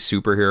 90s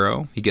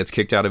superhero. He gets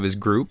kicked out of his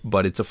group,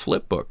 but it's a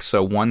flip book.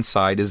 So one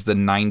side is the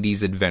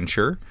 90s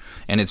adventure,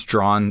 and it's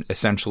drawn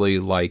essentially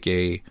like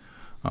a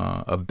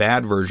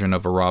bad version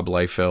of a Rob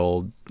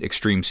Liefeld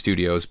Extreme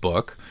Studios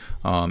book,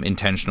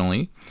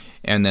 intentionally.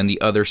 And then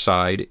the other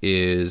side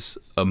is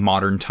a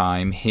modern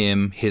time,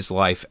 his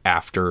life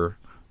after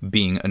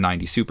being a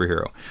 90s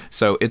superhero.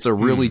 So it's a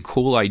really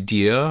cool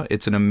idea.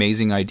 It's an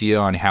amazing idea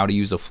on how to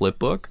use a flip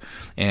book.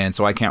 And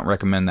so I can't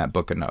recommend that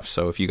book enough.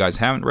 So if you guys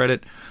haven't read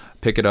it,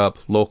 pick it up.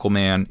 Local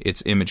Man.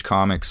 It's Image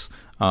Comics.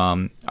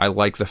 I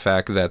like the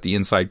fact that the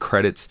inside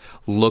credits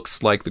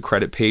looks like the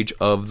credit page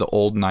of the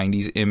old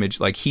 90s Image.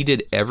 Like, he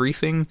did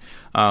everything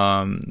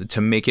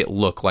to make it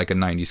look like a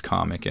 90s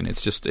comic. And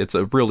it's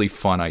a really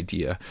fun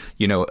idea.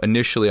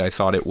 Initially I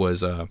thought it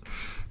was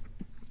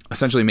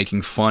essentially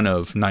making fun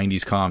of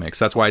 90s comics.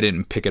 That's why I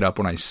didn't pick it up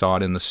when I saw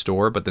it in the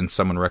store, but then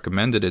someone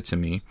recommended it to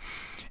me.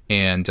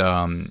 And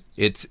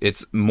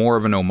it's more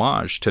of an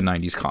homage to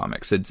 90s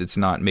comics. It's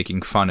not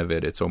making fun of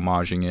it. It's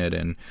homaging it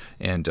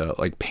and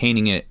like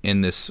painting it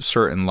in this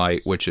certain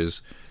light, which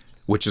is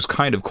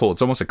kind of cool.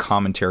 It's almost a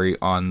commentary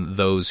on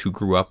those who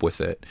grew up with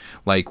it.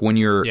 Like, when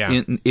you're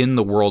in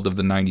the world of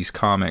the 90s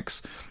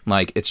comics,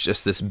 like, it's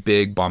just this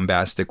big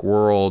bombastic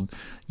world,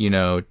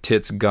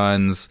 tits,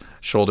 guns,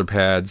 shoulder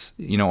pads,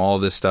 all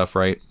this stuff,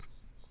 right?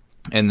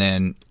 And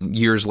then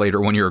years later,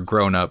 when you're a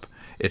grown up,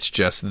 it's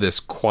just this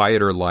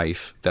quieter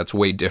life that's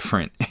way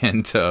different.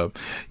 And,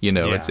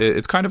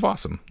 it's kind of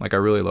awesome. Like, I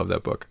really love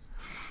that book.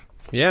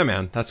 Yeah,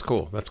 man. That's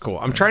cool.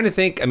 I'm trying to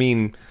think. I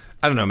mean,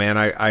 I don't know, man.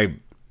 I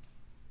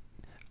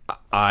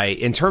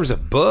in terms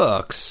of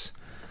books,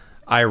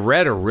 I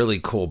read a really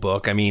cool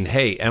book. I mean,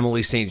 hey,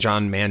 Emily St.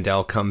 John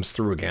Mandel comes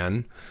through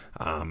again.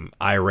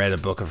 I read a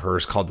book of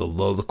hers called The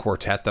Lola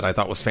Quartet that I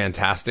thought was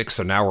fantastic.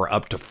 So now we're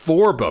up to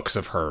 4 books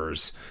of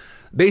hers.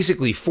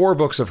 Basically, 4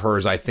 books of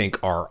hers I think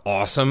are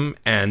awesome,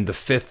 and the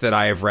 5th that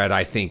I have read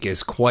I think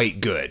is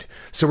quite good.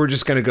 So we're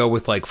just going to go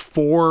with like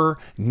 4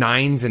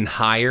 9s and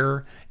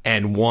higher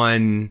and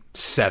 1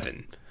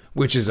 7,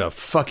 which is a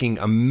fucking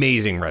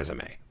amazing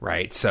resume,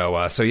 right?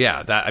 So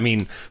yeah, that, I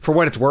mean, for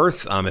what it's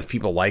worth, if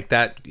people like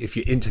that, if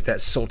you're into that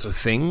sort of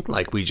thing,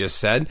 like we just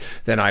said,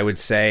 then I would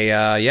say,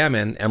 yeah,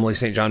 man, Emily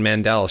St. John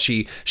Mandel.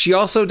 She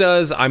also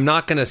does, I'm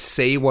not going to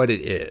say what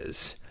it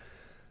is,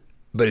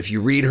 but if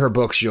you read her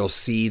books, you'll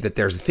see that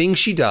there's things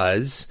she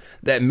does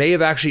that may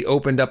have actually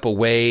opened up a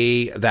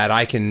way that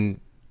I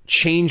can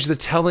change the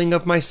telling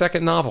of my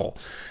second novel.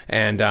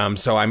 And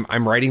so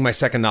I'm writing my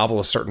second novel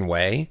a certain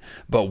way,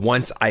 but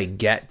once I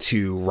get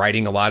to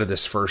writing a lot of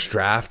this first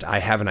draft, I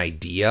have an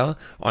idea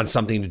on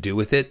something to do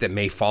with it that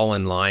may fall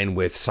in line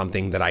with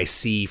something that I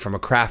see from a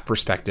craft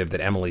perspective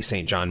that Emily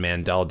St. John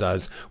Mandel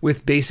does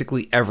with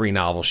basically every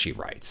novel she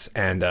writes.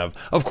 And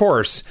of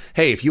course,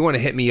 hey, if you want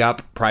to hit me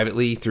up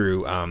privately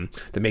through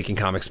the Making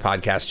Comics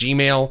Podcast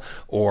Gmail,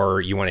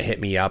 or you want to hit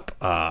me up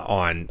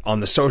on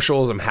the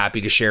socials, I'm happy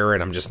to share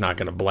it. I'm just not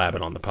going to blab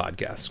it on the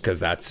podcast because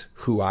that's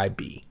who I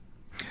be.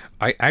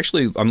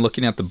 I'm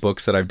looking at the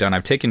books that I've done.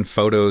 I've taken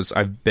photos.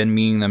 I've been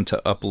meaning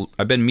to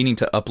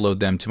upload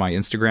them to my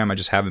Instagram. I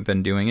just haven't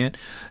been doing it.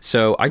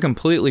 So I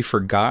completely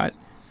forgot,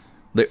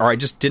 or I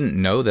just didn't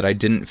know that I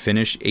didn't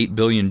finish 8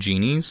 Billion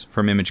Genies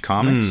from Image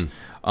Comics.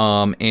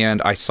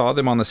 And I saw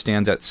them on the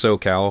stands at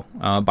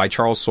SoCal by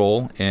Charles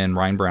Soule and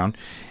Ryan Brown.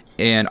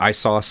 And I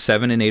saw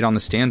 7 and 8 on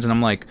the stands, and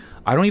I'm like,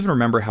 I don't even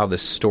remember how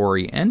this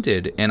story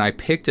ended. And I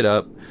picked it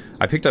up.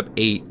 I picked up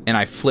 8, and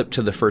I flipped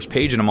to the first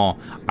page, and I'm all,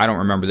 I don't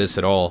remember this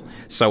at all.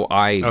 So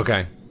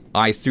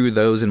I threw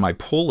those in my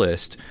pull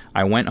list.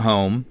 I went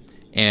home,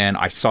 and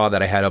I saw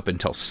that I had up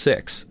until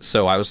 6.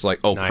 So I was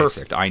like, oh, nice.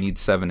 Perfect. I need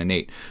 7 and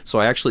 8.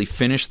 So I actually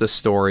finished the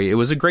story. It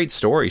was a great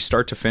story,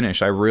 start to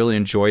finish. I really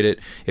enjoyed it.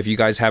 If you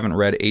guys haven't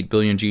read 8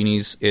 Billion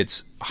Genies,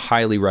 it's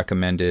highly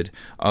recommended.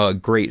 A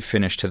great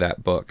finish to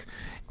that book.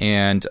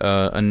 And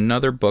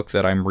another book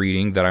that I'm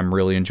reading that I'm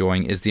really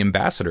enjoying is The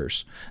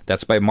Ambassadors.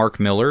 That's by Mark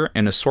Miller,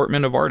 an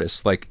assortment of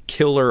artists, like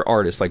killer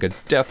artists, like a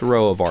death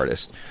row of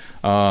artists.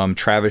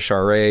 Travis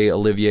Charest,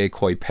 Olivier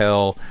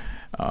Coipel.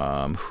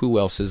 Who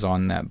else is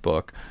on that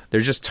book?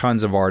 There's just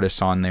tons of artists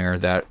on there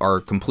that are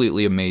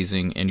completely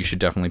amazing, and you should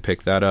definitely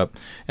pick that up.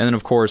 And then,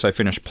 of course, I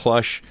finished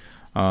Plush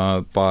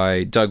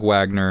by Doug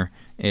Wagner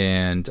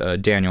and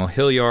Daniel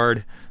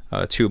Hilliard,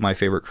 2 of my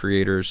favorite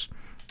creators.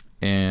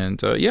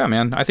 And yeah,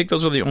 man, I think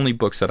those are the only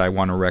books that I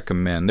want to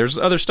recommend. There's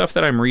other stuff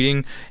that I'm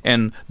reading,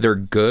 and they're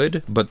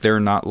good, but they're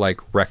not like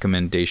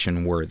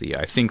recommendation worthy.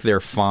 I think they're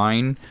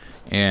fine,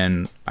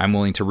 and I'm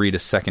willing to read a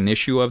second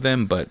issue of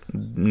them, but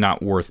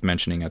not worth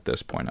mentioning at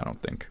this point, I don't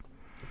think.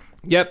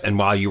 Yep, and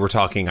while you were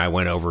talking, I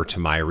went over to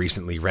my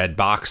recently read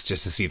box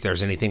just to see if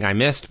there's anything I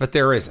missed, but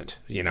there isn't.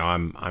 You know,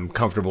 I'm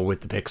comfortable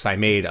with the picks I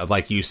made.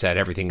 Like you said,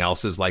 everything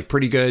else is like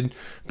pretty good,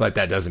 but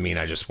that doesn't mean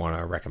I just want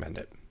to recommend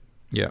it.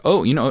 Yeah.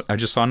 Oh, you know, I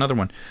just saw another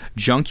one.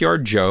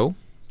 Junkyard Joe.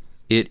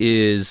 It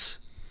is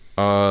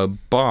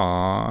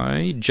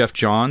by Jeff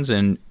Johns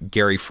and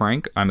Gary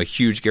Frank. I'm a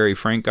huge Gary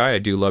Frank guy. I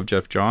do love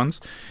Jeff Johns.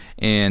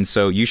 And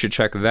so you should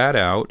check that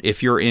out.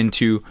 If you're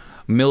into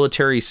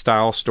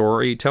military-style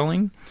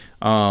storytelling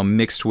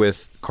mixed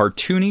with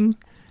cartooning,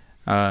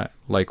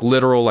 like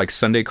literal, like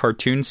Sunday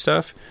cartoon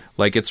stuff,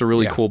 like it's a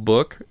really cool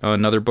book.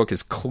 Another book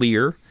is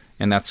Clear.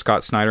 And that's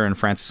Scott Snyder and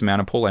Francis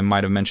Manapul. I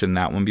might have mentioned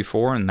that one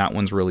before, and that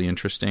one's really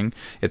interesting.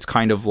 It's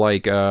kind of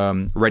like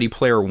Ready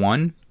Player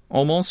One,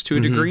 almost, to a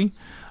degree.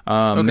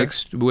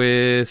 Mixed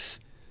with...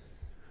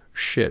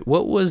 Shit,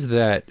 what was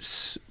that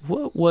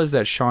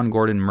Sean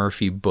Gordon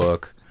Murphy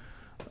book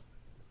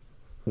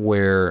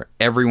where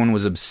everyone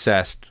was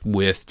obsessed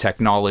with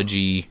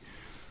technology?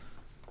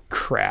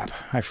 Crap,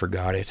 I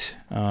forgot it.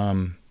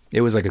 It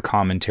was like a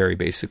commentary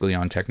basically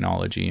on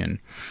technology and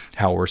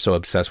how we're so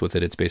obsessed with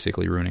it. It's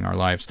basically ruining our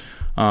lives.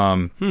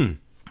 Yeah,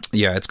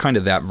 it's kind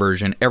of that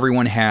version.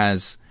 Everyone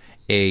has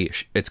I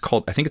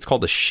think it's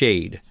called a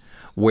shade,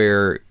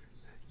 where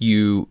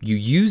you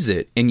use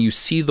it and you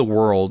see the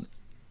world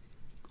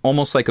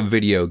almost like a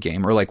video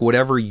game, or like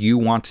whatever you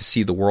want to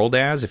see the world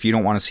as. If you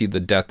don't want to see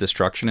the death,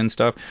 destruction, and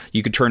stuff,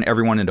 you could turn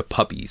everyone into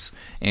puppies.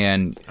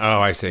 And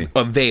I see.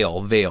 A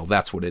veil,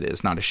 that's what it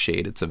is. Not a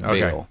shade, it's a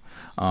veil.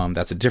 Okay.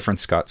 That's a different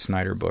Scott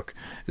Snyder book.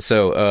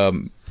 So,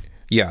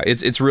 yeah,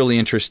 it's really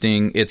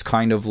interesting. It's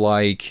kind of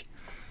like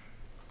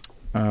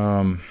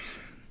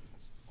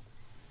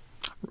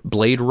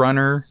Blade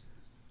Runner.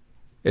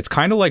 It's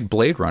kind of like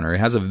Blade Runner. It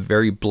has a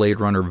very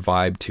Blade Runner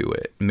vibe to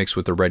it, mixed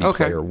with the Ready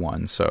Player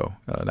One. So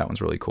that one's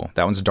really cool.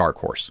 That one's a Dark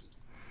Horse.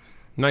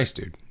 Nice,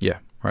 dude. Yeah,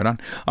 right on.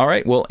 All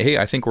right, well, hey,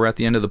 I think we're at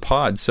the end of the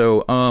pod.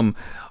 So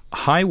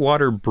High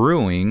Water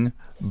Brewing,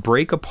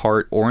 Break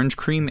Apart Orange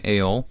Cream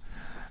Ale.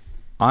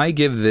 I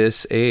give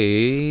this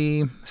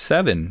a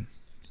 7.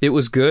 It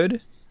was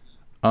good.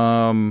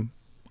 I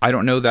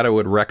don't know that I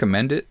would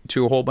recommend it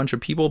to a whole bunch of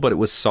people, but it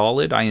was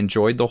solid. I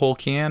enjoyed the whole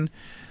can.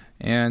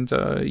 And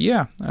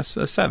yeah, that's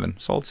a 7.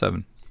 Solid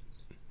 7.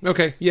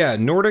 Okay, yeah.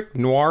 Nordic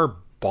Noir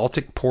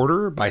Baltic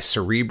Porter by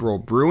Cerebral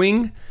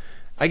Brewing.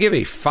 I give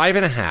a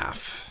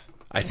 5.5.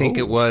 I think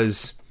it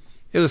was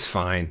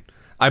fine.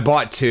 I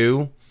bought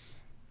 2,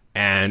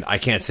 and I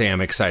can't say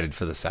I'm excited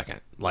for the second.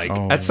 Like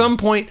at some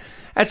point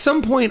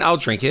I'll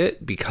drink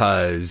it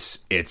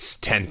because it's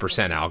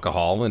 10%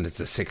 alcohol and it's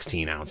a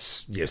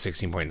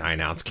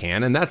 16.9 ounce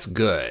can, and that's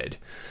good.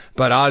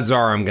 But odds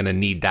are I'm going to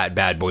need that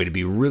bad boy to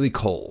be really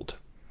cold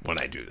when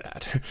I do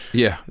that.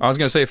 Yeah, I was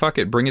going to say, fuck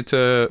it, bring it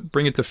to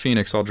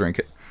Phoenix, I'll drink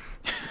it.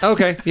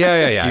 Okay.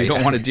 Yeah. You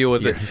don't want to deal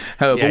with it.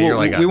 But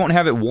we won't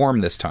have it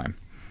warm this time.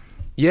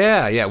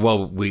 Yeah.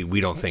 Well,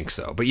 we don't think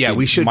so, but yeah,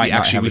 we should be.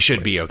 Actually, we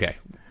should be okay.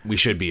 We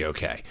should be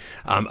okay.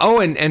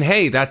 And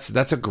hey, that's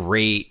a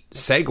great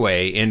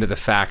segue into the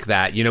fact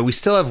that, we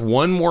still have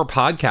one more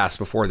podcast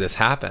before this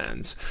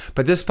happens,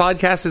 but this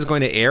podcast is going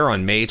to air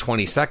on May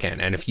 22nd.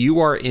 And if you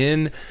are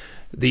in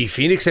the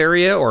Phoenix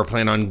area or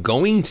plan on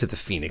going to the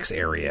Phoenix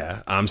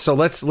area, so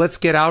let's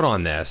get out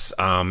on this.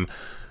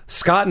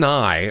 Scott and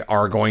I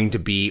are going to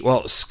be,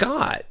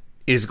 Scott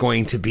is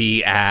going to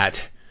be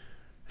at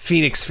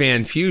Phoenix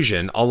Fan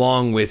Fusion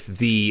along with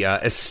the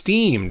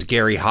esteemed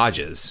Gary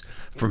Hodges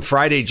from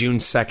Friday, June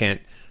 2nd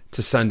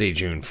to Sunday,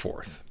 June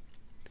 4th.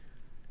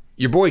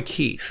 Your boy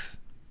Keith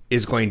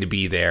is going to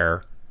be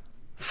there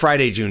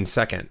Friday, June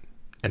 2nd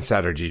and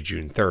Saturday,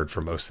 June 3rd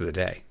for most of the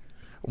day.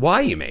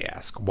 Why, you may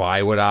ask?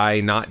 Why would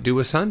I not do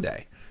a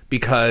Sunday?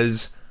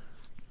 Because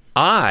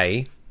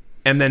I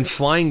am then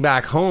flying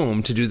back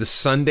home to do the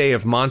Sunday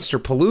of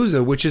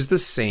Monsterpalooza, which is the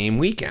same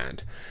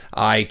weekend.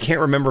 I can't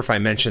remember if I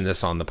mentioned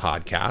this on the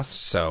podcast,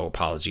 so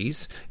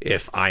apologies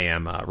if I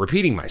am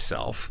repeating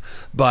myself.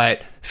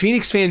 But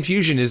Phoenix Fan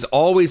Fusion is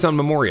always on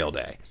Memorial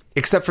Day,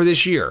 except for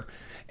this year.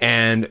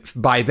 And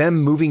by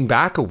them moving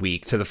back a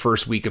week to the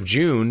first week of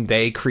June,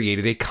 they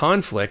created a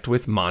conflict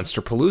with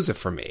Monsterpalooza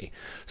for me.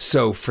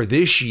 So for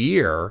this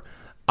year,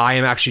 I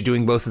am actually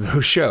doing both of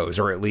those shows,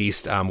 or at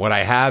least what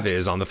I have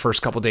is on the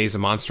first couple days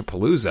of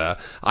Monsterpalooza,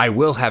 I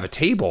will have a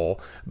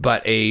table,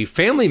 but a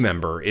family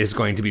member is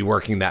going to be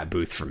working that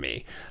booth for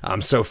me.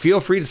 So feel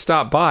free to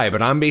stop by,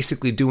 but I'm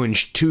basically doing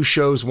 2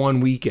 shows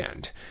one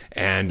weekend.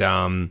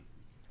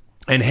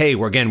 And hey,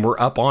 we're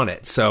up on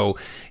it. So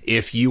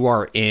if you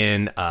are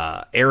in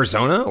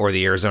Arizona or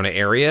the Arizona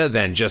area,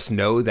 then just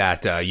know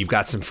that you've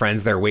got some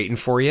friends there waiting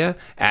for you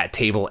at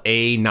table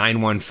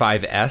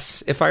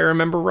A915S, if I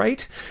remember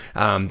right.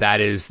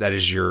 That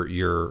is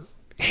your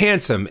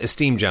handsome,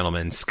 esteemed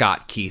gentlemen,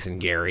 Scott, Keith,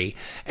 and Gary.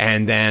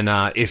 And then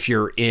if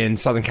you're in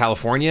Southern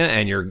California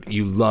and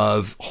you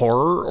love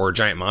horror or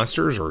giant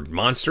monsters or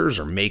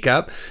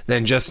makeup,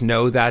 then just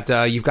know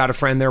that you've got a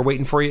friend there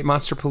waiting for you at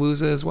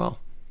Monsterpalooza as well.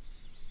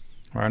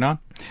 Right on.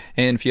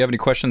 And if you have any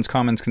questions,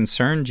 comments,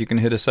 concerns, you can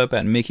hit us up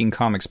at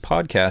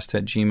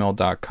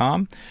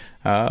makingcomicspodcast@gmail.com.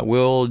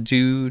 We'll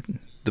do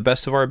the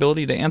best of our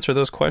ability to answer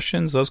those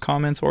questions, those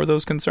comments, or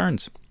those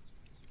concerns.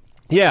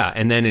 Yeah,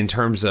 and then in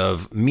terms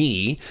of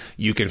me,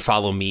 you can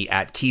follow me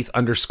at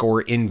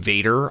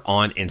Keith_Invader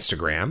on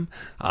Instagram.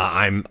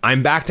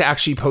 I'm back to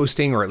actually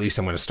posting, or at least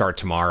I'm going to start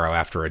tomorrow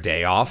after a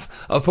day off,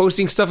 of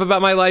posting stuff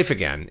about my life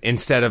again,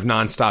 instead of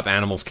nonstop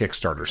Animals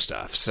Kickstarter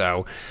stuff.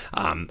 So,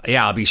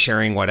 I'll be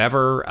sharing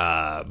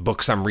whatever,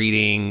 books I'm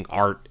reading,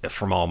 art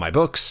from all my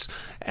books,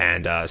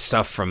 and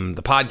stuff from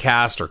the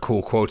podcast or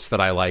cool quotes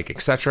that I like,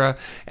 etc.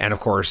 And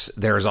of course,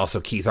 there is also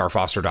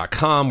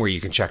KeithRFoster.com where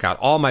you can check out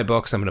all my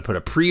books. I'm going to put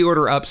a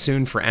pre-order up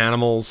soon for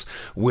Animals,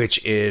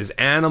 which is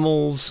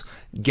animals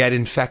get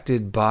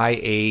infected by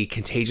a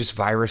contagious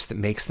virus that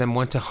makes them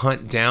want to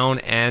hunt down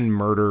and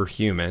murder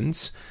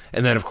humans.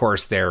 And then, of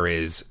course, there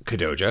is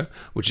Kadoja,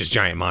 which is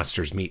Giant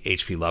Monsters Meet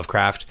H.P.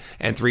 Lovecraft,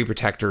 and Three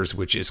Protectors,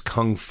 which is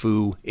Kung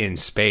Fu in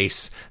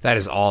Space. That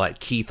is all at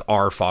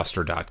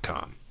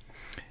KeithRFoster.com.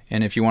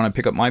 And if you want to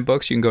pick up my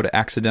books, you can go to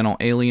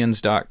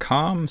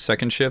accidentalaliens.com.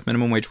 Second Shift,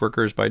 Minimum Wage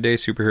Workers by Day,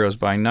 Superheroes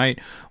by Night,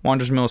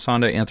 Wanderers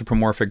Melisande,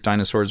 Anthropomorphic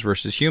Dinosaurs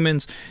vs.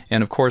 Humans,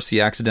 and of course the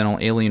Accidental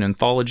Alien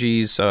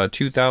Anthologies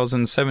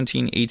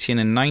 2017, 18,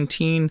 and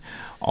 19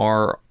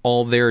 are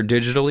all there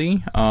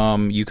digitally.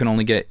 You can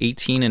only get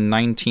 18 and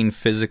 19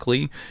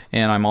 physically,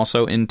 and I'm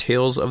also in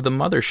Tales of the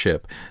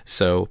Mothership.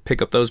 So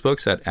pick up those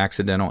books at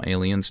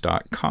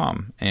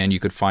accidentalaliens.com. And you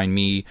could find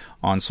me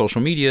on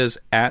social medias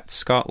at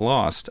Scott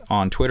Lost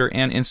on Twitter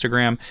and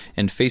Instagram,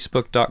 and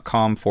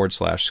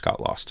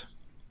facebook.com/Scott Lost.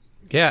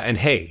 Yeah, and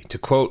hey, to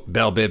quote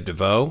Belle Biv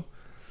DeVoe,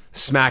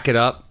 smack it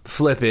up,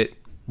 flip it,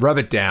 rub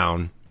it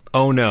down.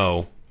 Oh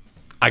no,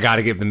 I got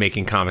to give the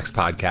Making Comics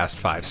podcast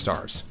 5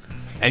 stars.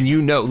 And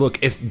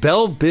look, if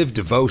Belle Biv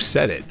DeVoe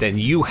said it, then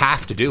you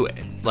have to do it.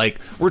 Like,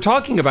 we're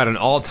talking about an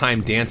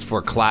all-time dance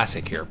floor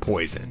classic here,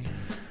 Poison.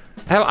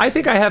 I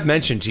think I have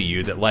mentioned to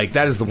you that, like,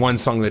 that is the one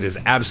song that is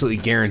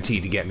absolutely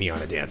guaranteed to get me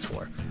on a dance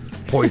floor.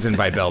 Poison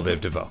by Belle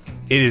Biv DeVoe.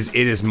 It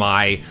is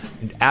my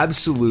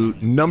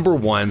absolute number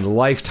one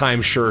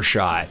lifetime sure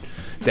shot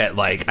that,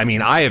 like, I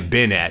mean, I have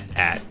been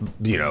at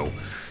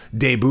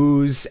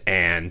debuts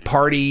and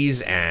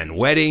parties and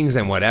weddings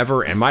and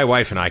whatever, and my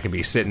wife and I can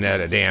be sitting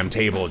at a damn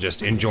table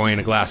just enjoying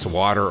a glass of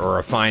water or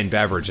a fine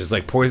beverage. It's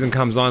like Poison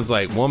comes on, it's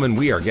like, woman,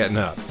 we are getting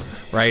up,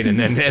 right? And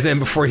then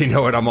before you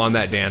know it, I'm on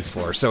that dance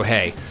floor. So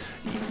hey,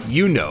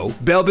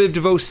 Belle Biv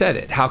DeVoe said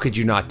it. How could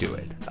you not do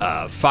it?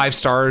 5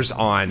 stars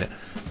on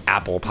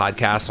Apple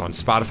Podcasts, on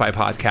Spotify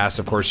Podcasts.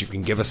 Of course, you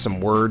can give us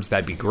some words.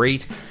 That'd be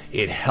great.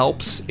 It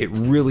helps. It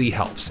really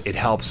helps. It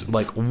helps.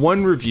 Like,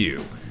 one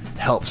review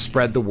help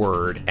spread the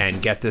word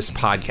and get this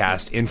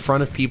podcast in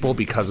front of people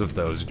because of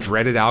those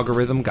dreaded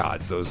algorithm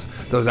gods,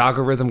 those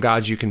algorithm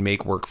gods you can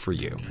make work for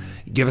you.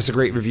 Give us a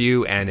great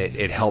review, and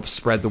it helps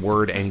spread the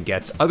word and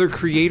gets other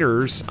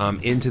creators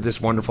into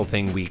this wonderful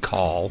thing we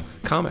call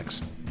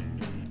comics.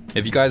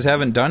 If you guys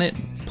haven't done it,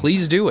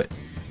 please do it.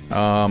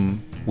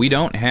 We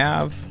don't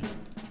have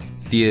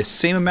the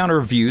same amount of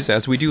reviews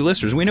as we do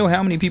listeners. We know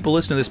how many people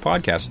listen to this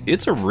podcast.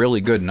 It's a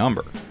really good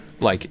number.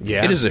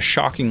 It is a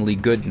shockingly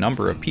good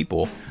number of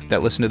people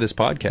that listen to this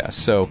podcast.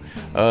 So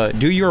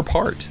do your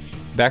part.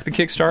 Back the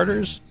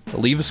Kickstarters.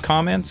 Leave us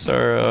comments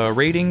or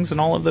ratings and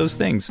all of those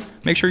things.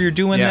 Make sure you're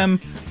doing them.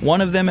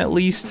 One of them at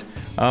least.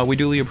 We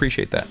duly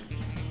appreciate that.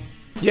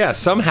 Yeah,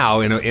 somehow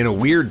in a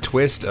weird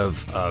twist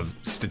of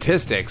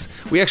statistics,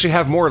 we actually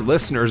have more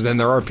listeners than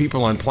there are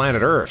people on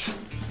planet Earth.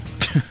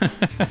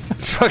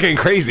 It's fucking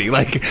crazy.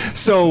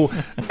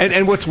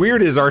 And what's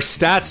weird is our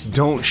stats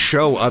don't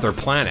show other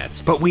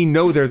planets, but we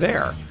know they're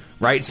there,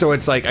 right? So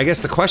it's I guess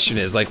the question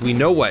is, we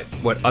know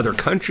what other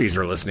countries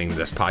are listening to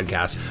this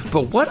podcast,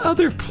 but what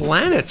other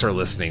planets are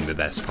listening to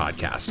this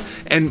podcast?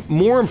 And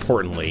more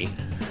importantly,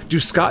 do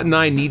Scott and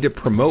I need to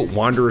promote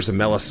Wanderers of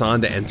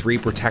Melisande and Three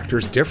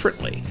Protectors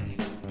differently?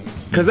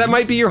 Because that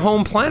might be your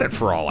home planet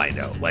for all I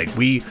know.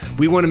 We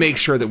want to make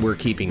sure that we're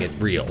keeping it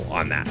real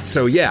on that.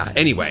 So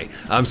anyway.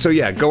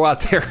 Go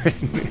out there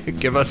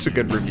and give us a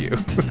good review.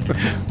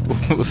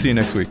 We'll see you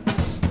next week.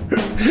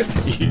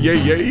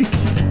 Yay.